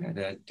Kanaki, you had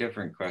a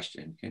different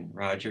question.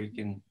 Roger,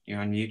 can you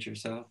unmute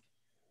yourself?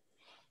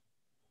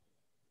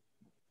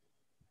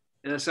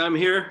 Yes, I'm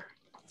here.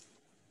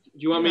 Do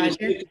you want me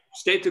to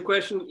state the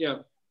question? Yeah.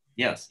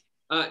 Yes.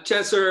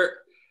 Chancellor,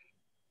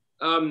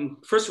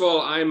 first of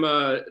all, I'm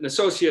an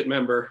associate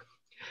member,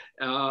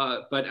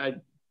 but I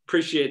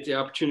appreciate the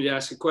opportunity to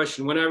ask a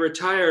question. When I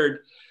retired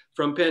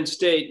from Penn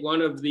State,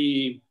 one of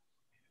the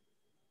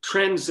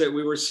trends that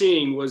we were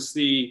seeing was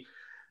the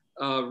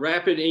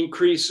rapid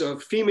increase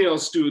of female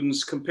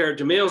students compared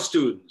to male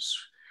students.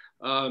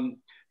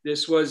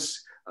 This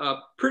was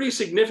pretty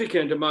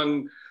significant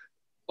among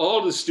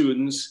all the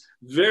students,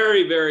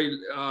 very, very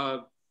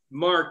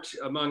marked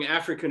among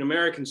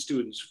African-American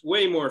students,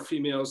 way more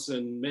females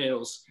than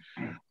males.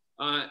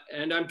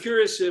 And I'm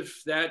curious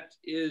if that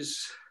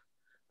is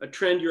a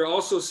trend you're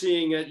also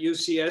seeing at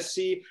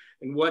UCSC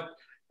and what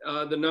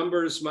the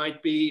numbers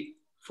might be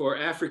for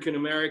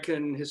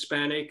African-American,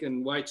 Hispanic,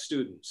 and white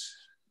students.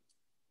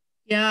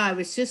 Yeah, I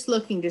was just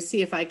looking to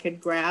see if I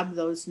could grab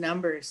those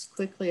numbers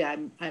quickly.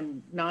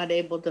 I'm not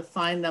able to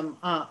find them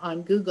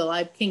on Google.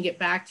 I can get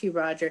back to you,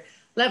 Roger.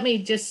 Let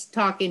me just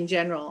talk in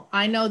general.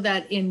 I know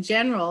that in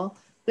general,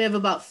 we have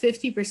about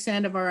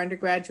 50% of our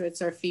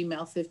undergraduates are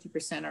female,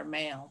 50% are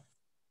male.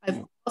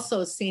 I've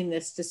also seen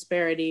this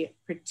disparity,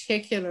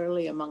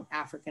 particularly among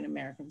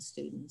African-American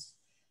students.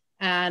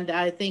 And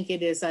I think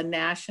it is a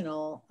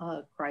national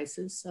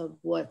crisis of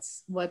what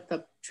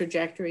the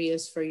trajectory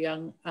is for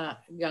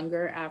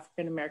younger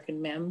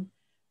African-American men.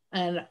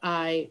 And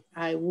I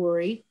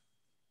worry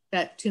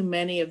that too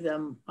many of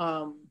them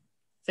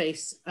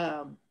face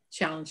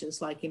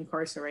challenges like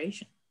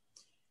incarceration.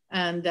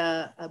 And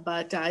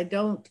but I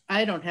don't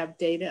have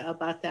data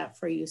about that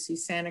for UC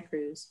Santa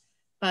Cruz.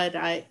 But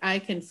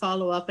I can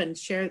follow up and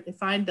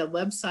find the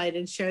website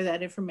and share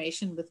that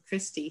information with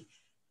Christy,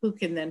 who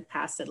can then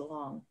pass it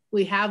along.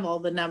 We have all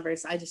the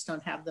numbers, I just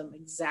don't have them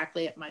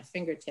exactly at my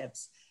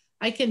fingertips.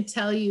 I can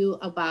tell you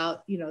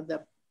about,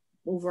 the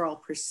overall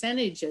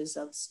percentages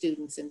of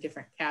students in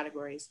different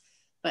categories,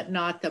 but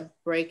not the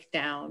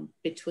breakdown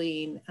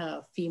between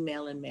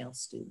female and male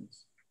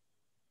students.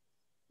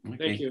 Okay.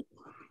 Thank you.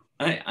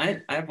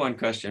 I have one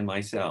question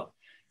myself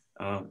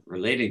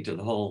relating to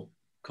the whole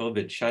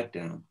COVID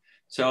shutdown.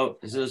 So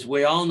as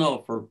we all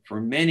know,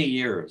 for many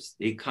years,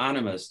 the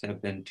economists have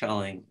been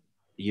telling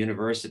the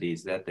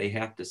universities that they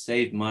have to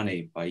save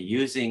money by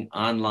using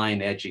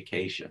online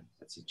education.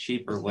 It's a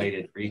cheaper way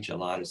to reach a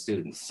lot of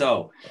students.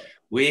 So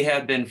we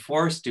have been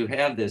forced to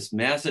have this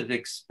massive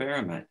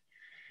experiment.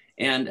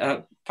 And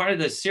part of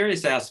the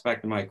serious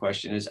aspect of my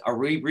question is, are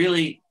we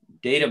really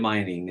data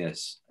mining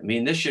this? I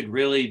mean, this should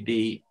really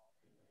be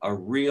a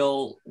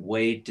real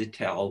way to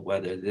tell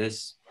whether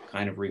this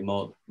kind of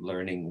remote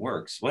learning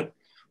works. What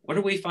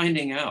are we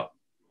finding out?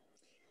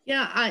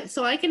 Yeah,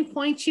 so I can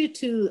point you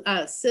to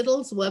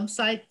CITL's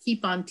website,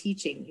 Keep on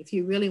Teaching, if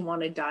you really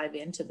want to dive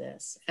into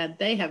this. And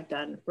they have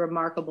done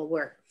remarkable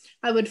work.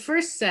 I would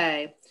first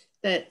say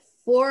that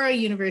for a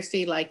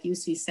university like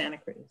UC Santa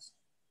Cruz,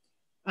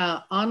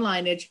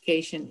 online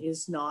education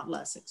is not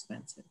less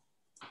expensive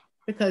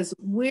because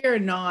we're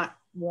not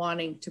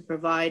wanting to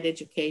provide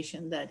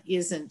education that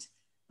isn't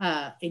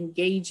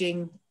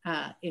engaging,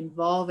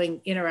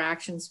 involving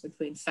interactions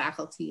between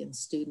faculty and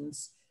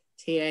students,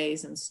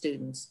 TAs and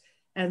students.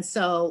 And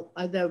so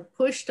the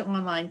push to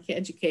online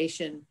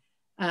education,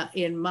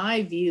 in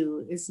my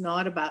view, is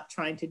not about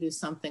trying to do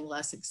something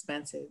less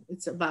expensive.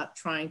 It's about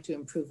trying to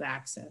improve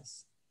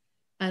access.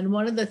 And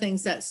one of the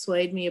things that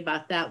swayed me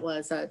about that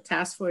was a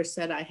task force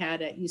that I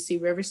had at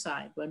UC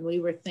Riverside when we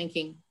were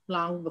thinking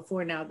long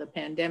before now the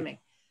pandemic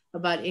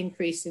about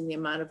increasing the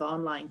amount of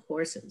online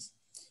courses.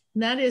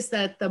 And that is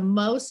that the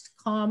most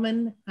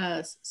common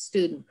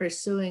student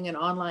pursuing an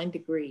online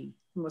degree,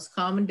 the most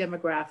common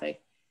demographic,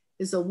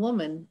 is a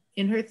woman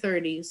in her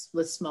 30s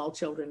with small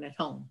children at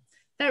home.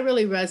 That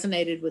really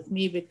resonated with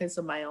me because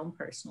of my own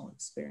personal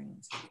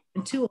experience.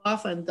 And too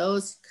often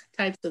those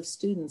types of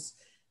students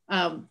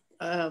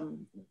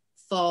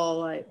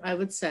fall, I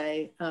would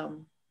say,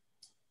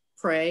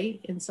 prey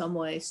in some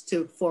ways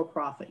to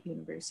for-profit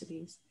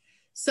universities.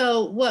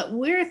 So what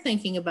we're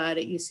thinking about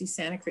at UC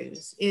Santa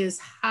Cruz is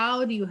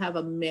how do you have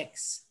a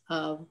mix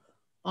of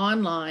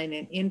online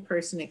and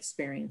in-person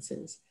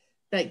experiences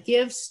that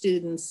give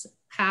students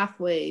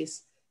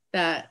pathways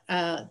that,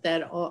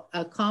 that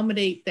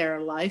accommodate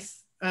their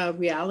life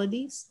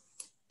realities,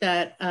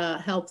 that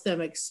help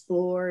them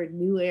explore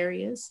new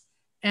areas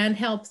and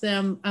help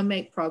them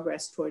make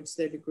progress towards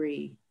their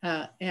degree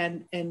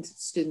and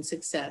student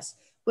success.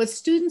 What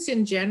students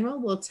in general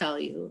will tell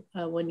you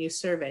when you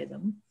survey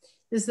them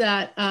is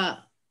that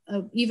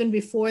even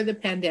before the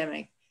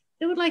pandemic,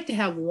 they would like to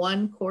have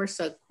one course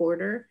a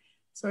quarter,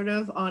 sort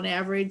of on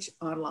average,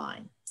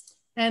 online.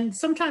 And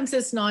sometimes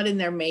it's not in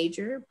their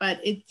major, but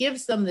it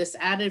gives them this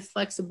added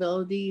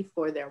flexibility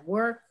for their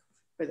work,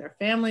 for their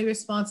family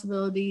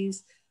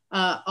responsibilities,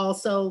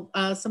 also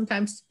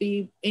sometimes to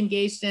be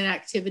engaged in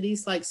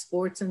activities like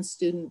sports and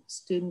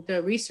student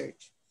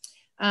research.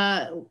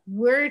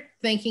 We're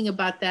thinking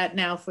about that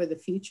now for the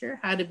future,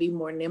 how to be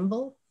more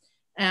nimble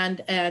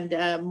and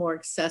more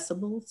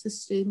accessible to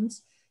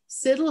students.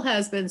 CIDL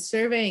has been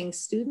surveying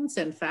students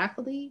and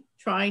faculty,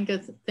 trying to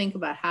think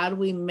about how do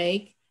we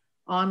make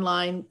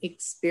online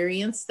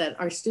experience that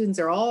our students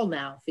are all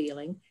now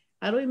feeling,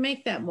 how do we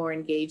make that more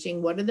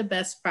engaging? What are the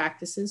best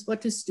practices?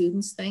 What do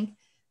students think?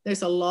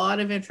 There's a lot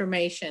of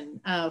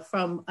information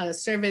from a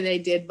survey they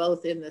did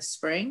both in the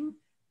spring,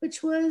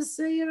 which was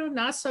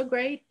not so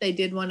great. They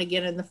did one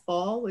again in the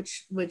fall,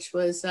 which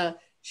was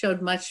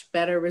showed much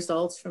better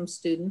results from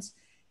students.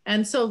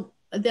 And so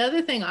the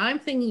other thing I'm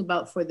thinking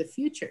about for the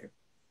future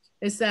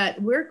is that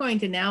we're going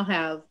to now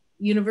have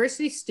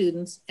university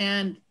students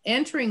and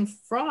entering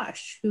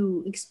Frosh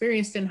who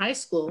experienced in high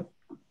school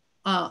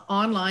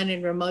online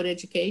and remote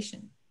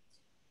education.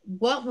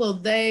 What will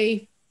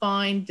they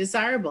find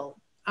desirable?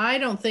 I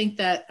don't think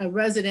that a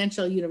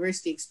residential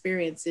university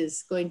experience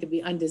is going to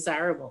be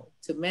undesirable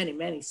to many,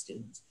 many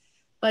students.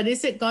 But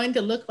is it going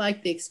to look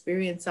like the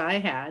experience I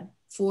had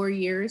 4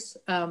 years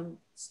on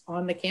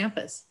the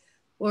campus?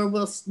 Or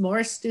will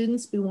more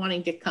students be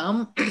wanting to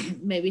come,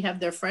 maybe have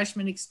their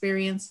freshman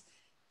experience,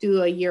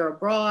 do a year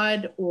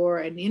abroad or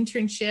an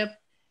internship,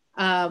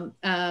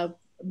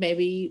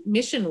 maybe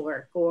mission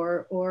work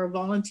or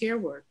volunteer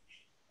work?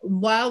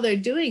 While they're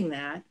doing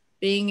that,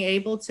 being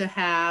able to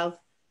have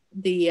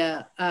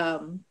the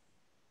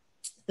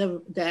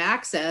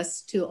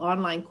access to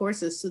online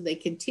courses so they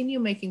continue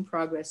making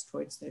progress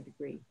towards their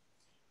degree.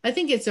 I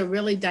think it's a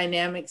really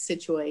dynamic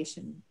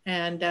situation,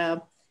 and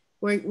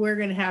we're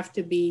going to have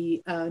to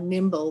be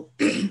nimble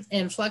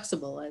and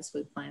flexible as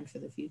we plan for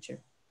the future.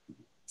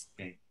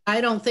 Okay. I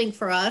don't think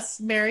for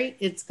us, Mary,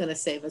 it's going to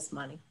save us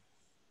money.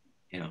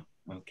 Yeah.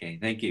 Okay.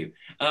 Thank you.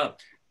 A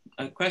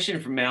question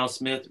from Mal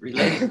Smith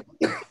related to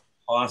the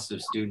cost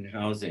of student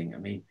housing. I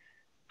mean,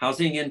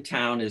 housing in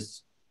town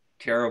is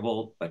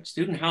terrible, but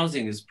student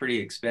housing is pretty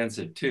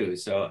expensive too.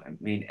 So, I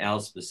mean,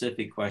 Al's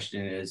specific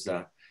question is,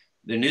 the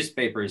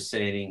newspaper is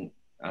stating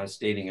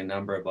a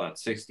number about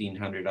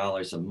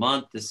 $1,600 a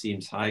month. This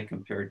seems high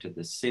compared to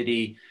the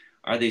city.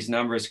 Are these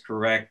numbers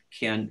correct?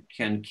 Can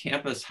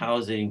campus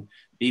housing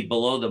be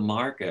below the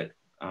market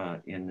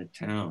in the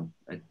town?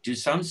 Do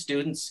some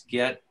students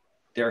get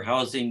their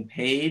housing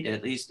paid,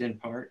 at least in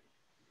part?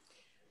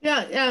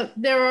 Yeah,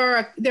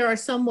 there are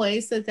some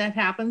ways that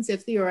happens.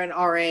 If you're an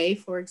RA,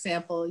 for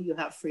example, you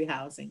have free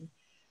housing.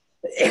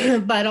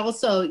 But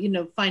also,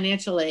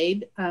 financial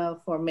aid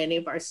for many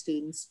of our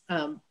students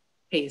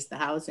pays the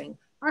housing.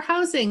 Our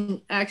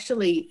housing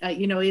actually,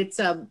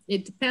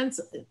 it depends.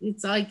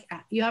 It's like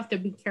you have to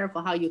be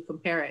careful how you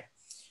compare it.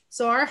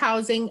 So our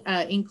housing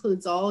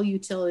includes all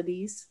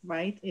utilities,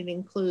 right? It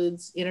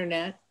includes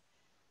internet,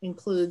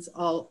 includes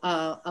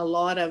a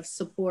lot of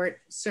support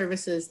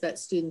services that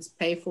students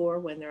pay for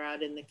when they're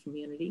out in the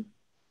community.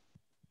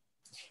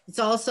 It's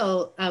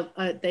also,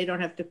 they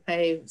don't have to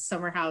pay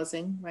summer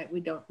housing, right? We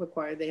don't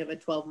require, they have a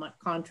 12-month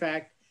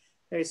contract.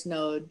 There's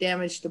no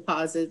damage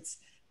deposits,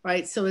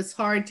 right? So it's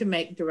hard to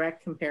make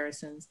direct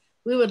comparisons.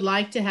 We would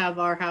like to have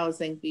our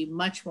housing be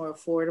much more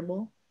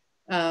affordable.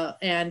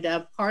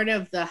 And part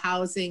of the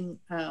housing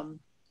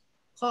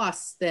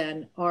costs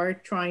then are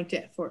trying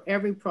to, for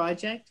every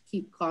project,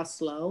 keep costs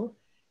low.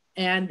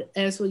 And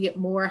as we get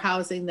more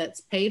housing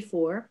that's paid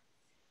for,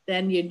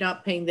 then you're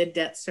not paying the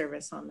debt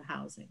service on the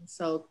housing.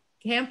 So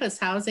campus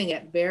housing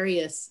at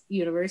various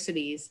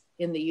universities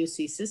in the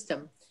UC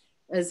system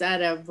is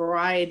at a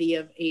variety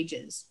of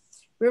ages.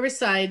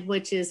 Riverside,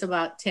 which is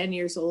about 10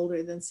 years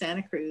older than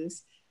Santa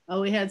Cruz,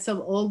 we had some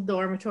old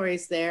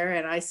dormitories there,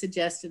 and I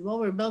suggested, well,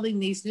 we're building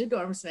these new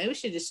dorms, maybe we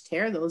should just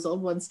tear those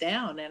old ones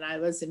down. And I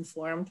was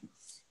informed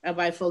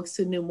by folks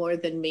who knew more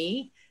than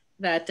me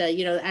that,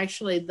 you know,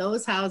 actually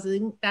those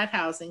housing,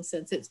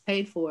 since it's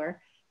paid for,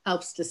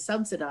 helps to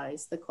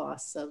subsidize the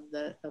costs of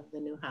the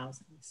new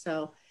housing.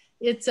 So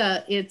it's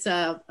a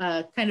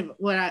kind of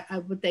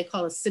what they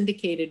call a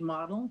syndicated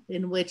model,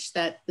 in which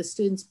that the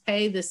students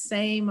pay the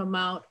same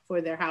amount for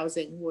their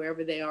housing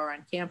wherever they are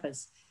on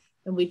campus.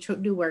 And we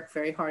do work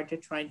very hard to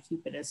try and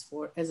keep it as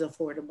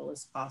affordable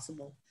as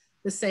possible.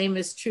 The same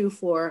is true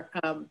for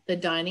the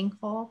dining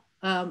hall.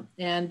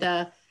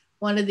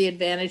 One of the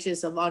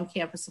advantages of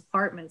on-campus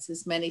apartments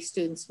is many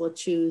students will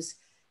choose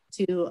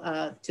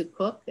to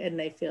cook, and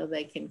they feel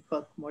they can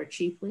cook more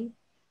cheaply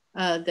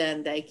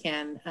than they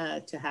can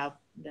to have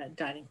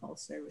dining hall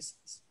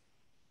services.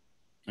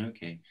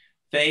 Okay.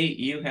 Faye,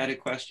 you had a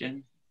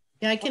question?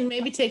 Yeah, I can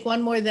maybe take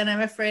one more, then I'm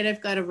afraid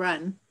I've got to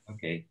run.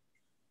 Okay.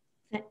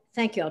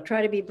 Thank you. I'll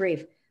try to be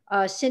brief.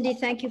 Cindy,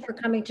 thank you for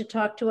coming to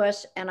talk to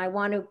us. And I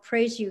want to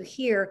praise you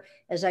here,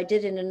 as I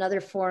did in another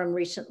forum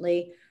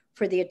recently,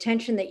 for the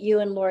attention that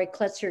you and Lori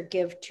Kletzer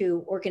give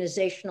to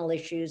organizational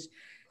issues,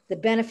 the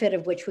benefit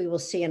of which we will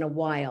see in a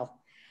while.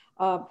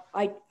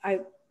 I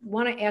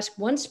want to ask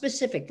one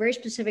very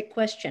specific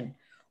question.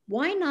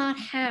 Why not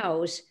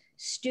house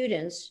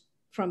students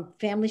from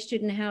family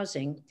student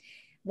housing?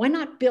 Why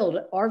not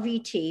build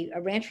RVT, a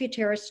Rancho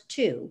Terrace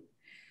 2,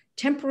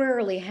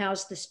 temporarily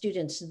house the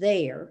students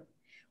there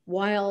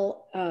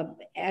while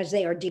as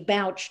they are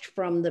debouched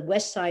from the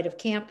west side of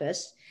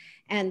campus,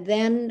 and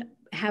then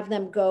have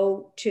them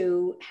go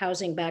to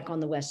housing back on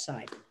the west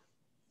side?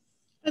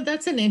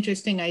 That's an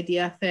interesting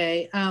idea,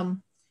 Faye.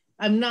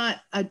 I'm not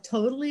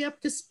totally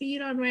up to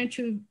speed on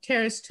Rancho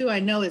Terrace 2.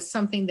 I know it's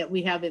something that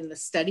we have in the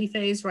study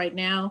phase right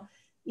now.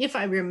 If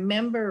I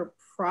remember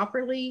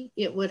properly,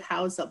 it would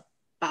house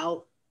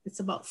about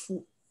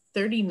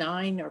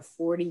 39 or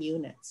 40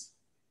 units.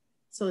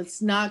 So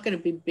it's not going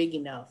to be big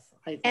enough,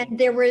 I think. And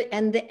there were,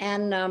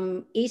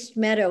 East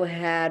Meadow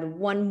had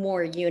one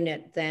more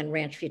unit than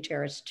Rancho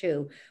Terrace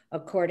 2,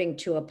 according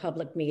to a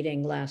public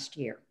meeting last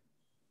year.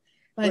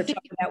 I think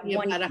about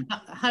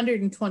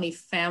 120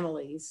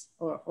 families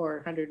or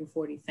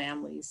 140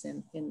 families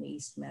in the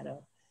East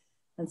Meadow.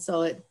 And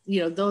so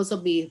those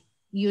will be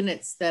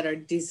units that are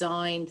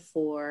designed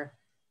for,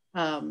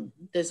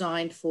 they're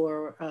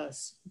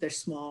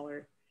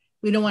smaller.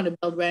 We don't want to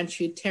build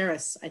Rancho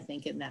Terrace, I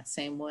think, in that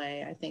same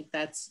way. I think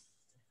that's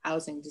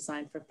housing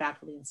designed for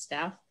faculty and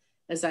staff,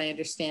 as I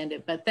understand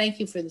it. But thank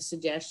you for the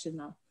suggestion.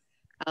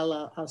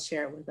 I'll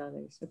share it with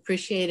others.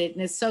 Appreciate it.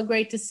 And it's so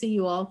great to see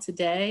you all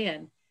today.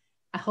 And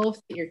I hope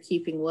that you're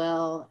keeping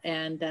well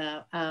and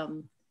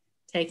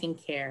taking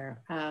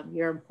care.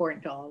 You're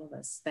important to all of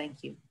us.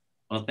 Thank you.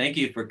 Well, thank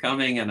you for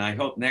coming. And I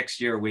hope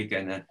next year we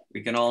can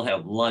all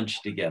have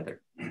lunch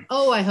together.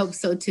 Oh, I hope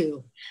so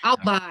too. I'll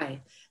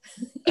buy.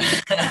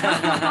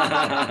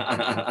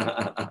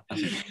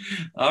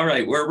 All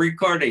right, we're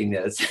recording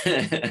this.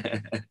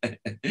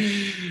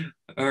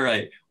 All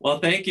right, well,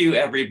 thank you,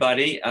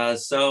 everybody.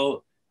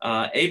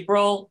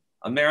 April,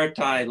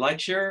 Emeriti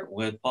lecture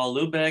with Paul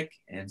Lubeck,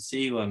 and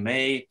see you in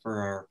May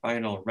for our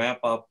final wrap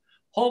up.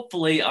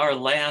 Hopefully our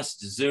last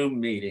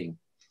Zoom meeting.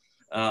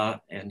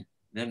 And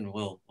then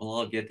we'll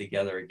all get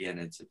together again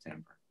in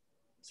September.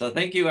 So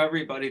thank you,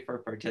 everybody, for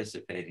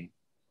participating.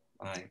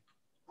 Bye.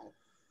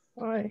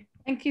 Bye.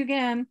 Thank you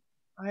again.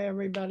 Bye,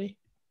 everybody.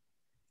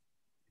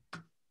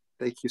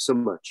 Thank you so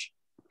much.